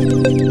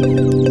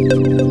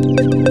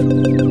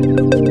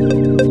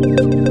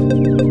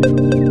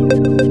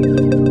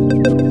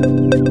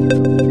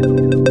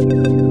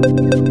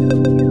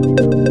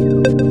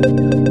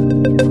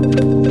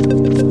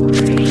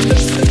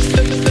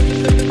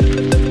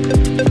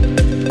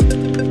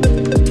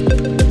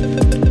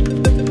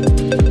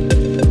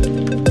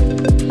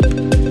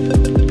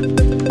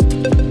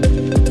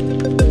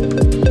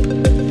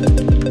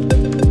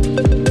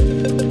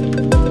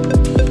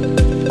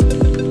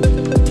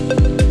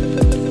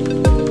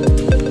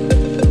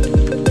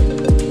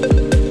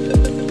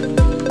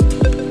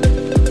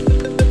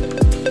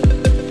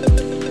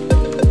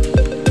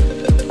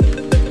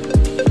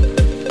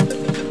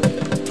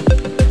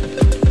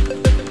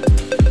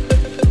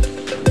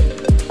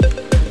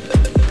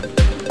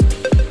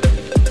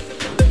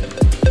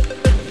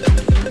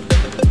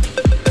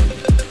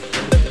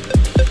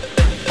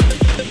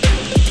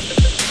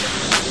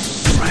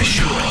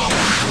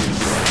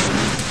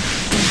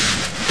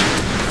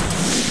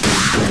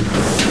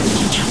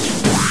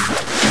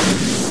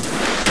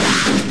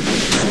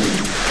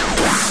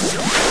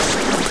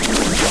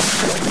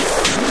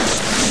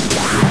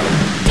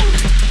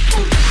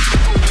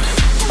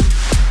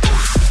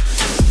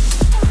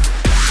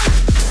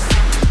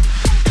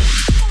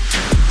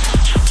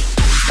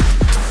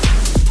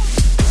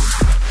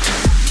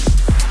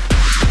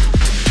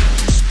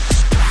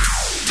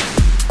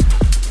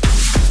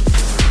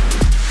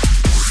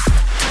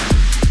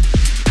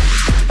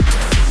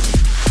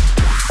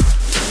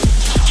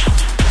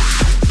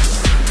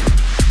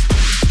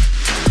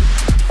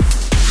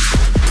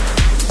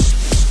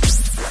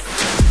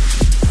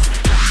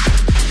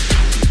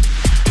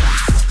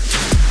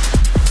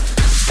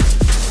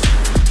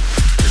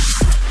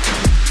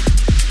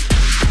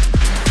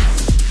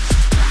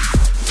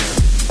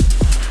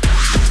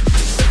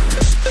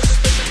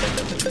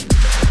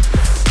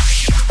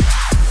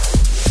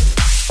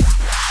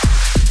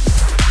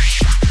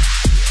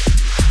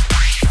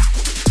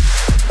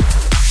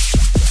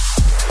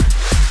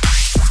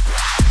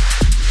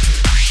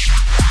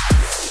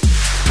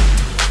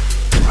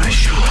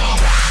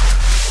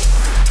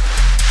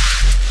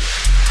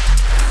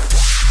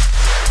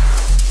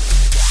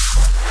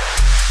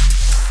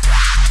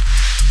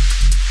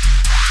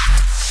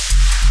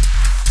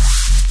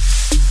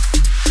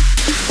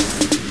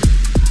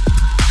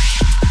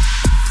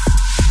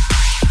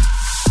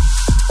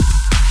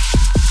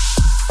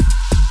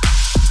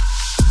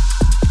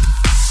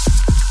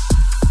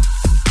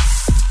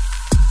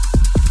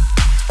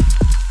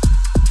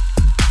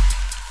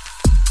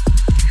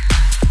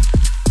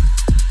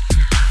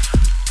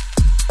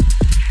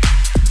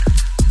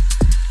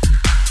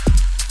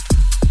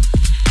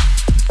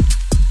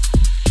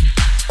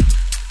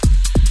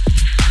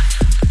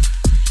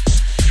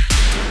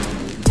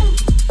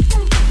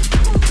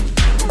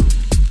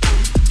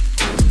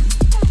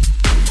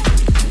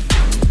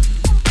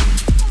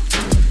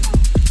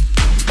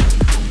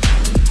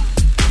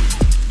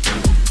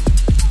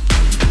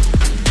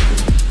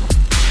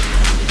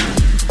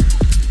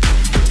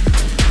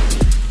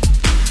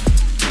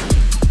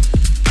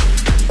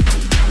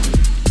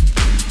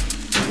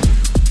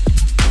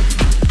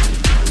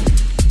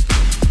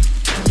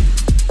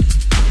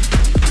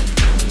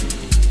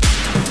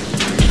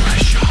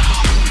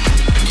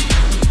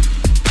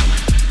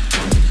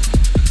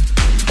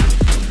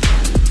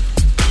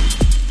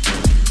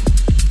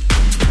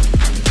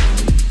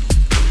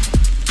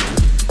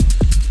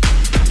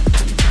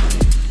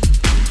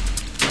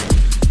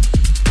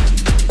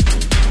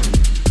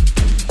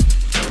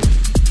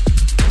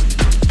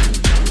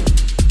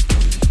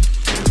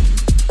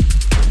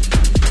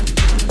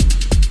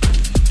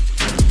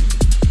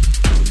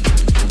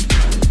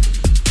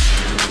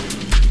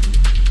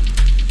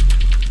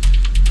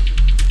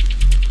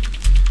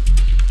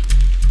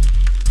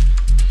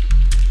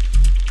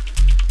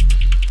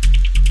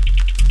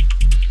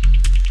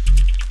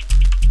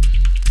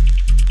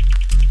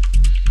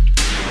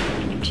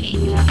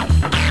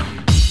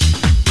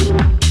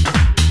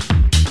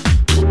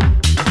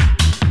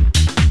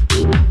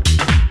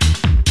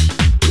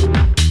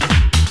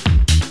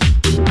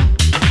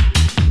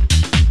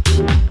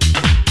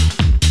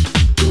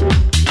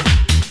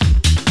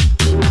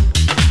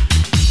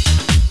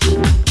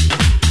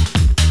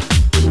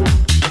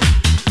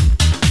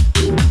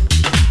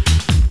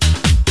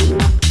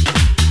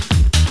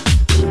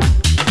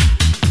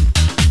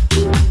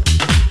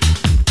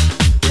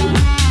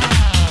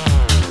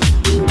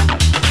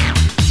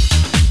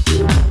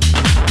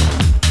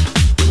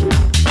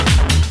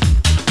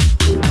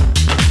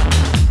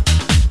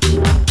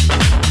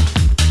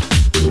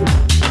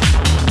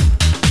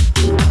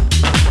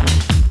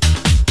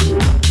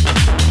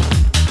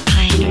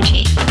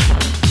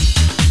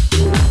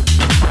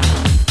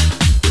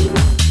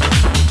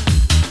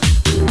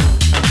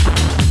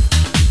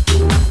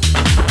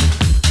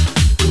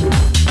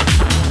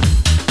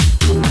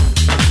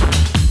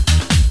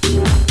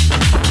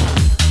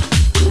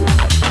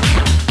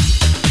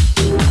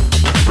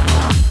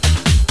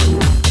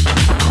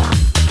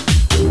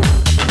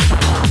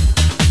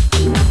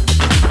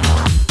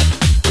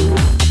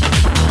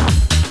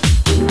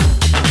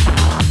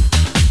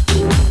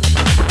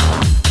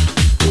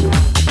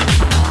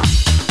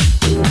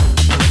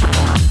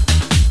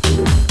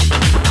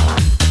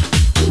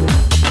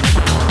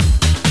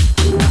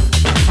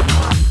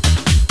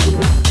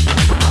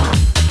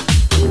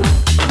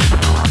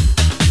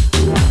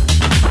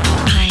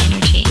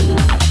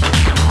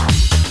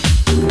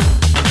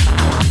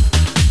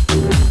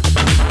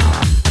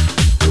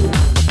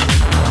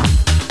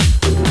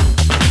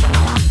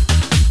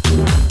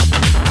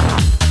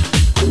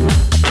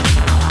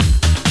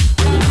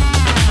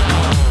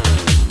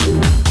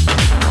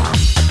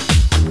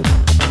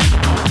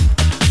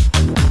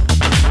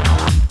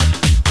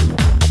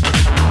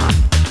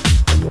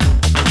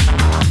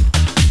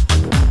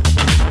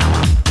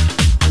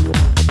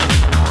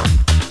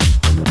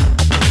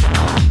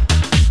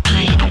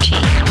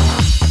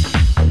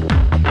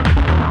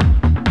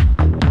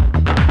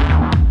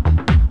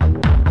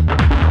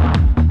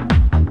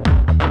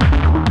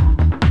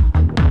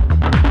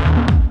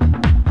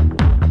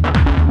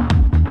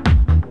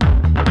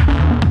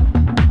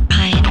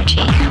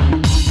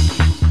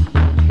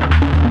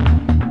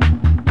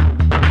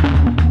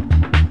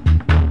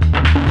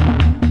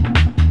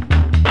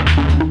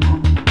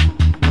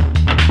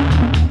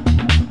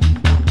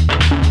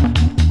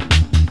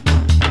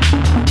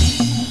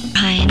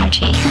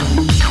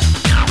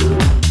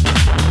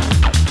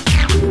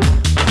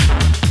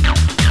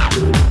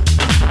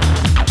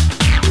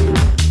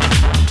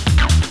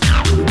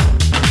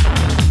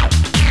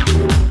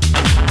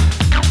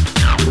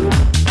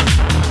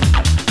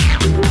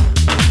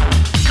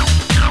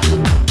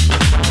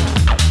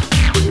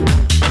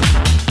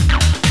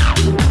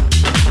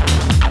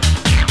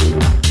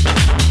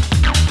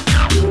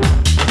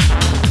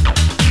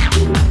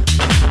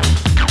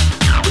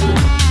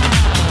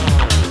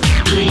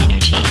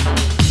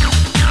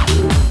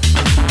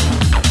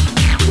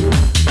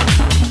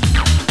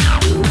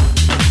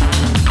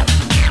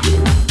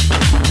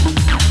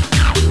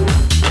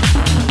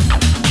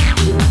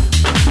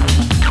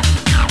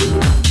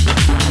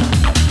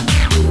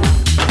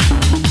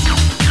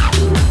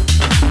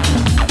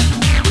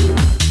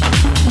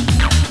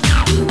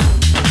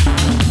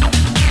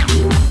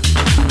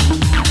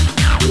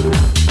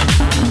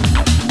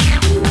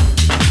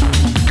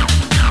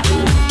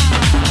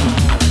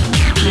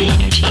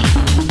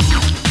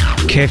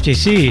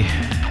 KFJC.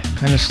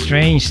 Kind of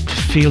strange to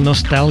feel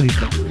nostalgic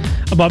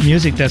about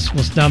music that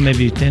was done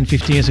maybe 10,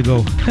 15 years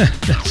ago.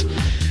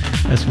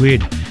 that's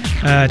weird.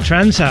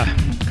 Transa,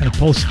 kind of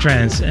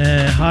post-trance,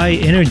 high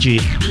energy.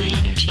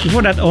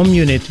 Before that, Om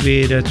Unit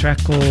with a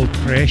track called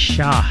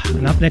Pressure.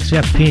 And up next we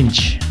have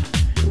Pinch,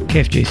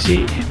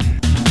 KFJC.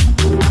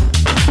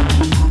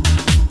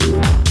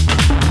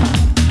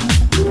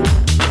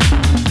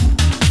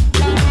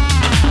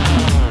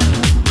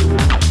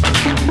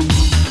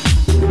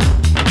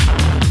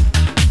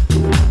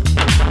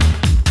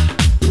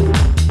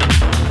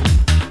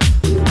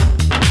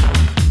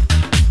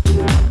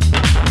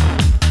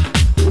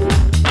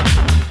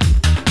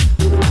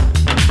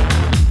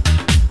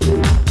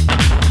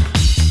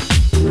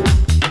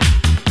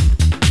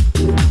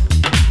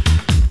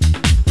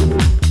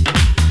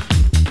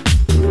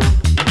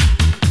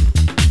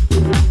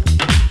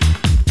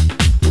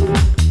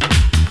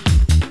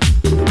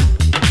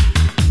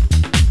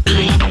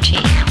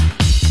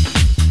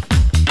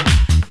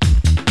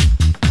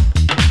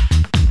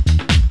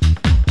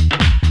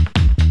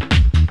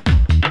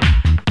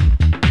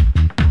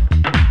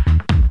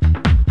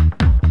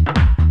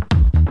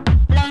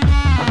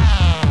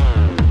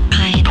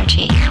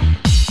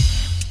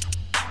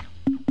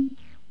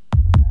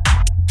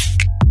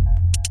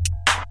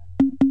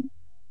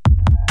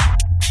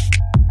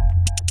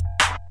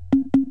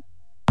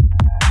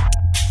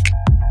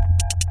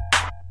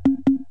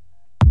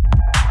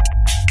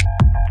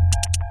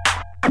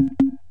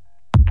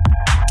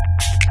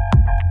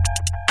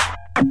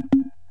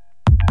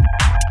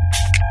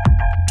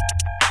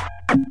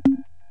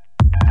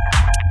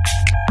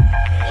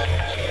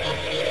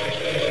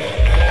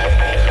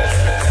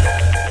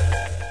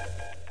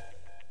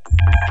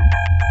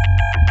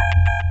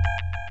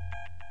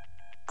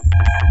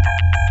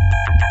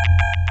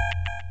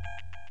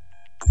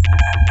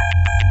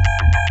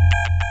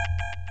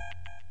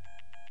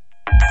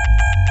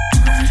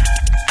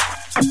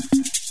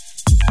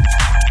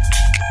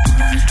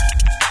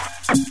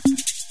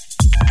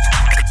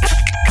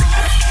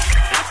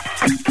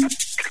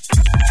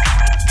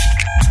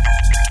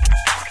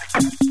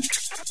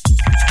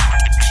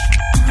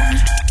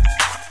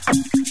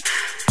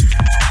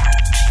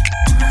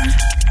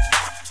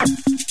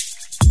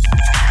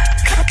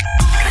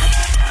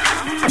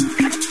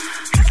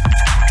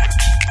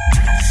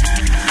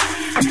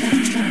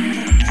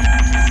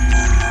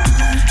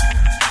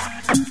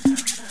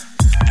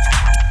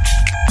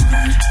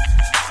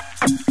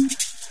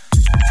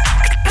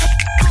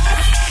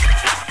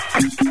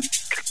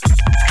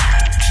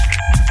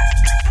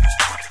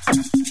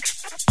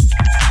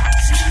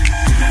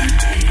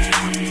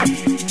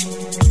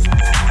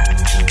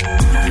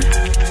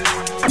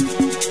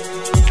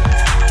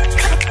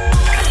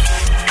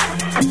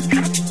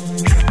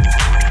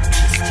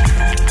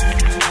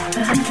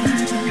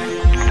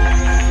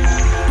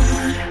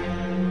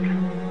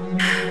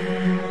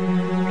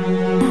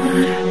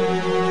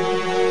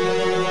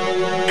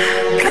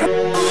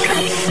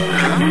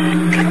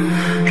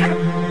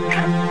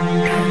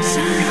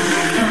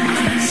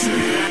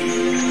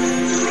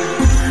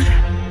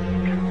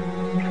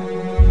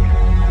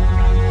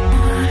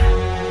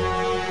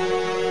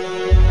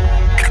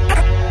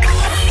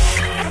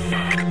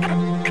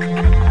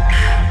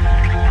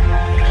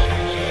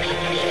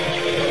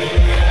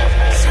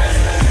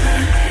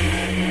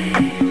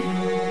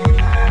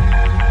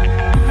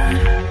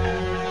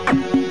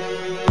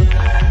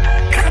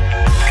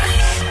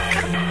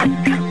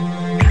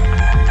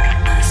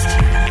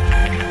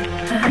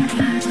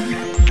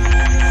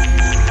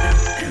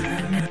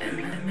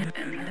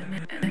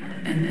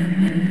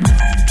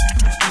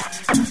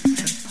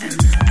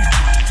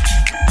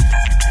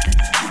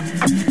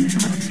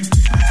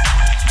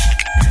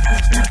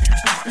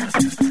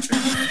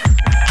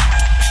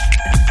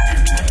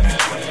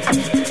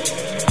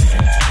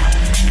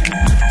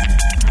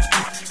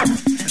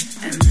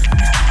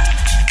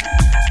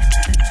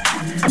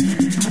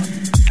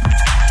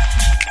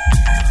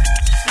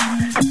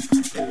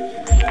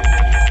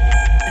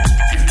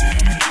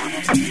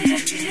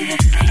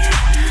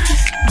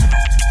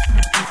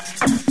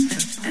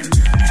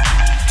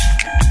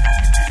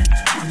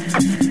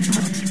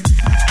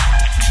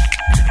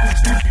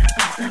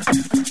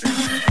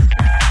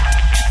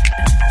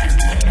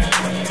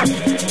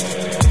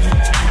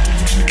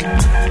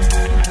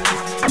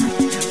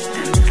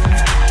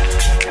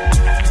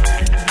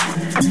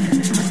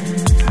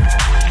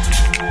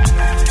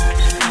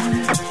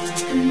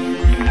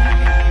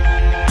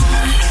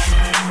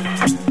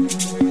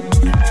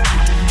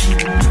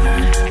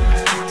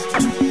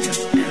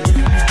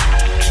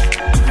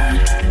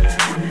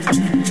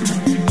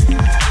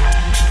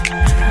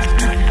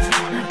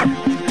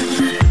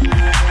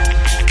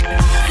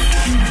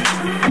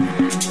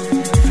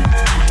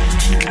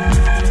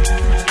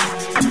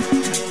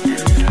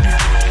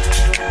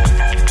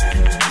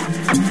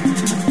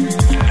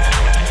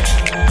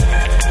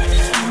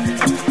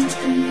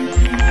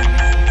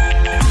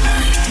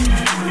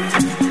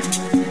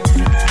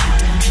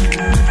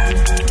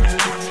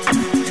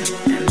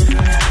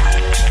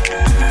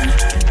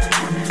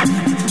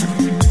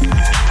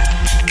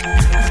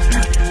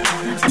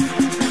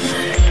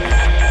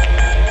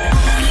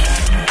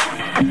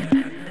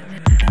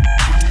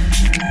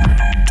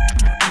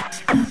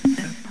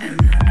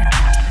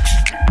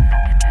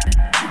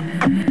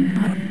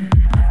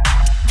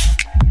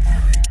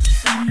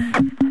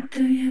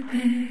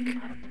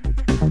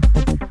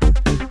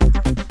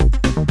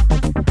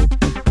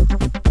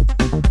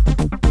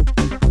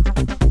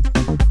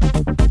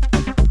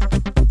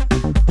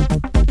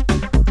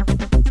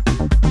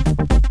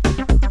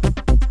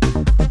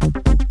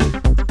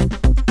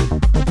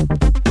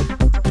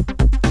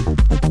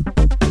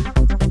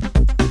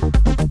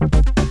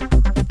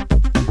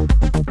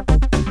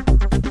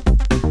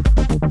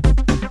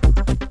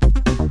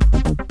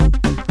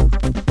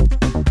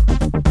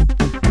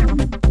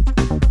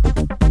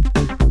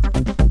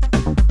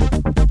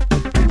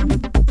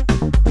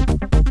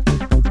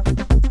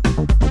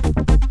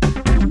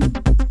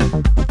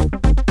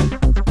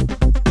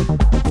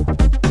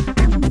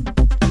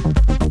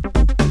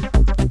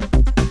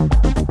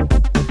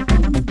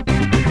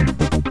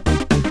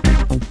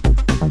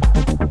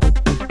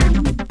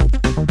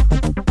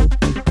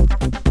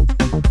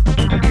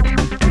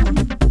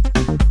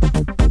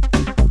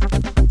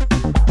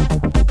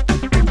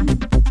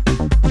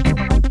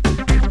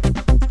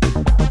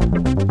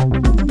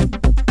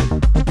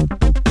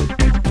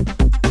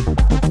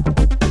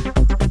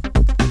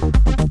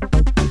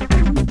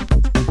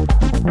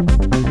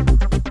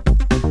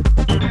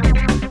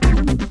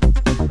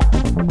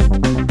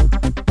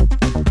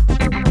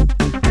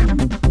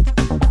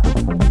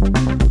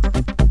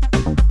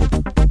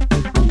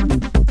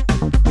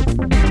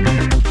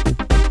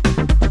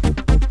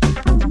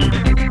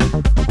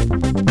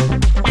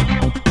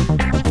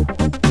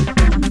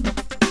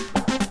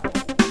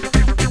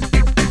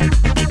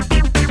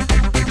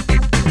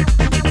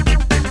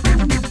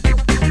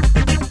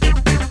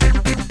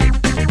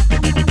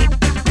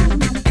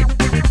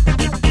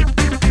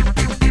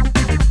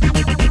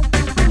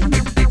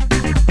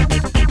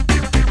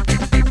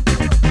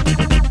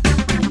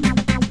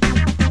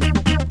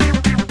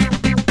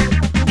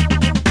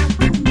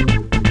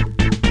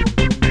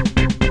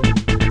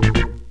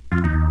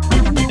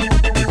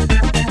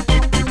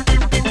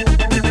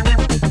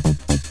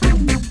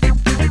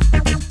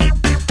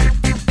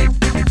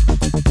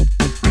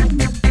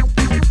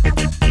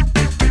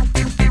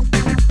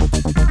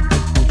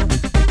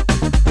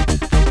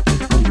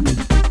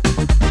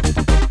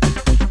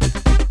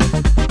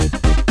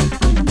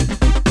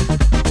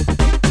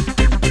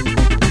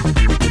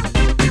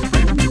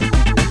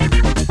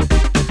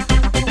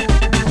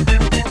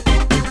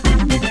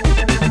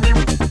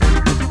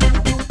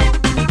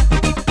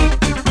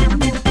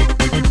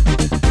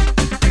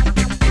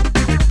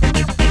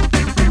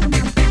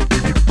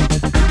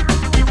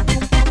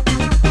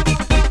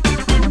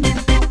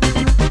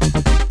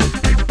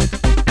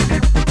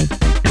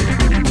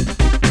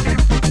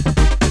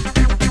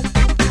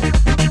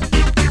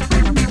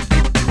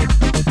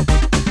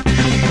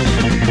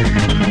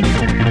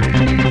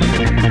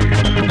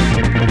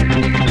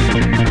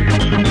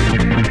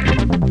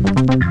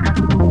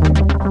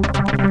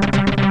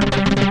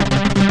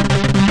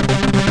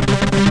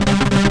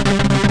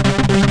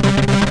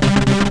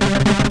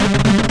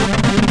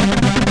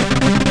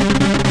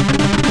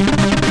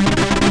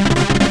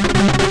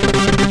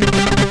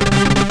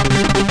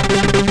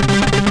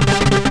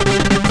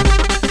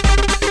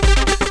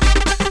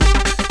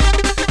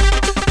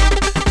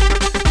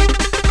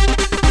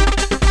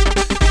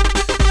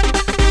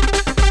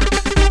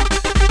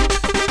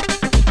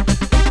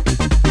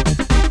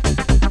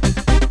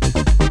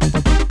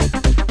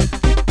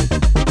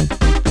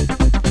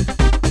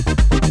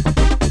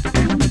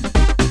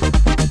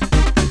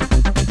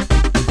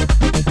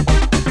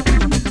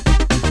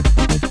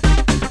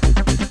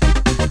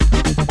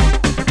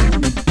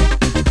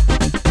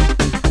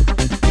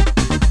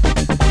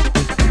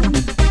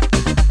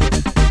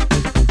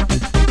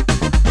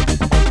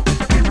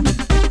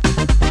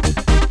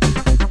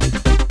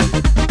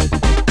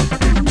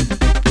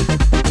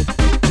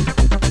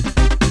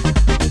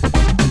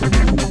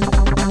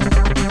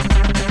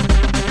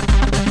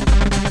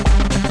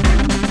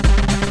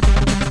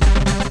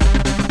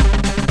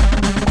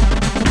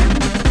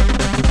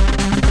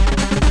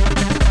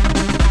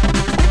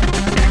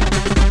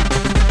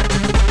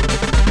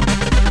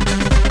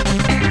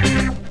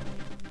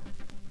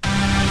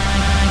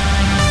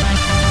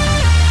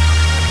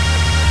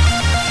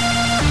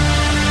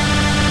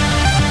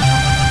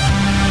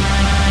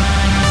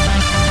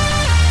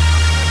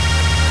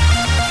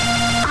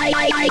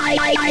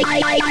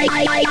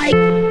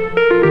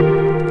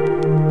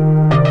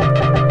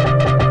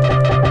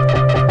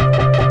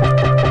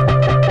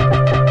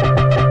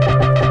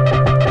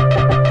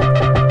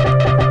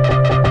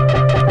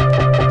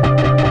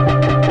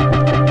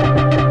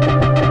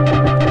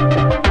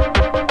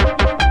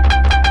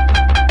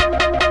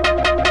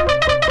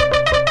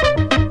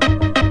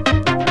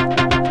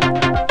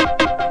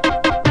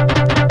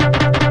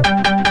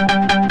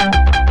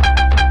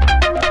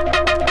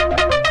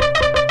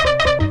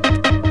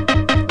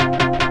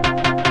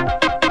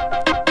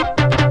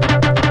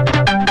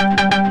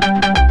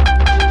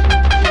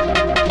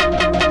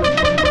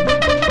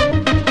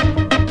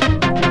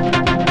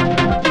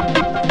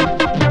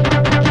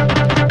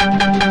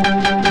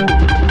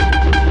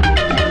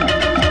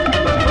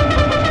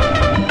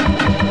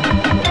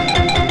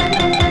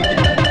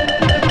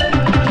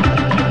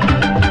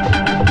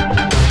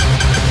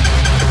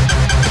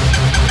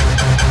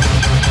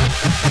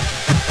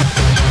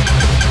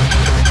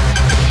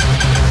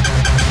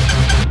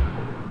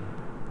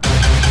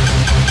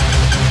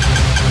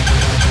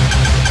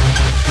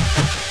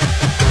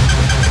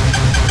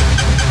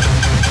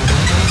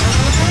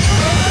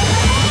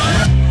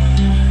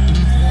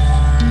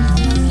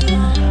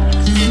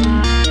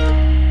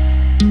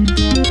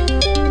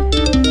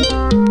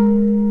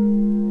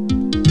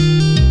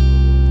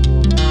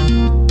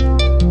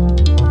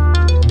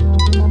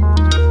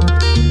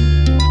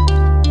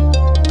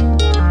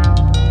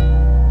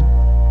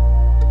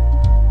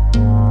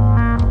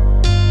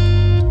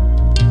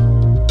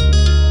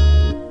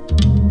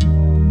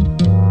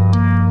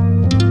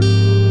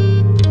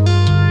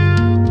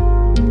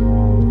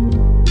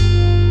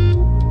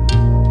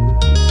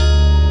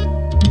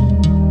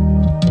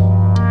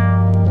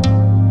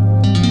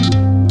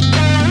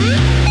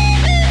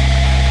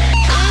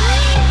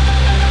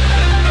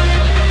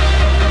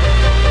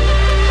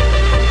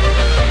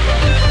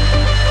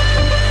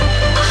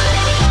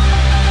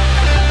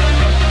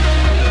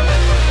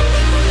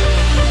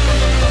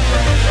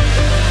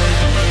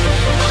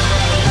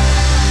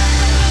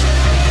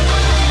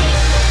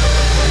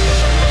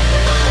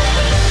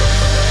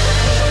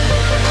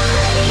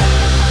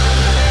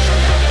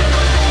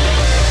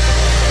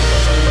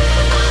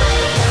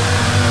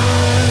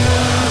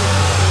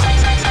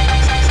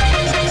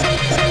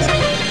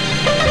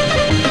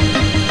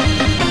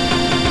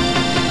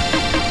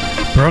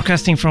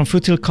 Broadcasting from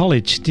Foothill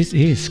College, this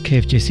is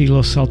KFJC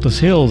Los Altos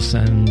Hills,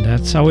 and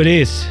that's how it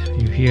is.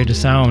 You hear the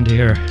sound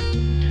here.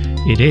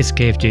 It is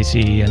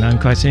KFJC, and I'm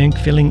Kai Sink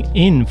filling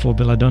in for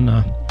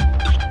Belladonna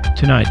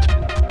tonight.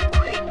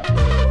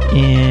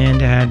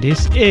 And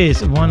this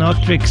is One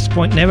Outrix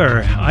Point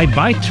Never. I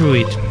Bite Through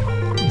It.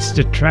 It's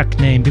the track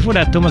name. Before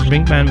that, Thomas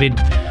Brinkman with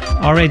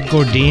R8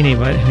 Gordini,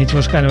 but it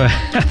was kind of a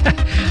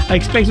I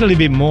expected a little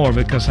bit more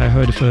because I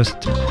heard the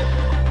first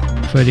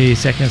 30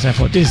 seconds. I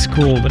thought this is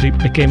cool, but it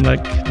became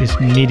like this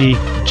MIDI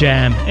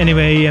jam.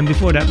 Anyway, and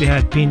before that we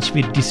had Pinch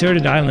with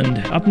Deserted Island.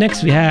 Up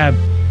next we have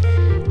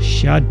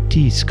Shad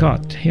T.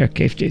 Scott here at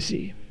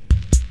KFJC.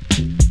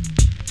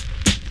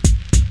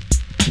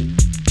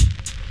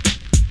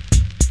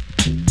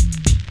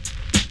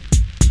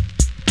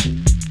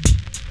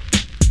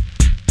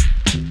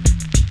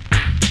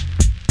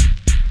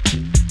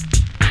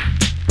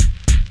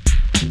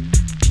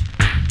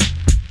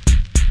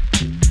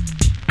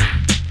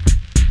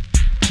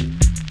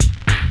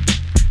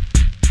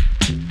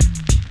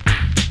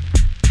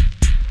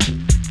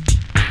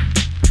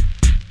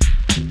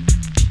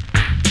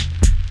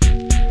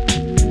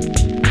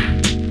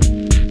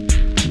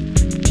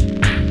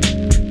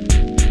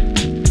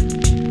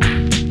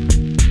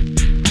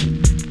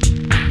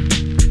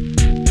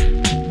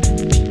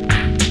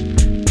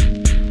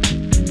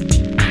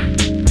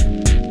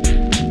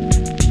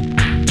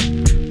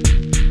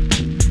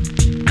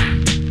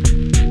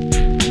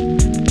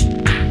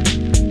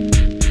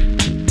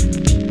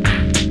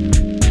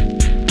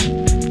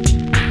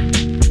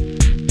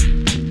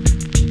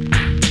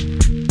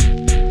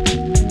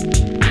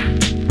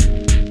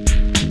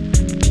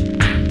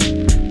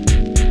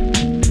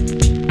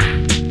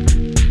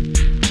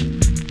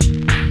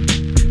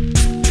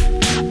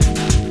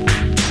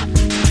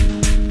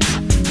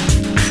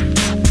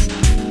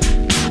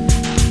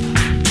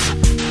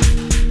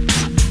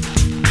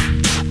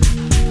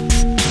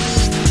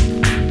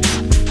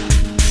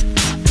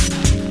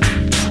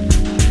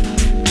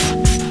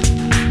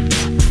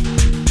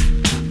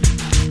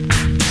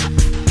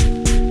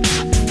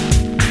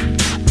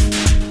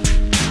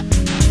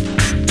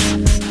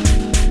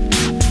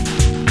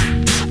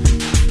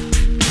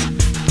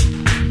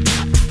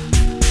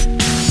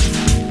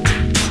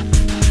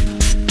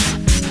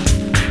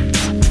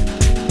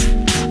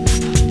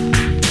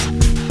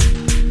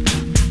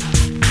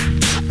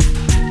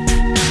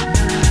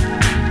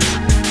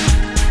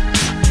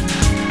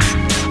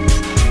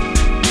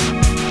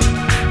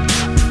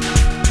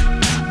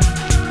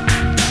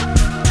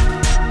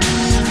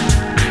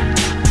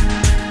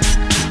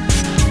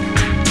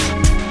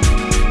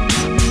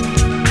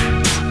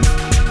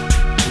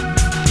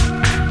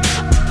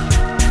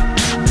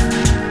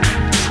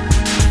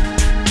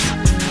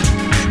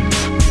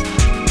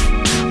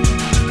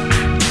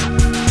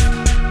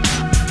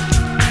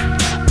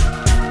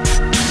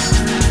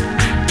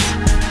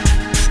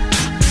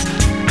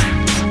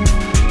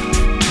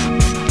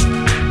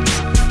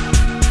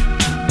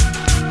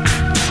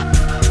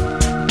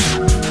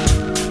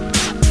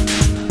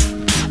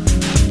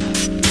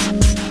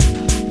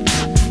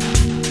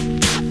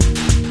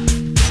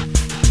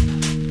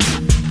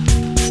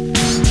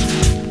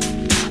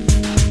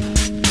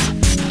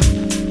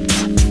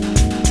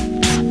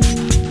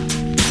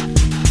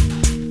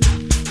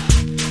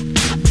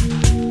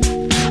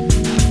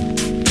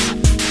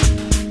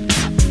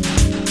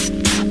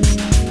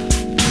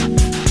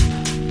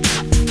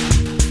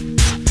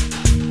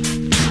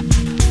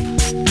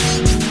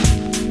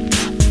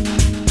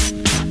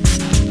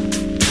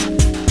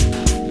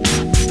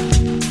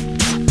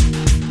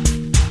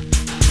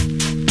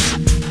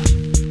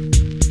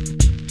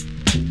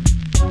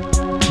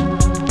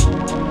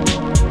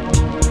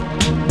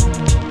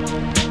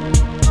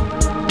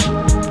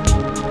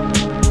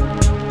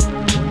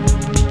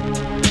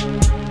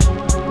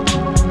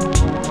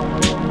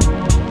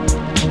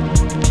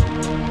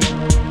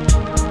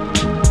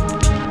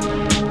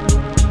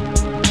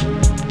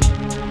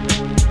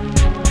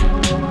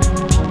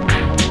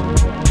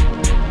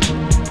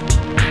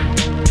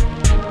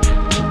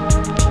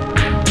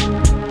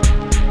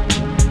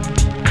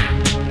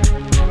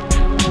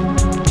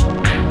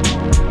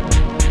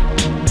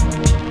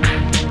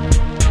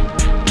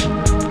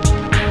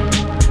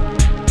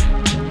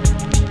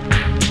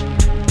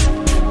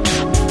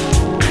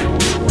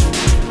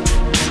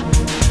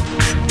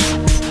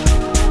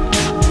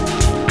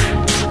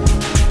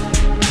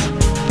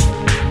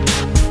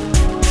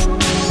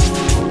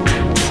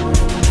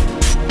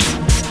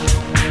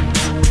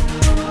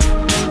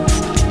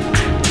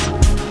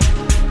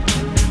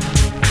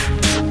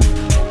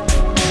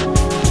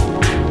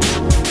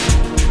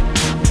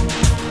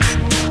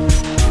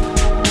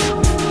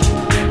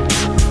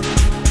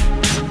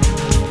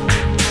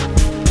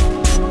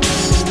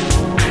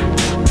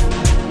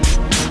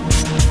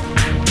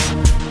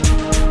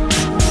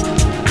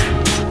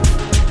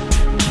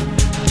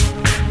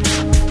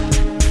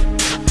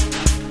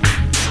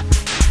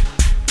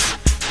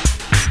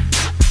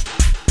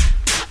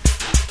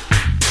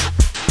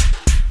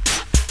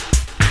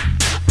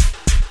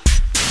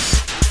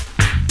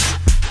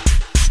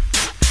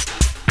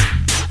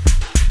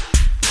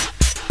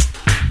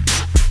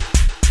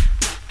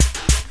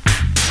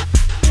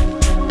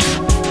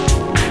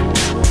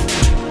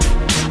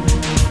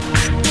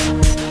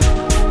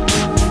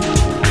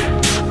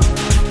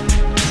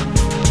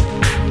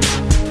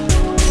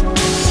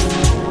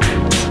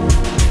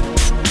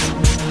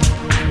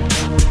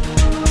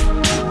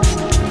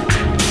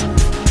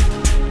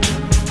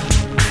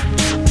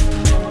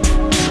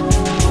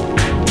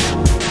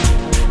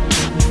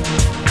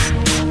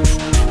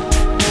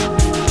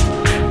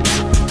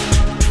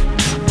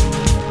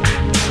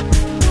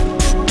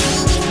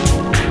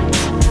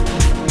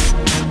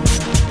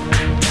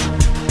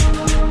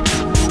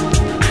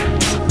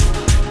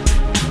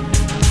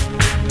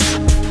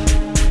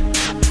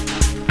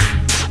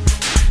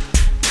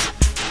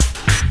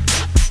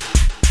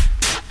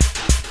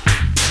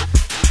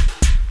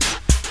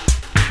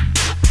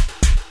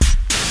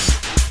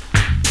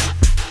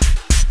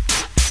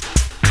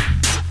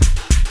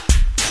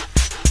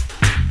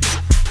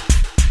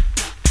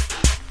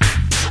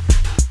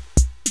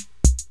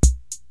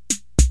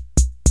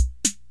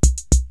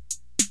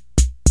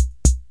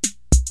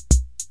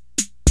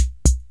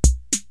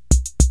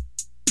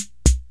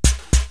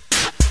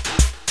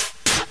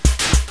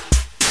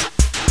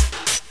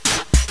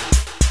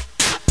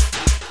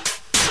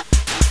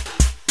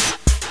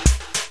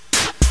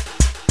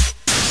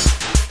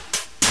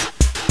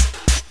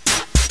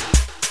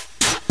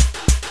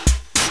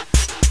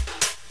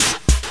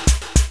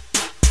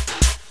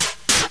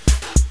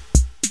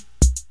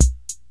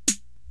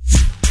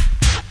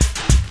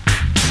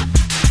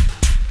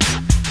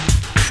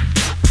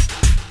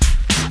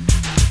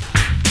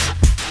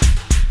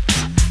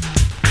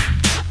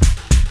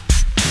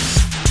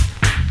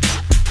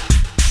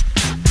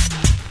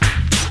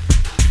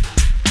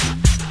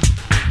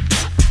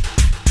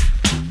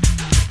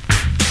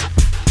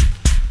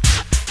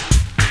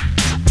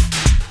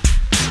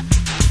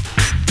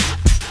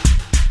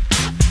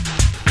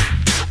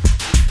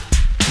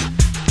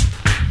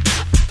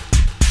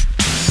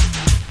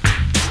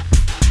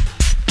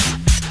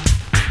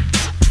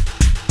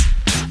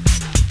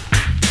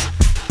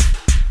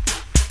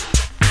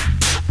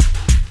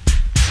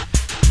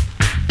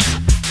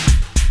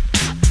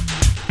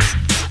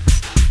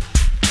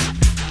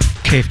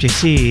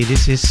 KFJC.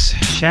 This is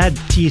Shad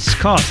T.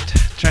 Scott,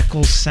 track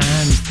called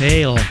Sand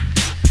Pale.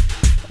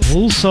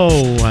 Also,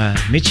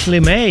 Mitch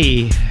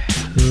LeMay,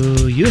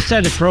 who used to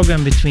have a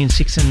program between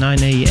 6 and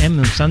 9 a.m.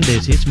 on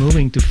Sundays. He's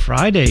moving to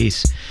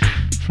Fridays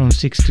from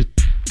 6 to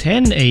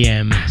 10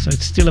 a.m. So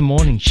it's still a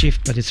morning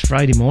shift, but it's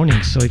Friday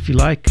morning. So if you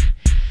like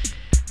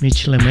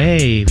Mitch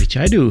LeMay, which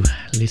I do,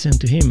 listen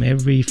to him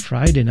every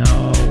Friday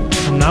now,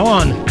 from now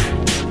on.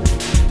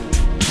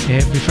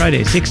 Every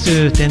Friday, 6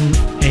 to 10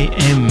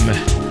 a.m.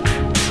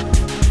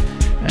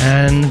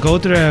 And go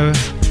to the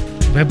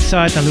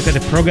website and look at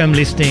the program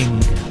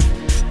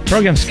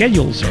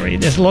schedule, sorry.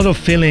 There's a lot of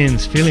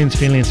fill-ins.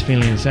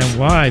 And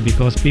why?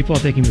 Because people are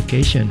taking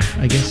vacation.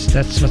 I guess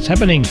that's what's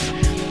happening.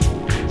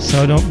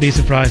 So don't be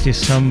surprised if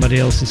somebody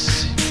else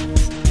is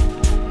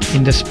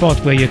in the spot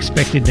where you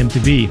expected them to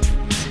be,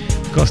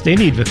 because they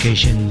need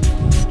vacation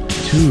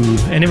too.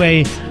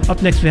 Anyway,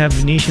 up next we have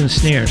Venetian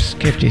Snares,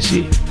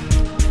 KFJC.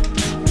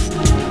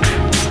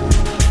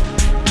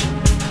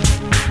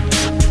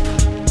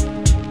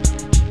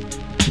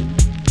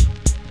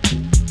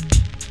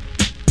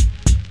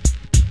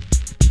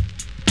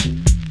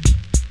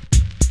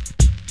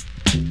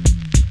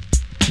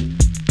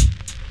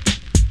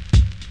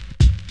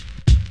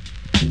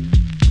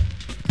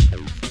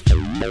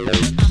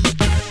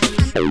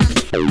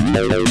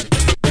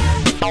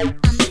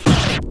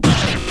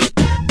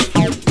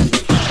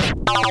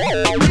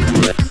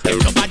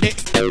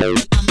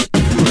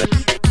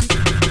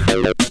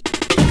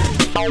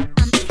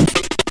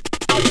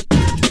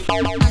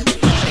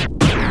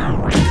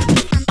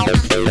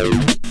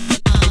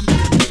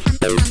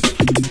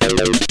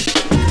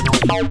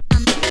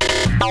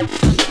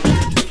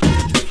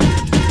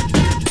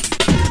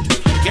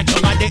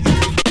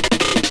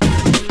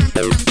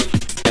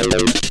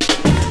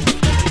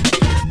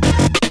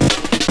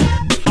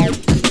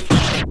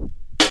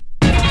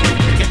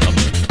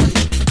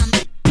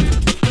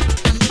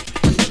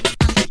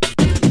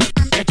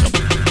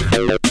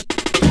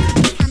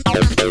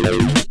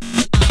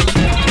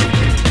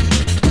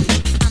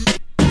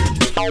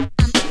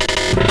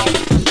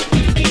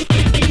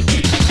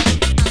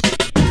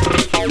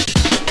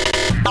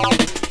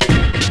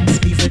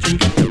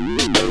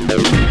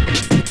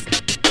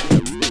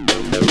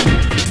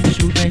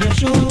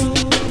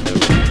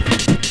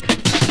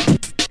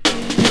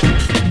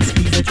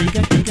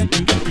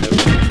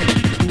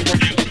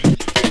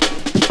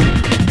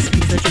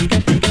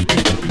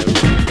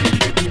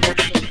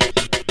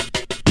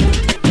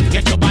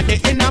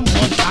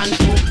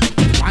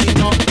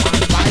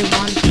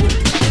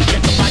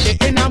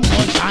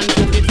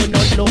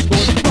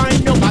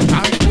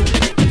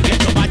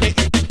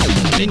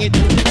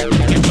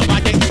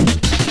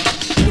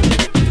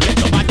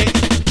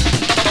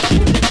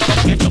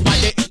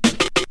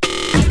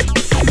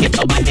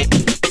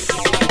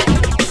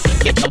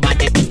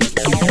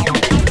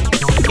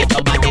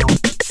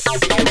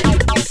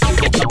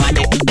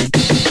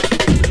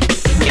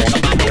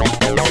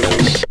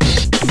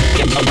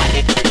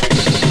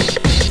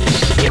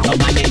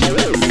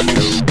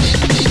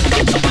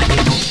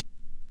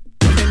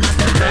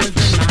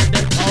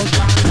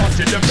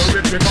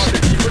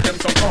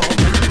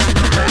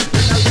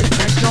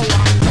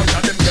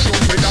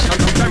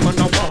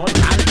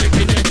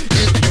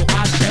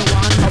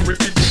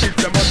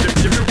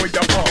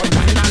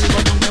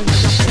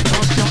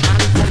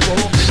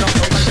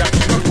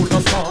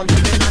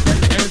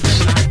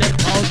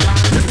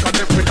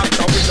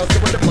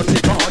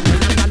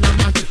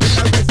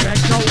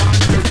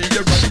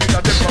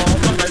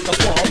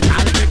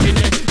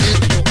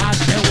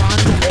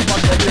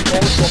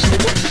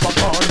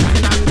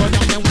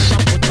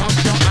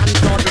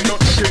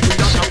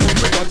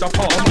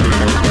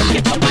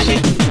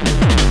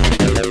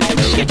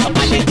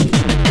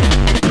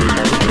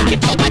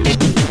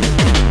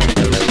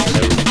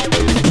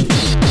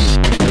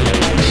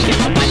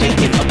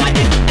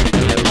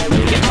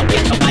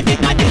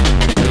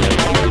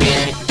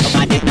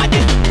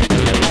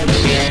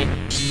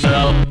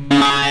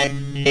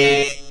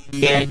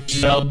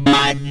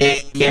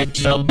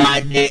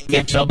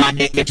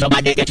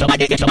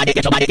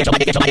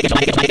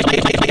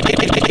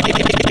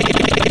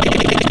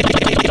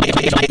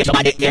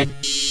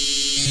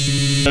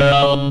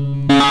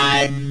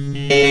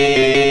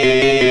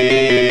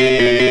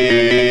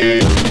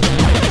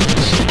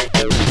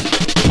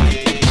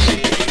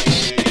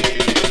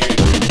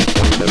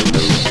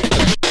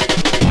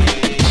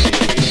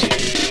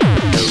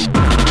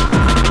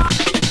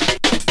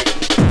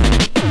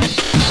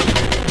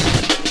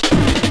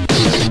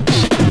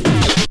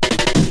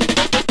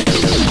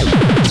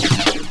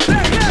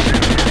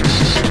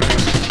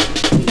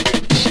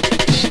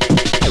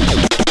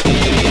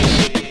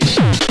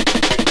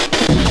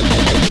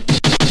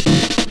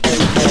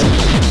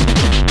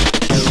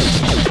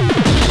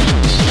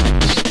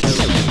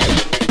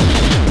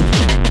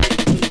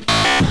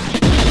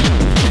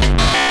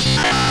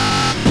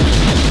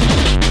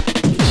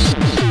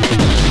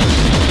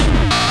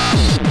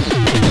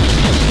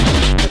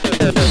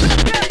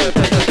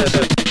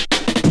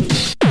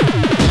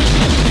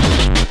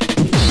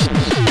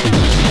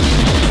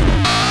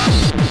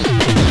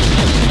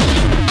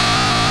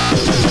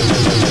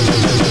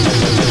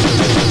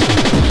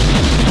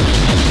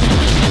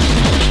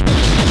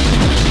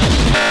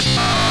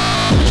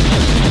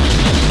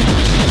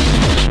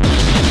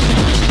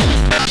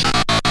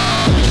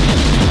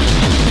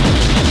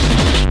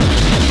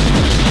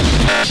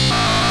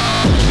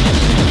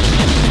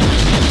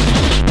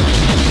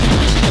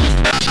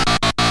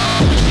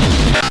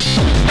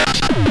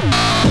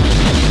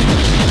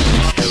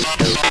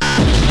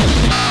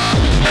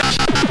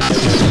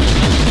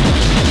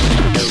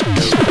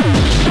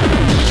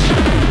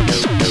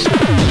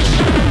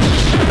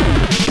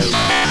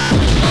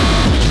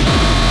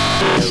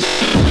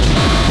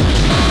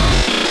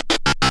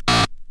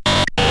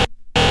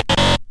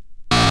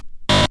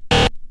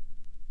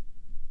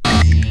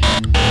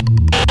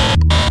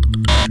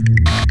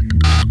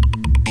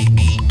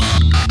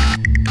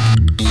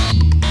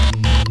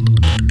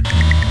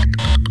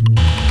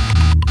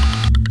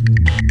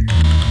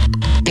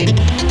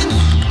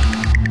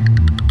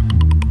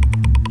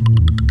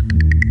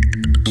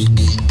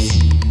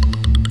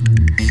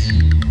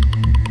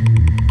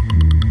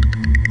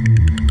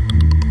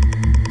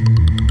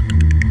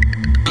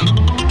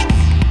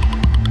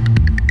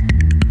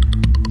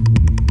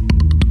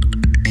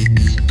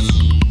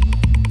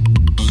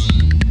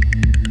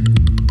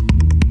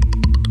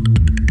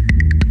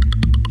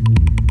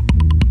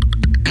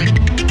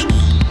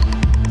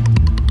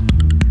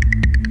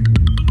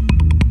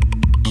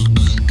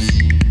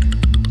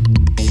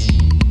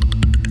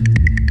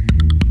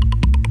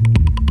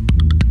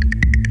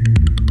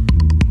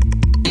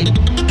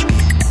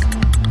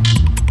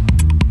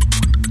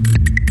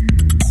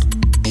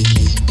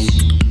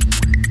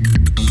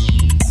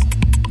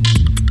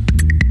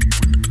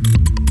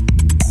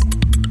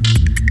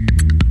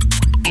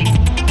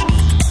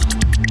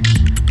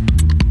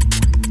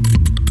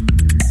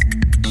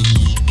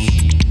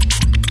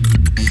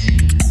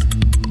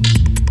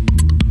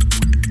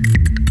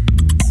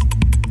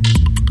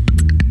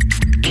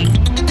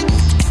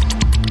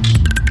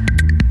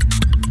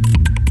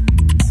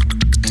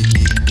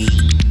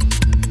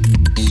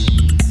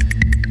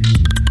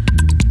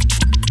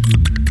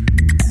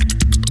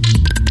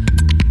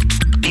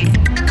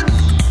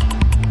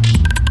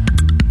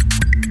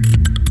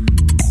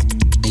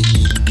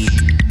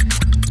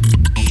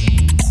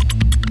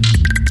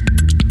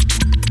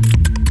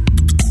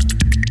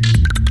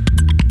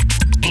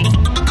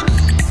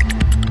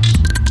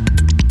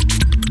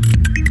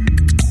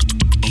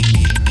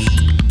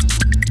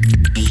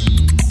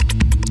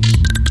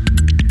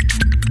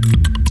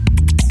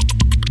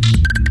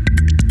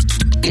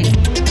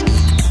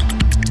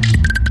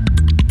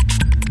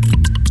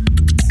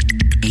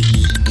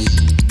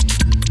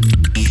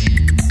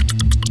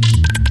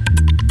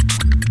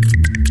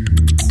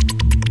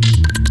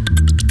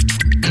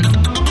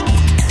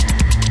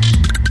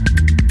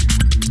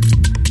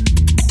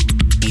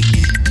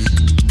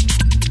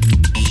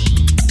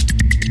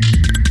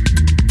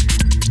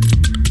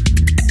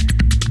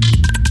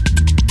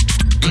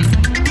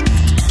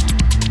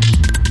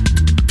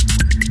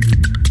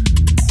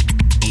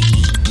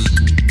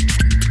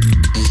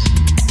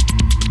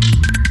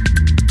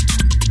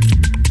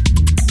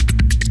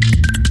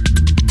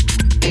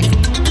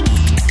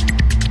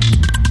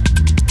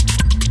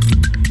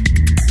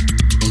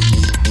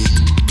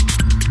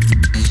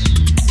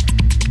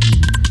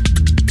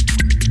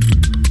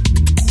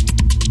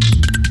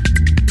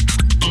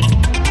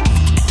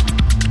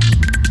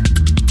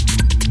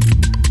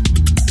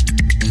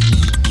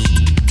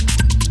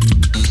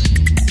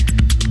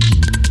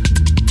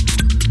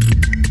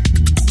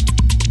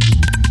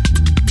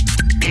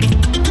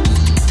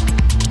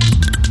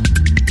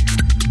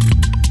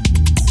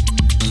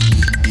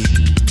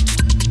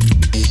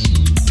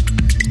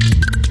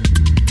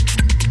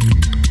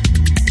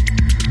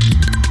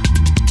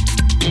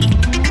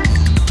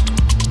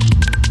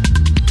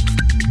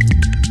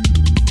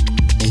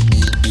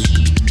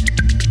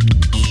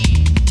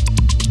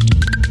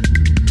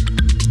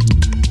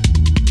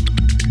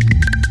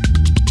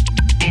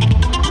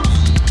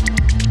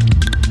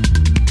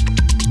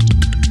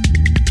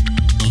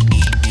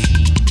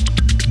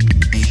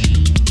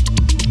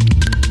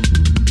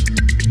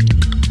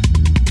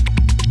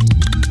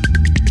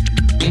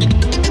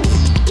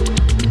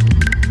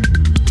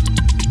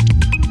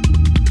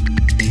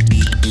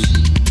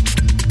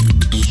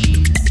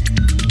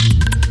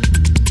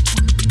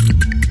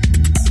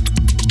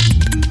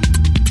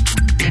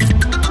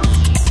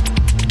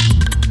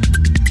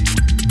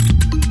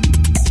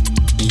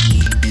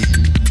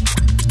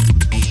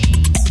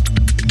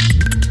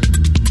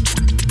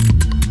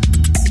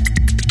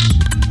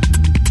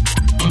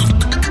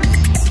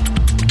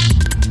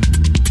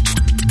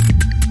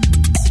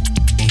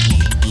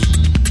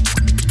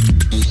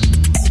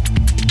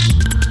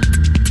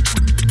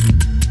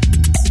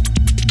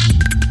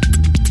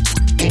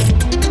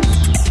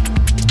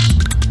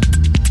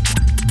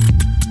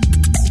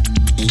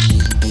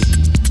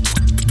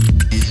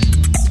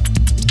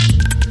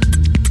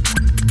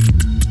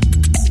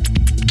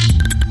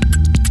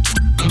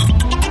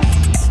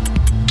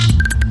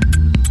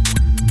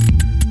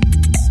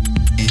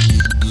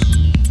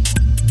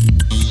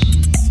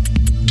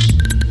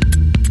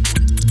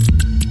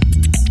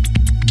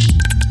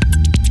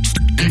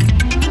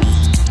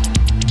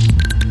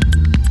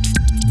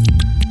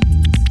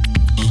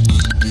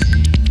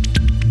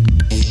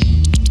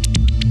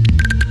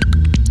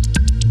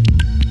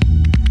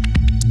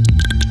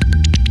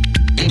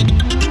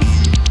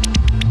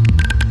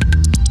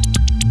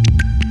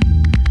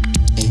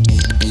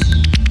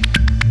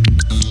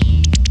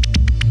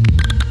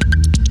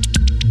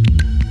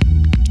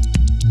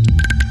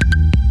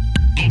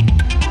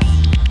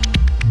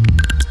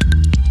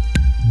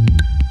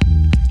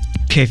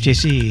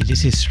 KFJC,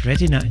 this is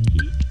Retina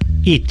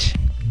Eat.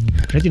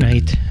 Retina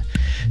Eat.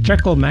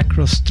 Track called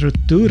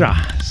Macrostruttura.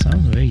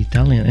 Sounds very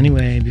Italian.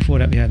 Anyway, before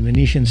that we have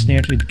Venetian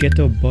Snares with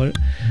Ghetto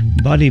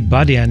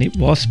Body, and it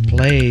was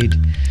played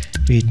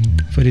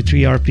with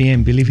 43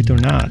 RPM, believe it or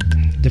not.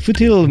 The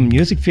Foothill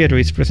Music Theatre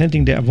is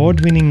presenting the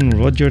award-winning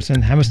Rodgers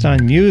and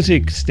Hammerstein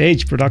music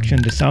stage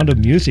production, The Sound of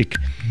Music,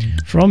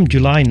 from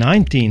July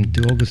 19th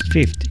to August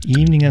 5th.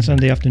 Evening and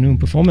Sunday afternoon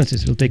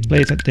performances will take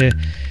place at the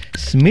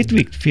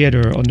Smithwick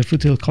Theatre on the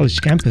Foothill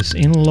College campus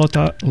in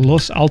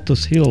Los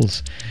Altos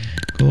Hills.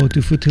 Go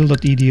to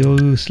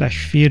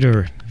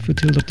foothill.edu/theatre,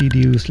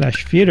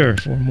 foothill.edu/theatre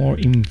for more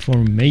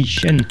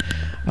information.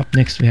 Up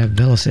next we have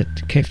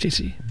Velocet,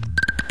 KFJC.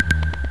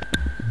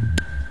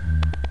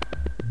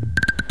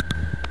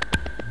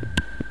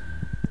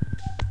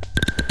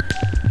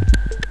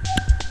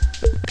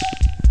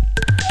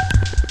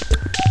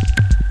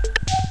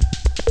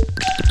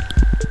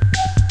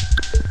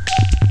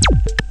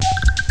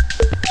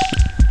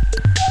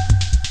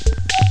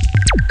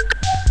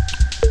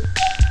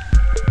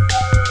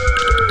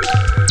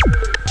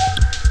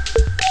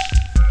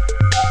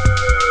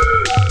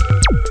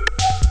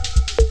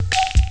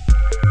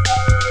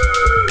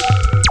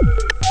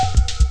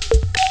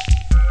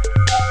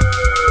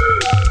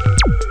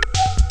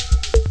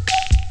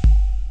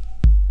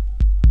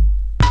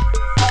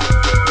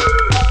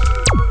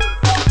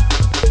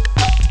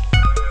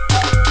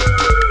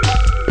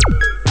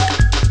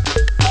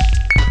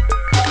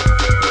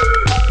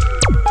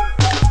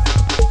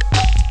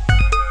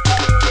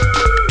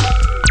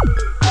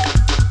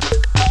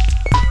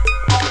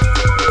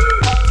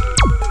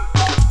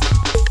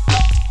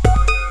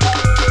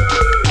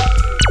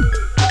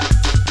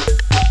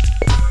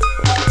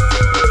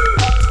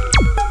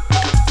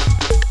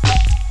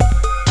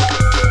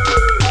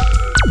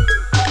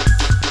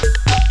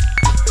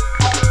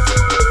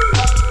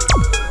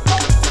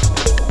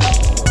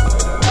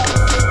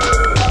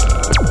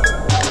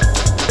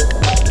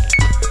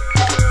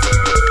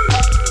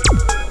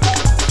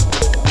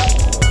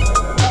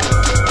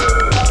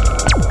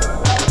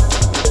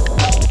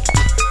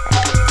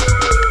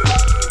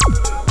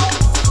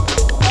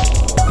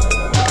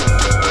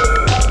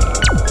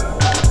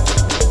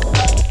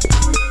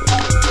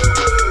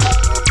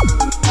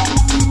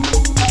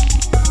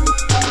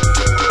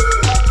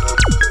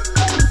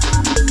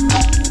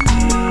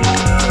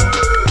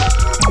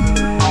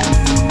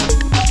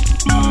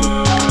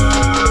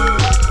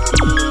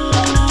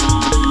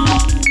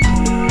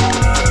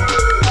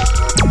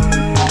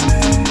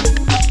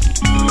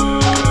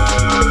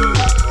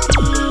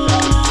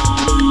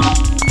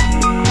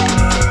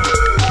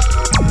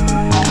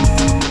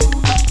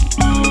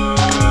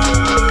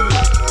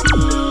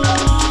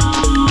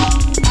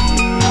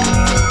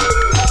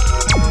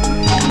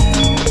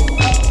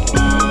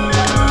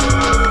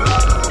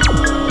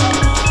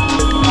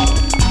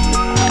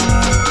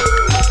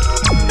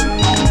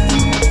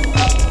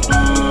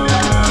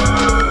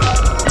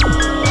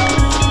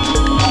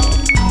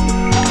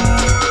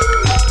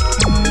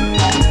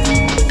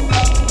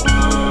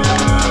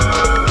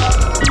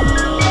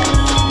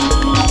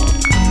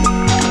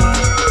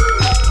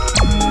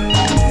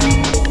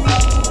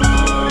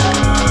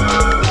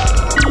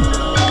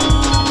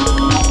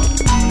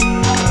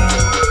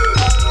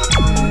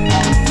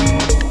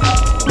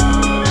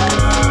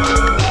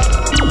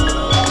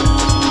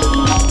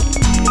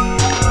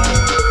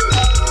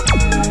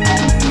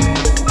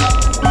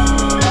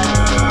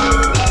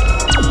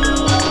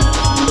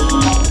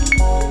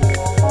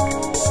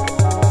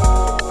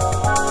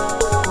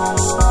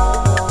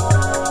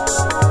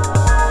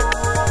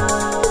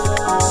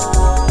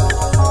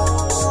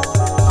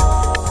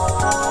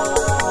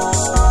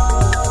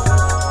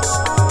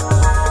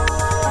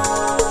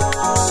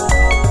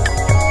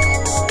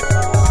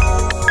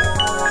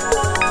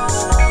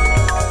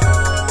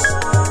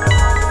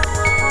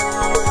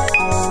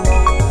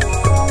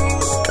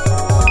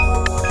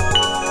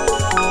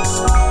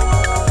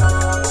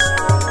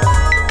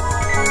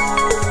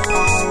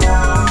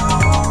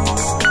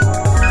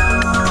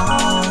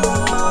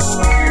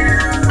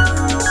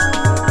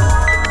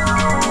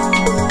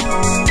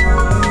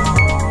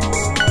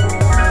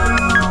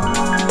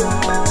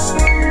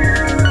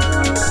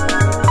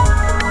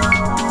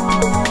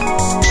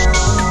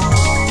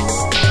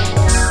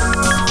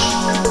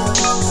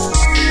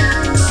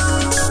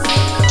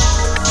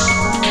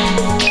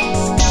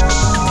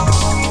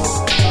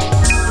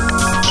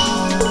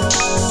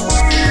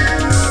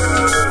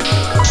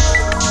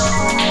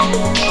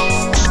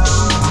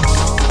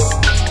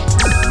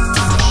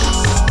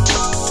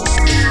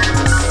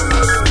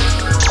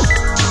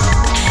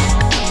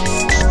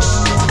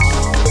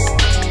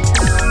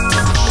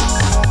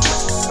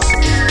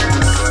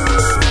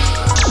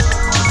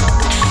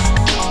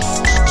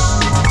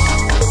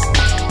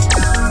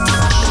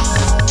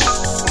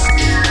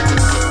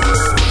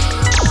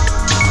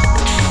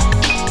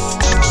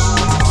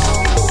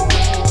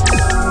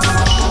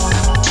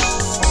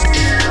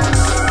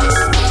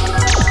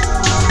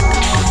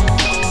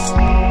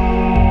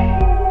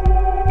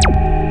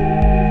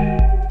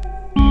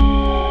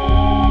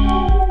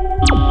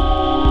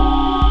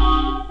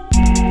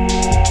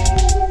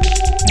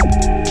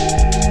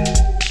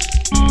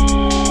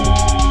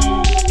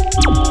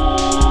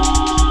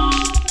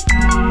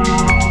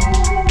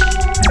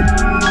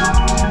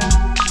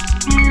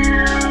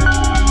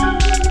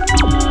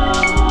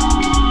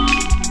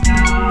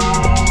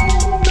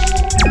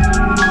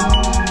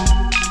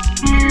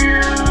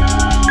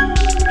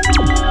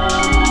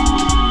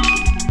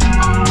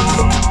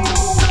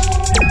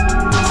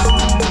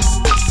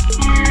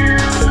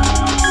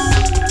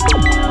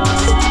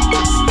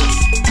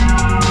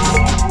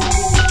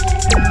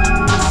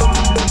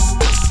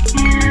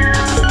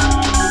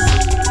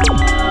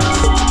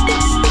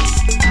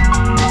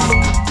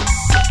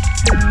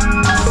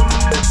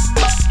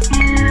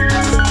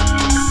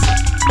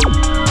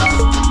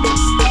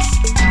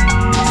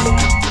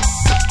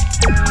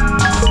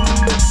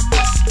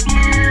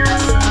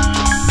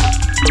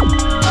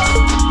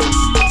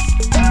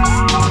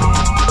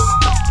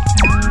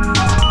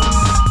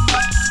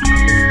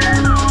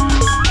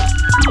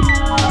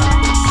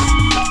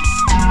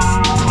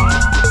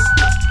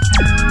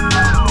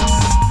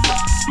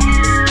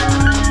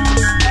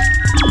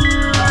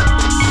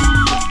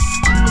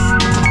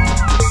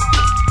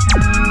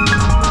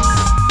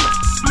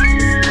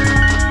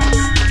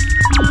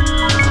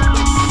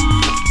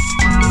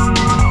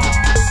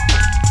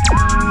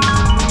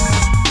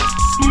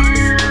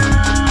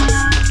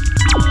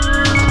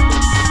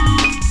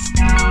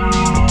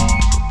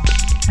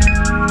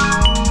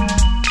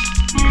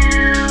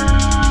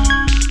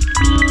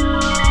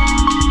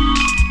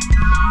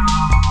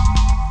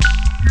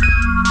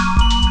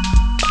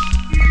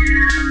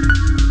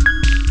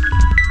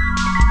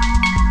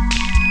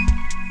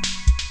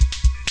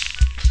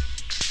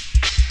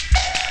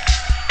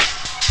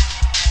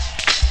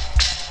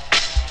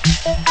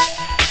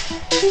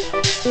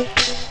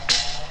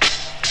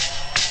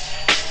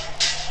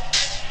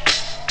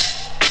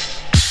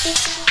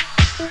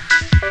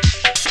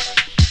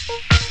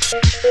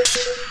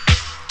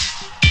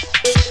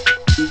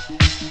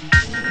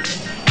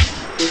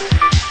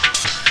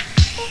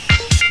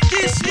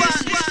 This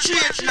one,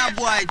 straight na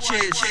boy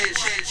chase.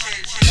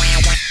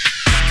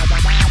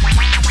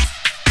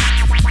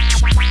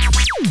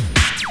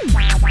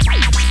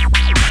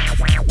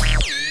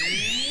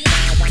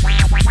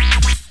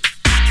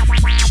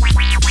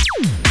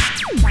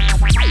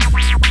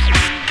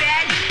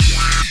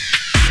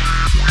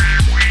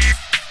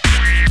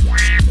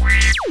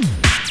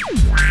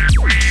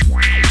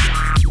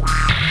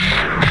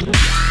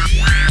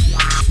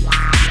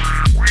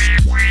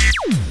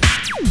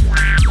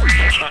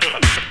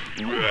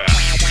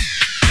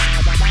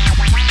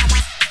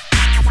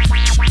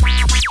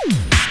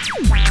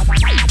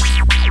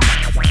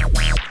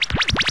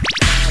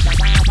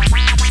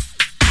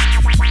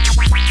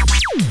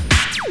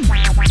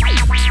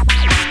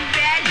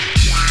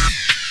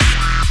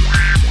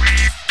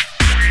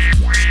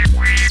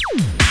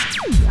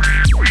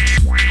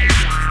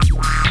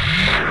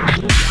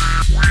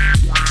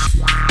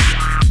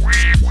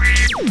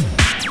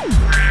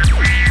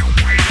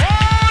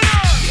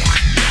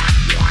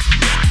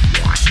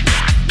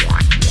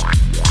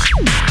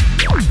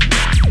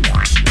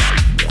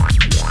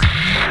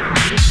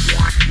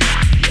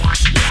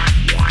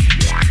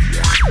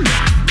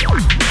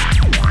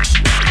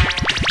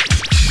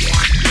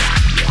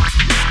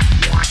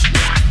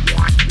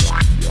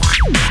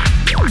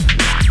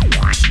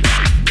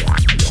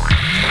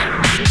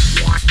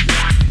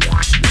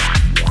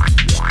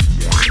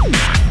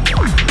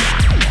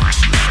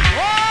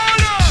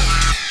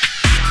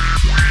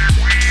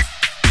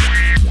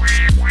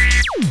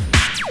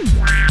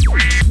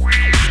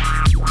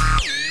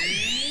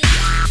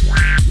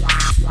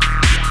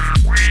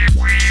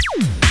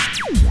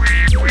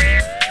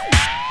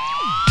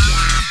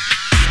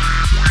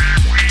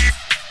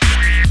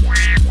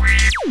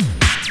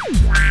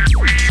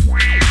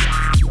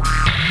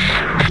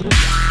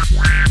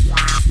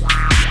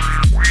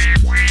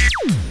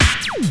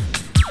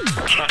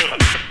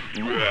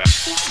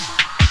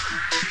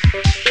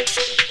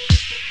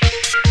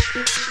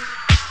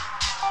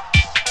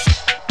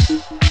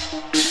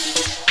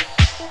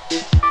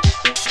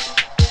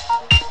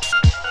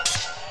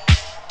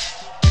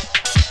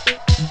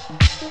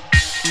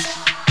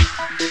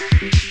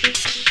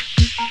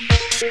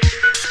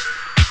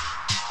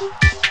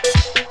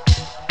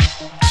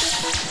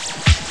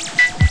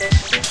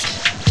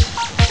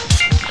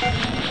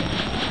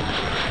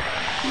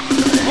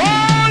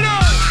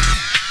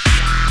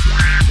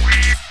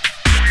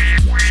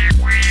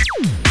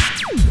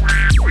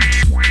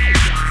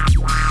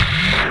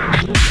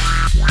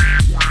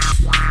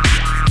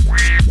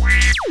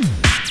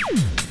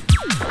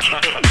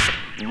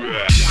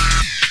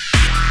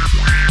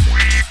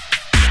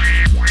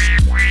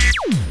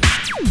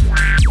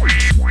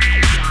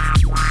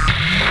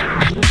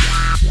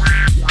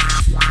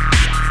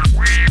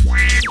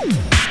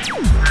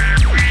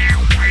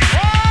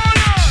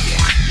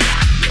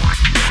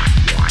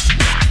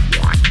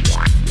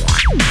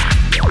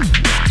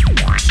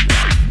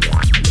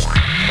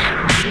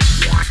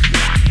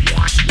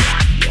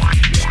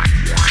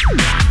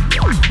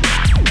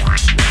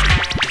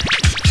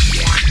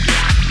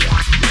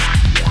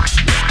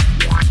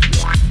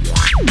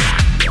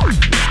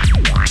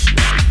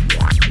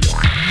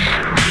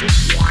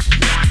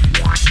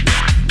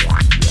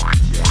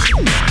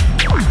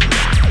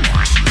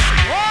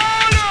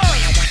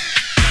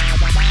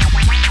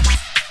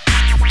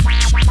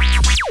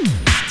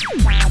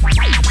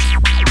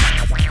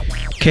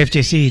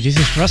 KFJC, this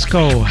is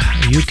Roscoe,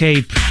 a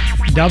UK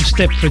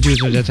dubstep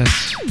producer that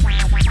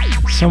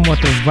has somewhat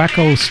a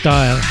wacko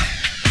style.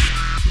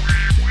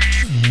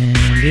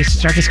 And this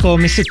track is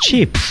called Mr.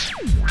 Chips.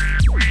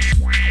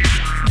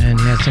 And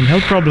he had some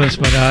health problems,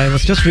 but I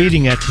was just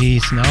reading that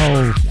he's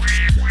now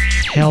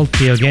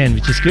healthy again,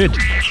 which is good.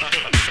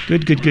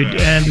 Good.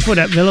 And before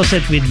that,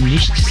 Veloset with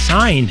Nicht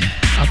Sein.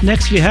 Up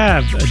next we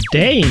have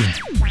Dane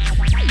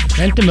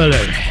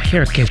Ventemüller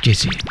here at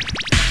KFJC.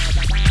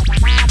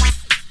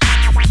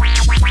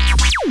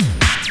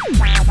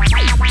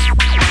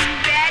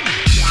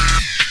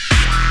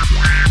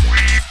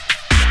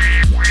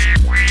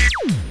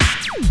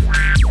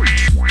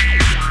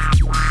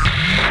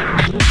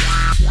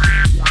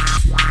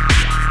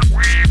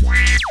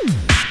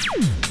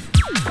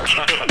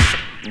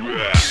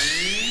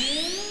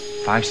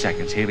 5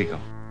 seconds, here we go.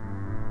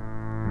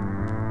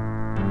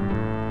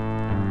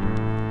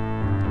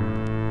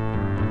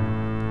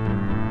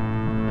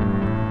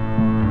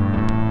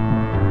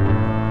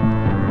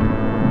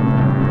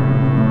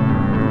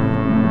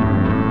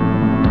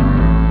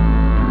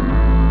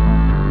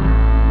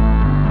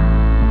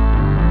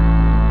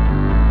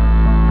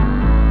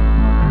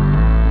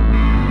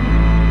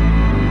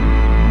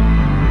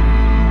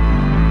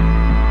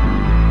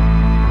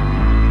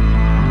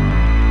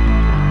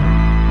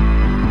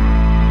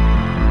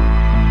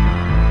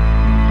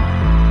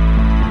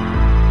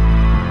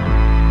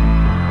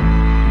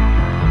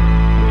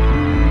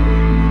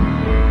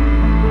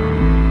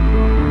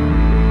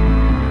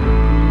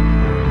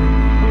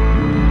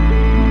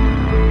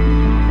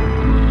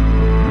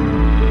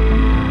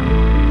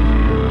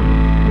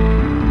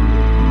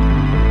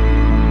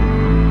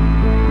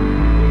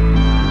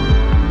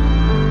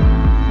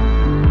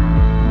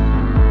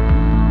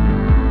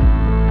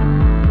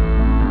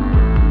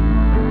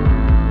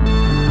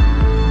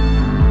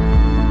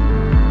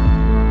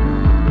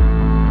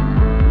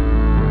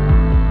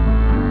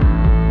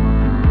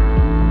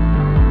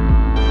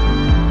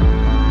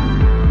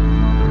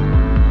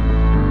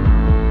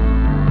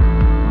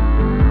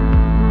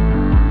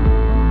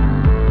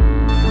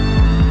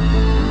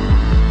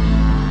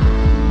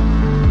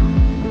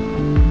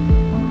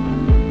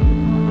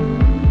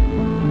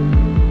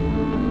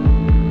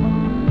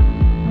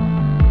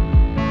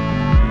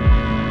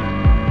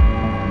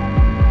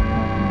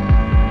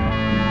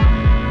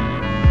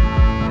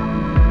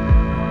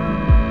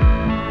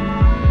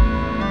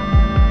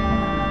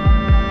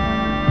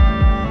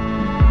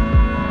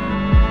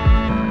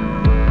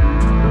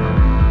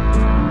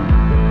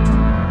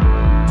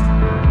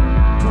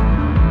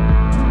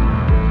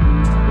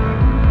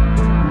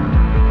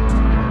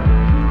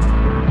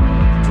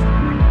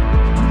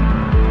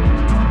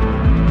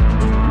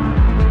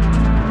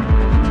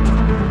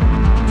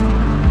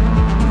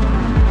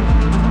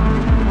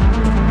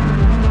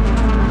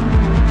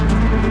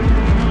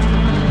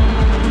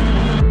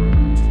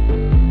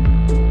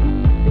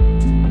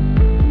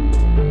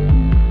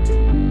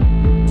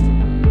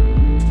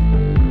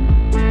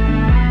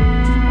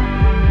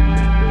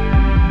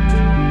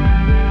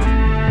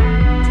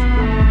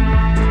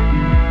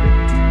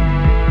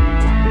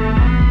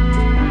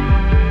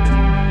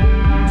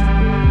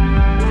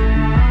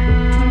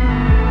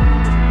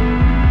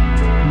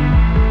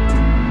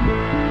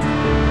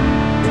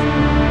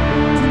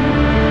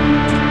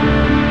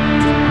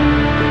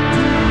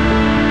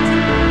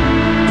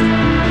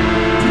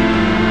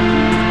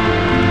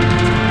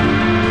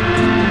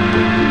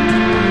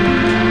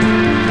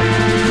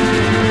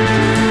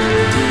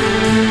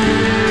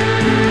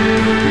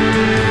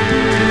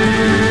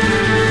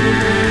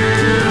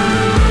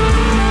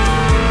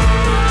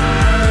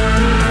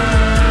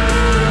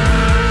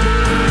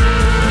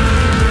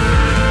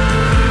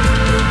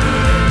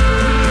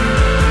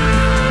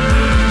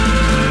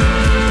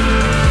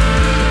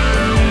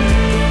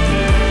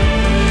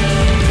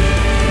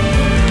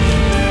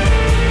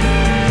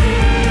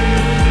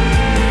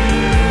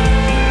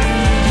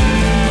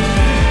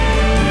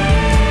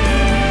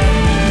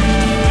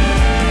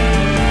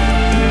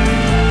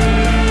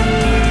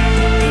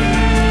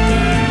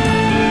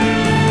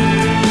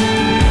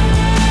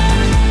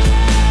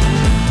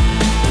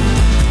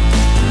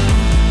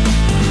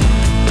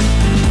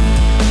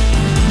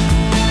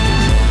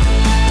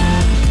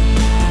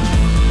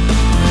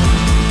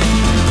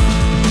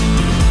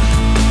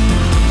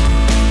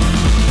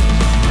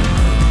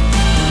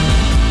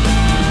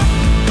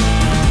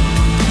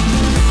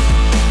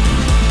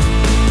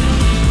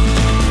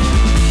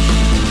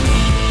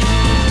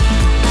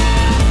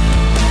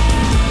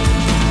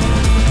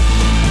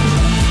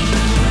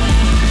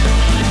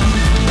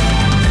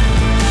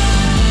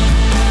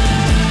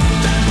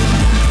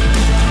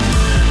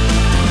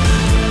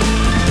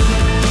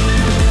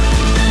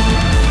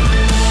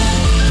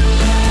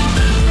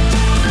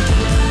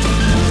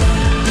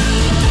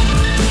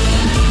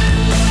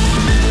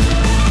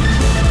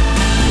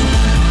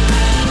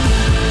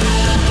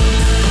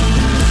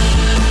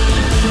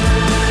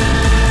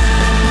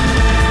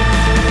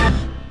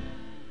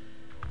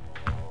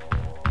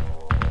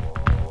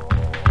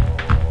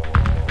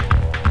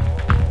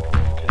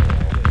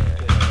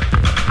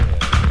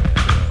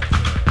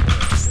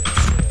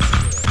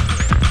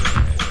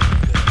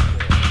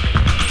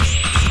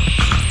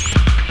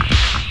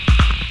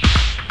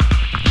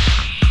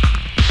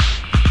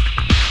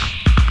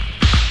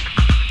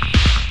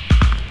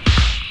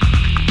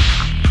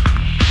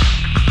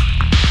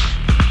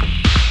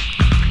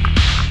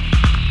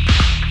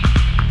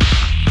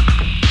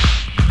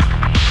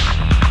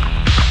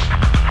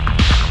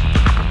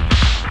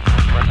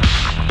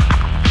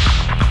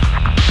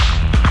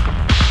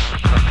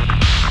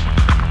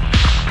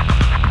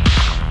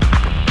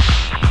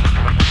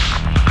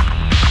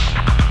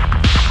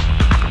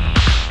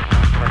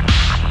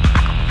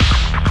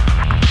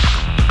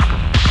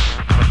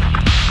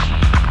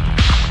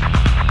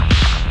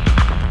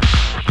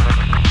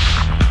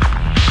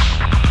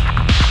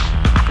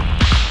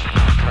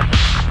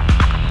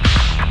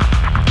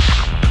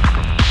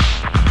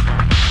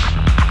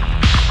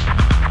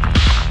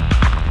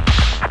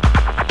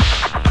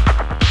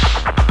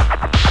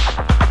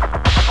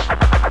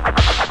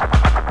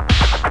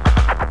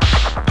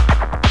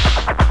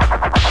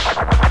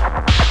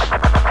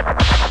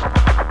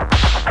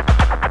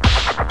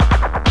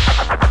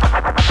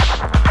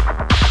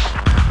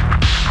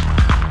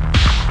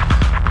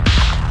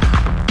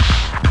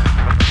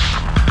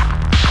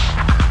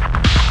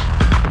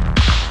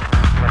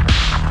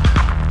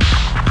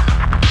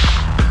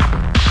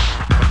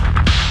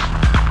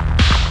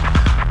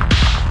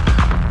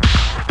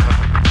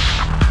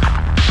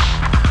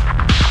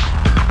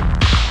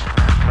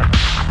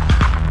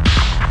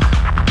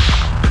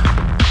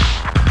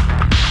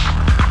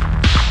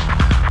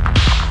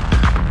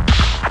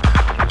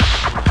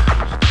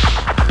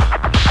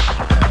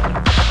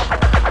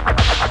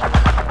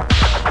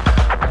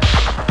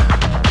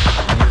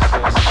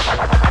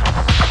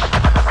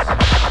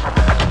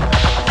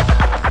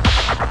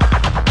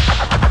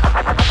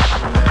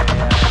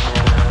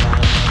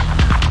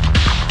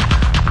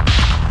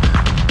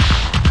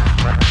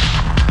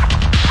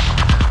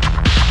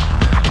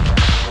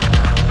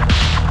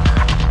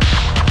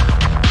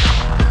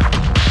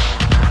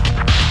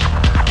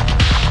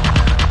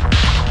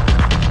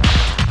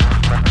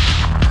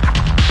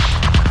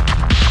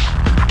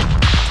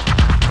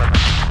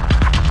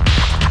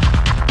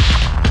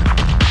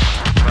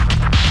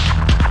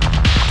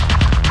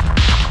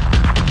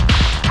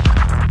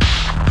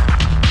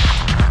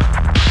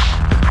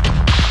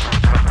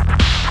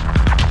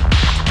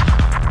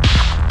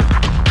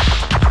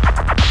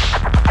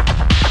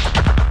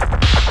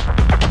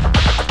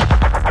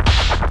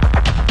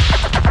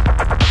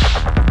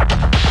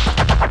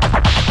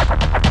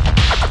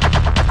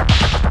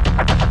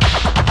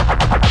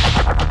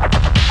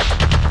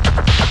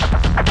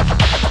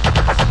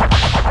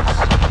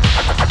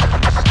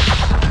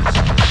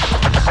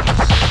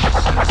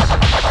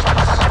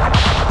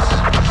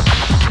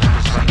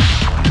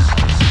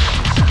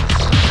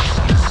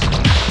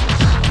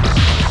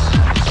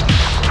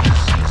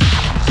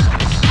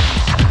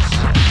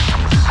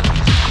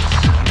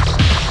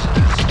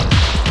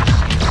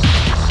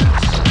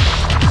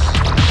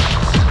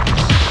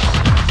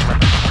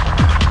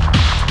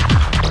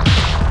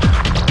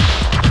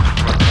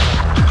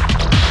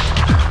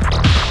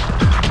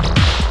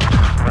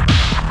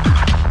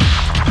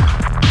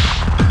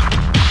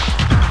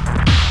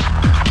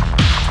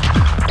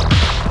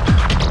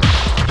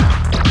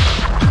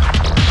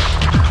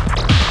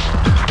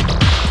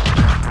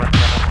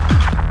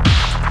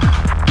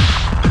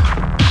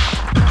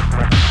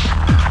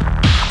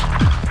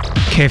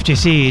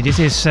 KFJC, this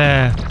is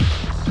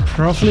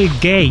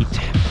Profligate,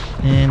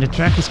 and the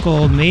track is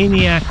called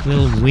Maniac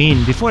Will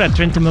Win. Before that,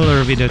 Trenton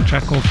Miller with a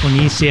track called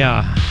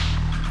Phoenicia,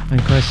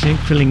 and Sink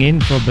filling in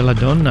for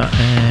Belladonna.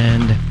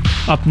 And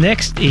up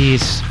next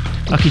is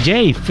Lucky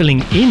J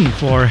filling in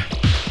for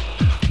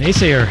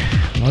Naysayer.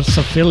 Lots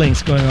of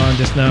fillings going on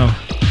just now.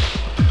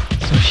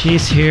 So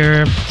she's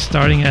here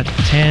starting at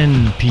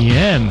 10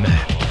 p.m.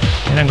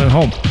 and I'm going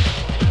home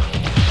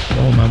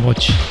and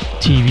watch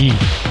TV.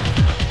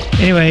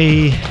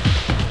 Anyway,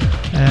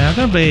 I'm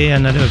gonna play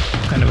another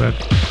kind of a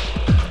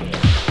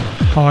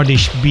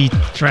hardish beat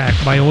track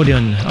by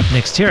Odeon up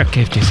next here at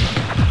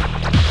KFJC.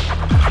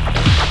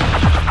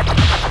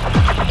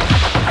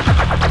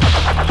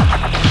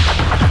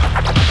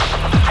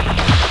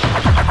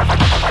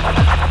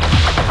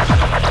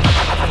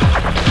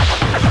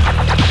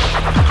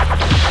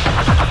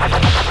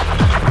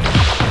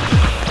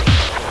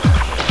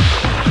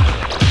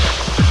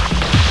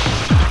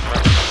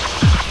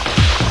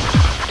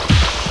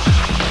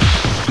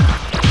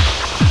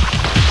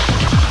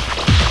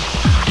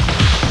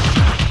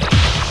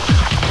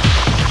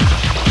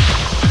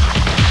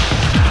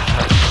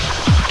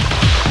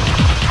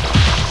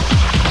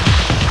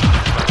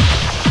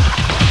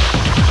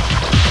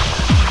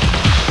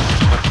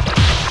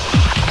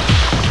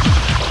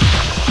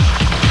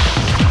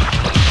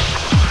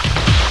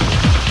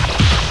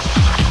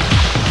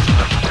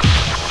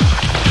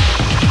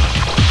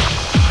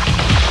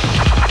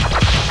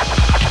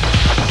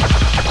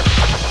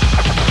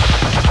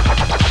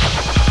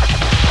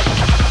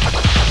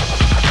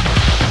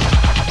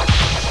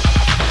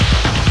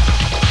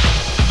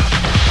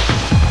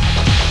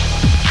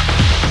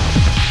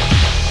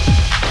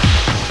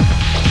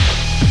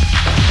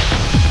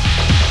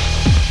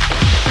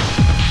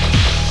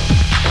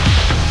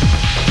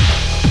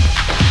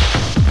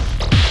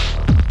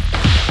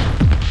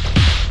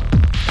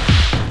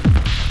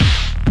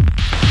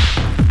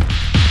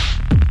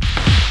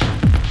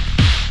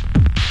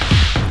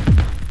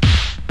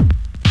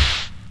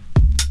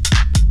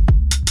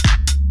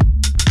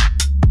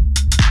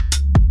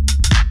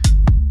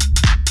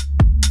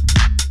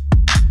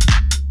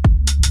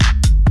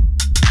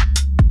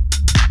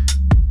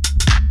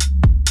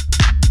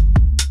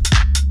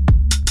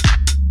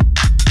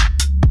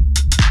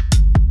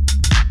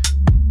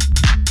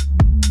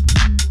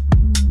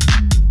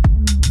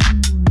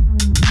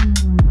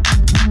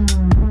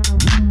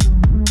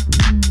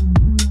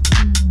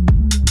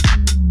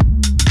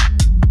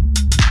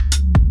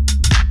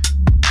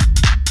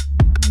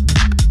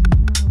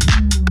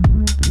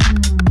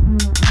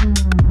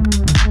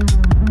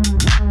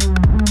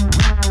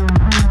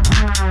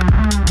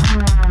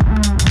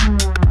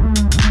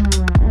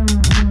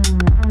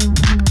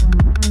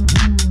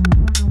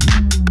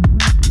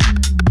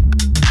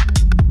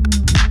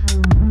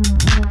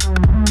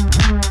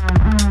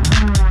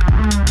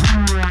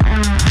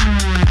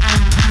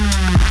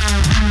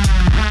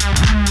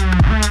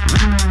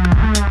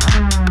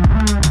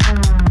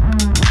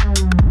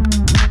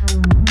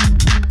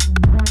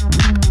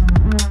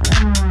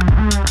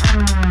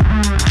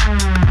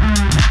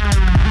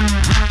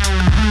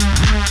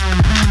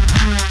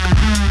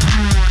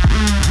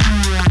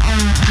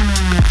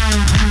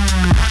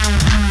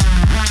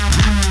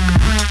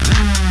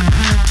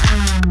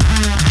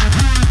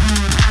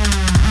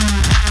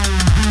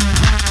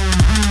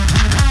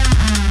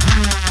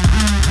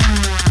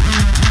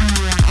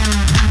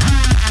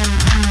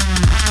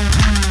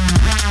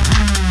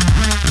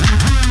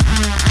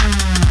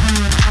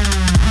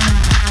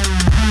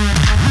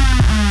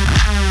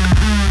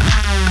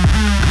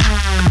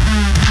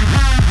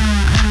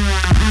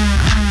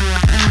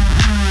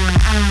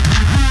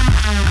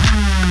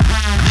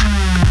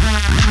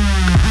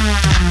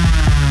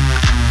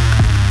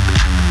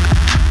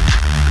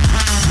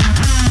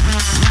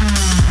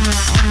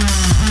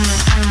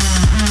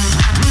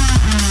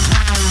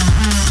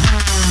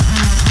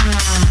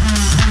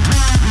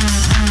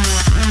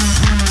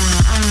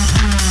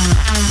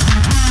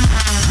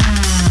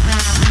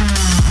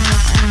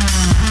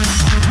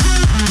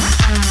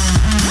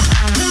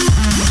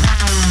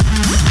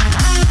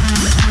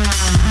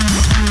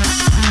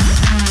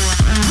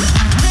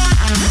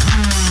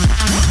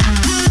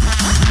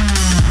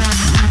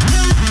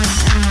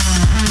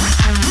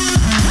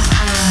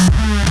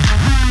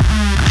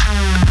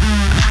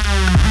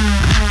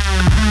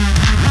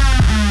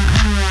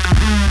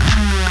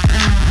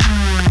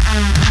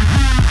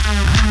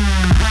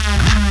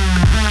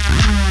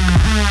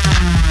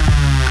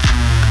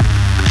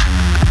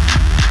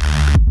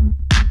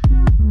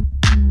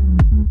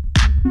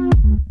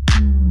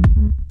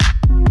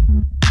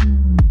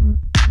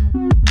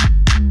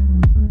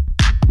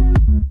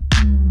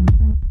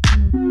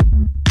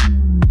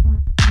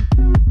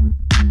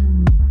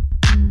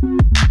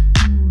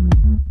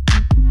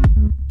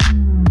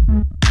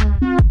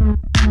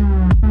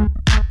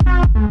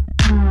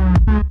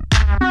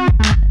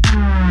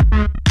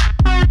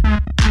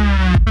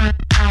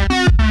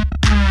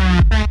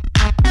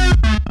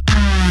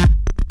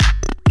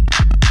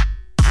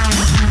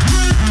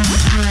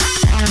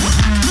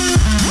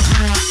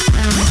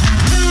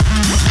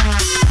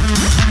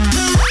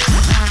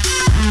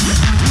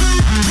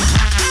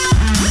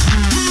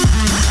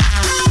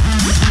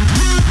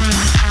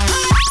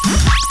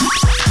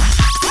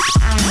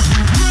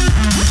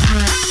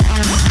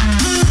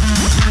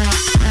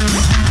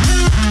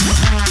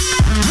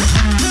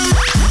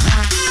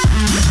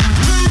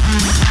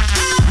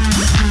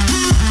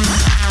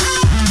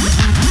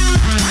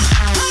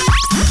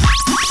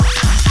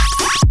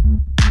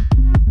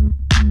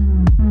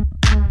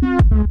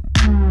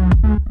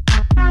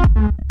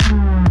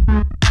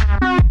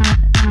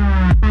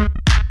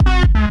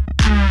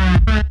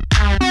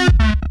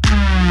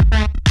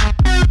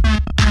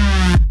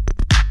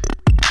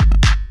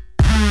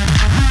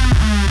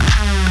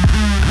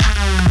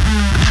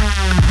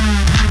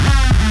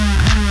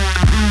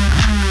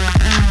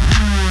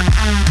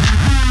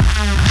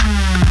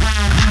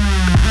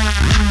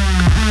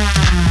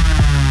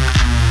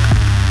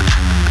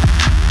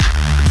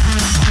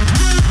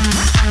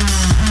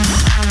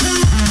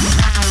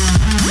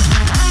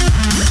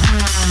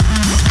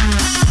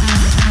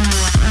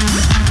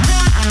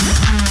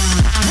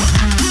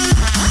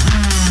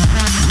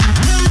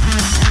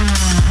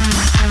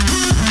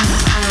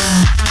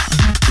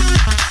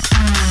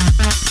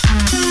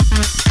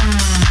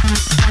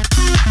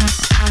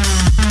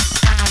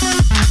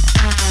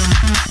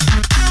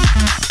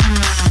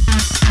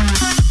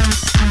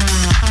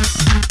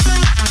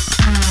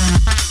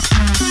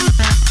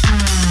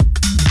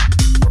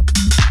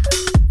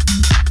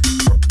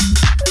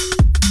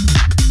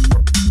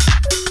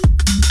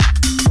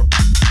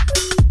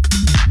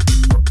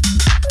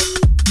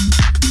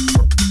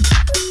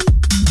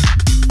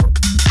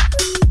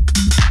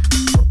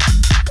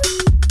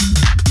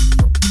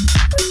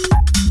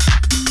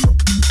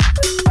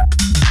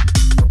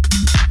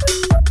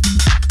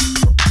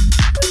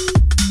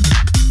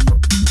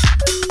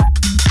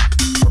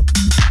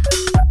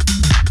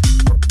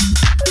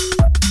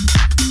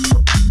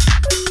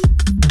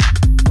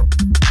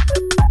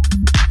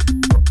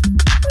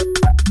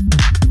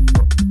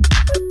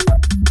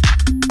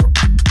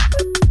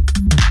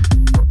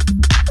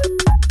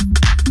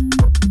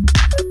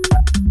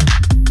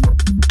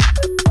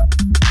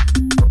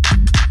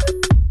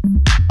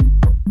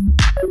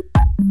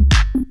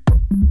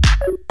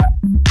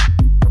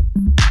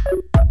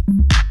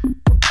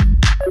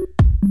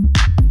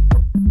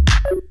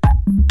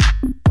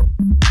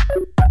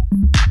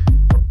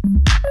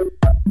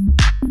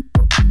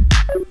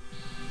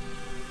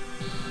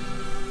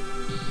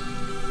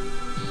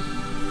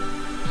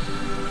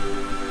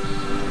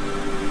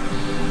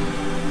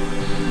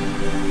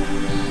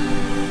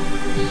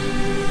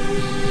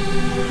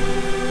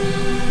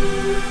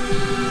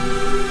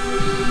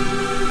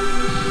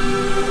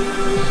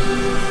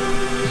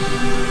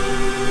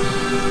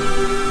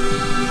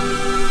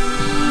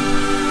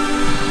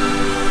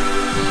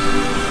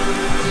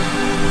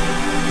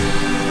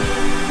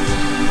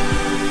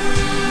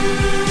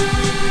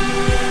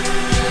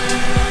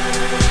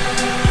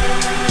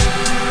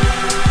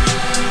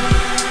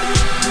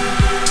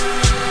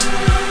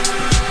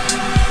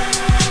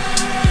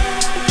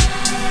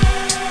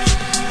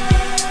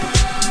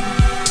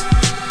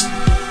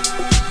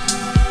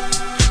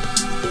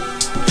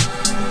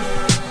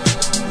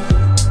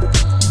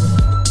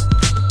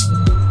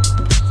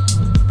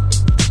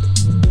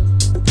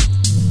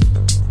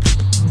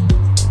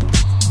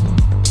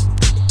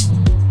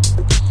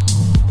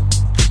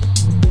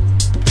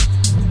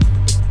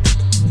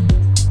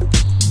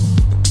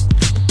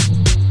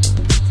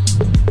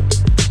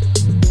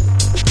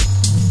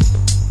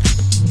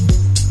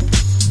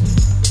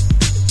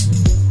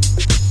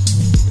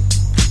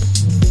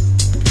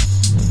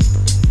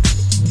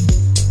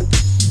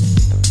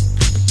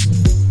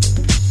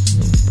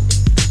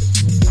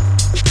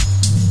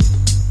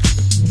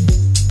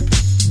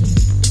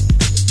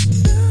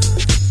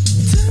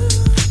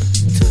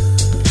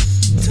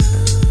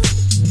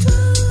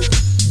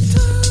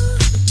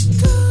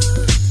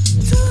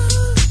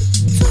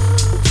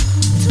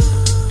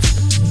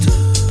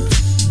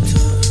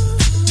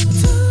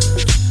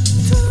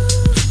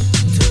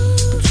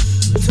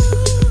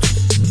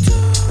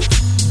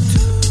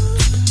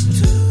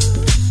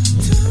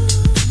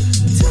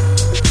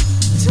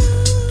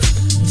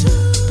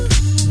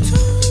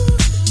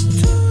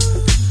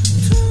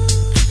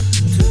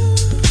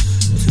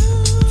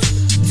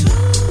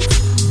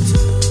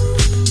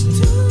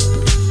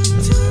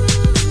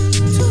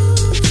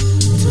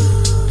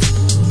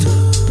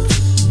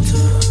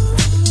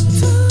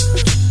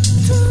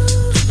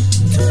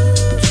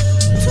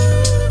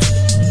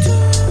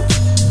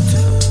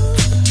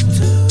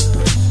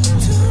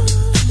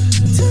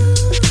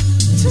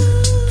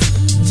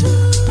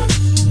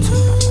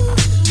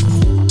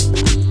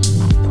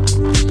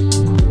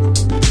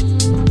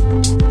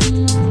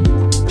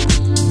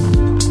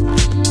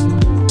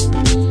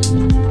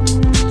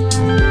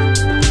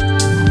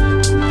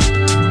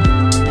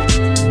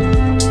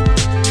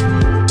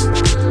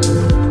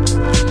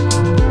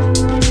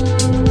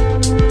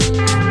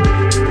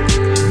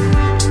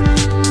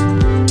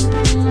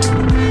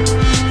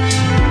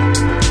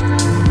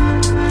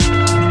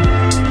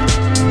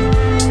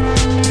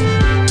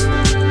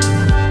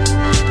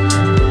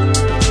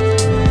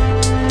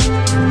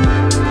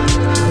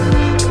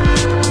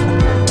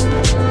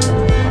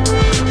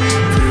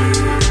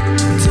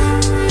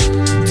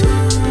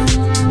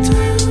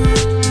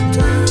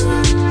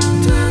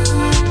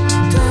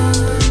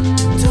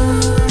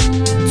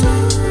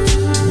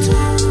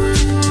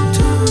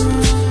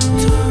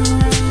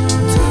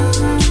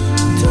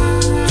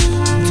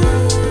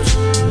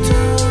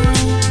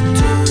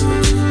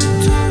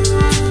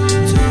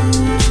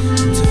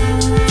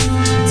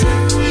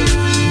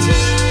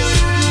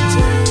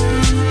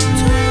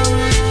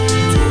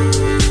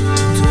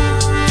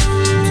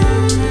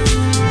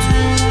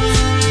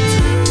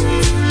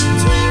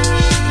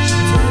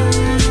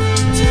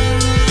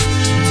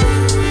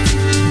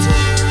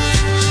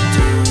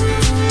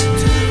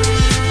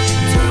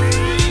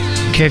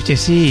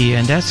 KFJC,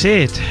 and that's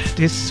it.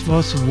 This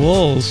was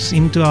Walls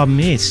Into Our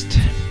Mist.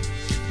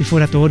 Before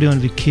that, Audion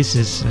with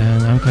Kisses,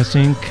 and I'm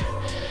Kasink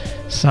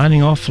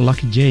signing off.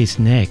 Lucky J is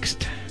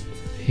next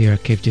here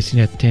at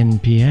KFJC at 10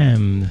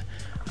 p.m.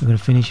 I'm gonna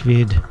finish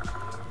with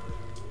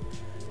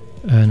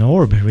an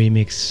Orb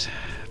remix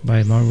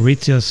by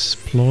Mauritius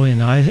Ploy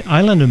and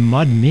Island of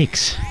Mud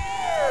mix.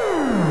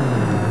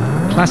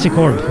 Classic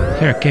Orb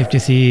here at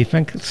KFJC.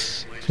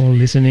 Thanks for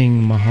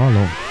listening.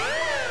 Mahalo.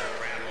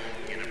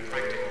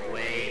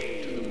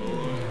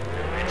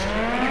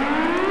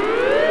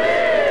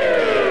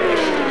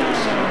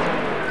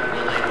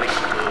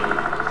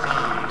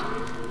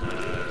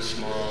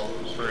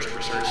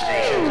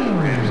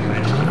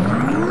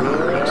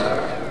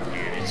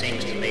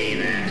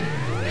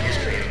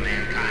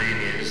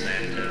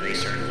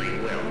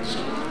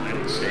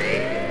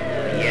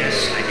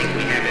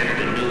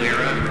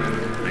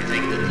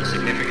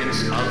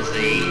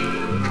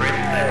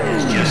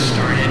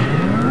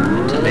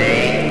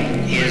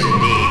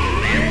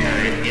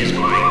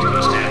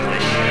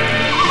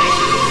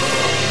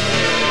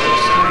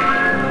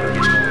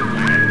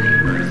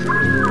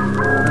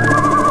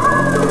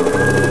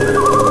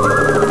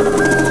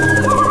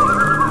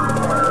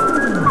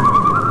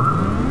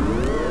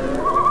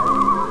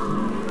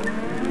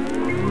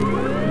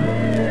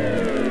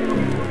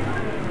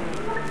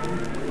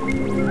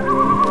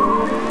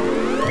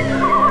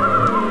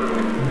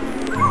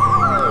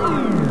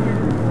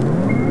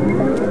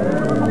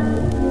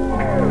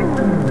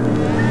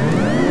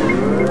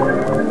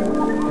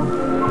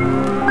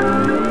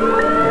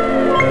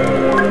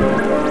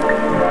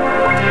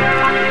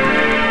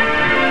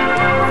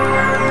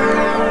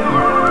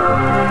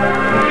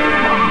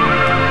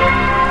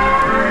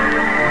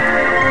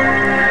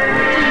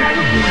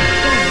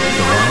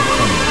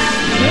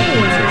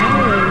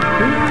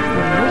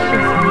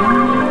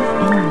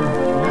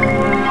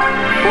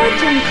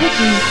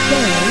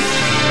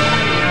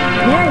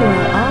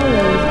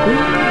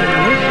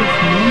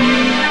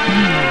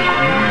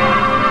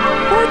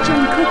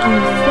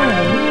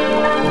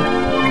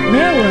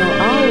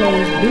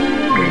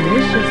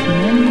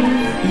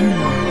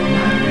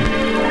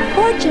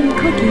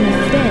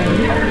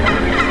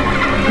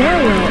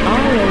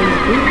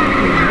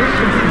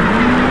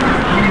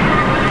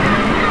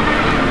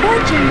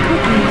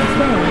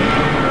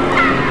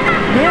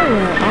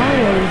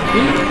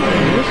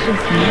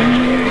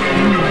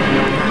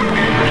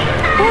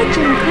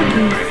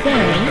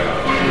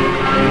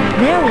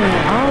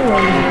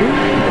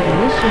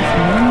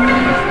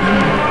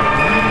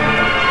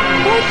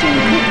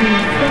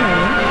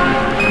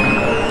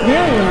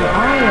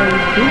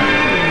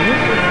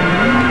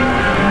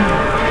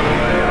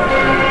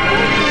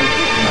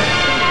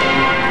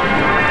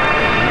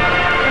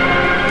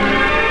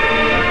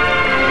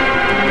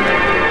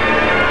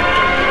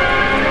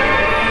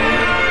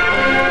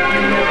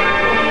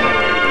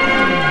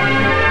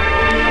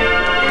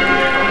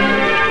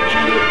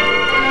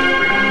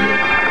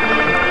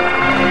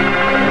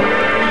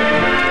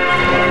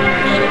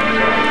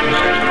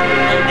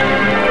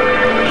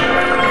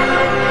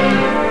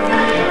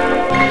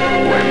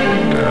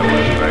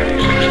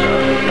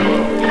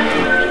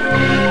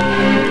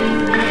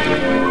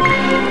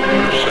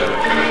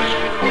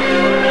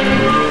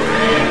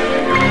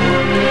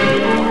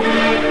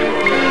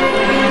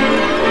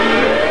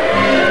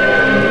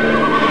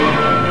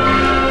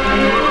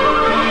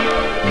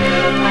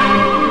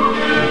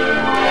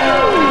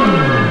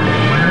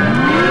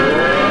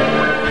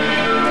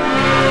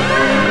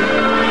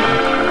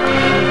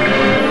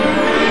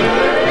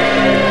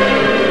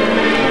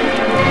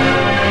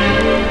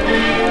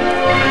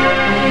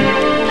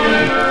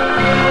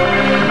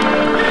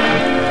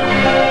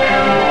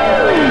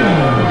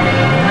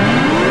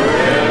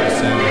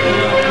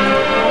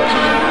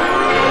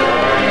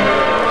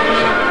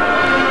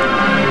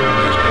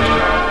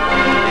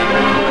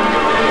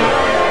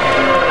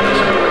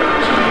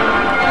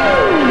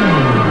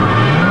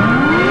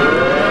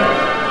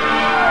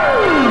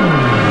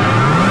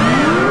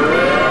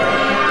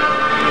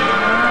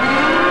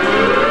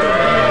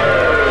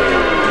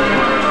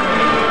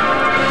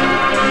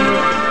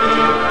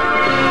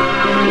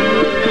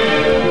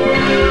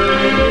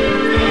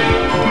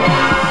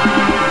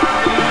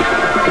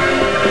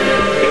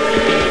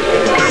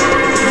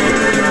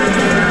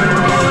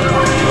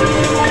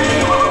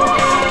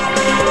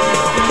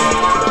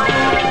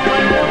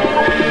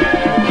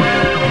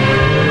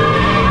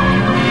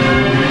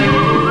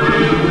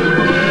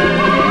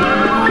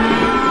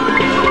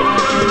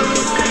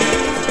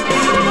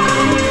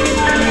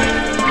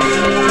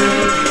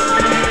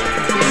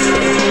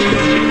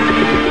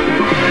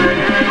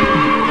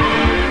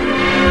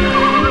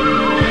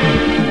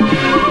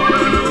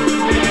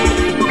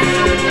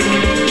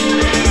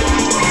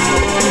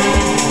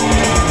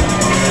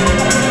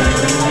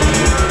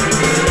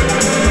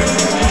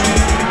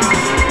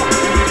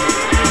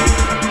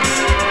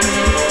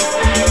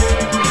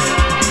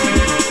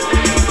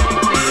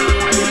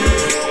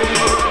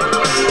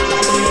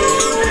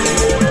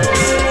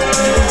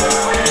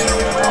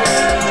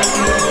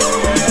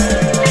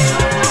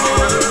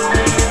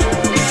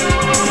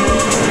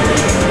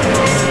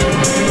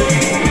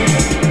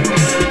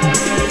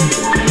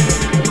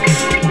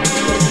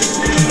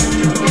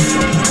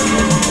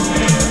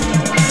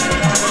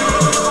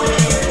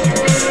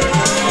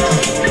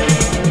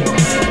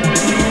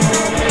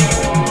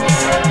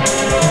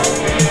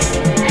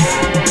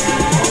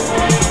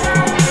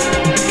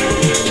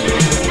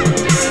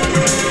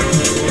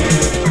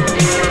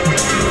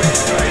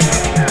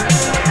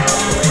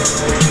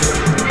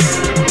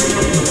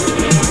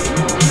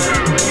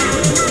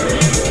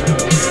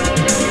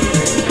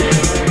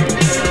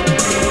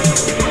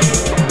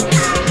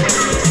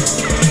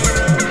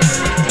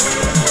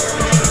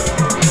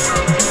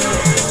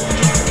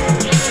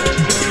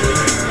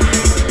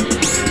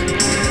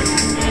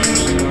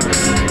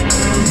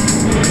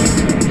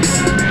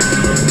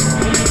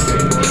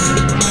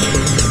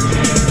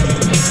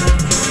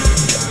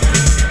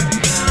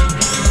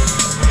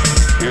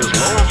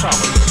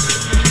 Thomas.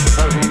 The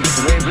president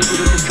today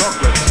visited the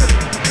chocolate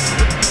city.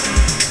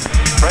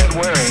 Fred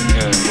Waring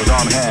was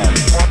on hand.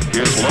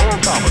 Here's Lowell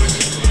Thomas.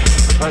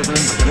 The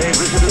president today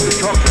visited the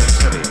chocolate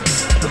city.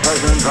 The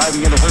president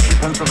driving into Hershey,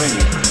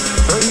 Pennsylvania.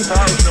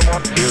 30,000 or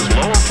more. Here's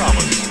Lowell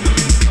Thomas.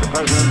 The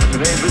president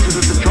today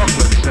visited the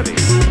chocolate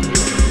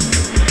city.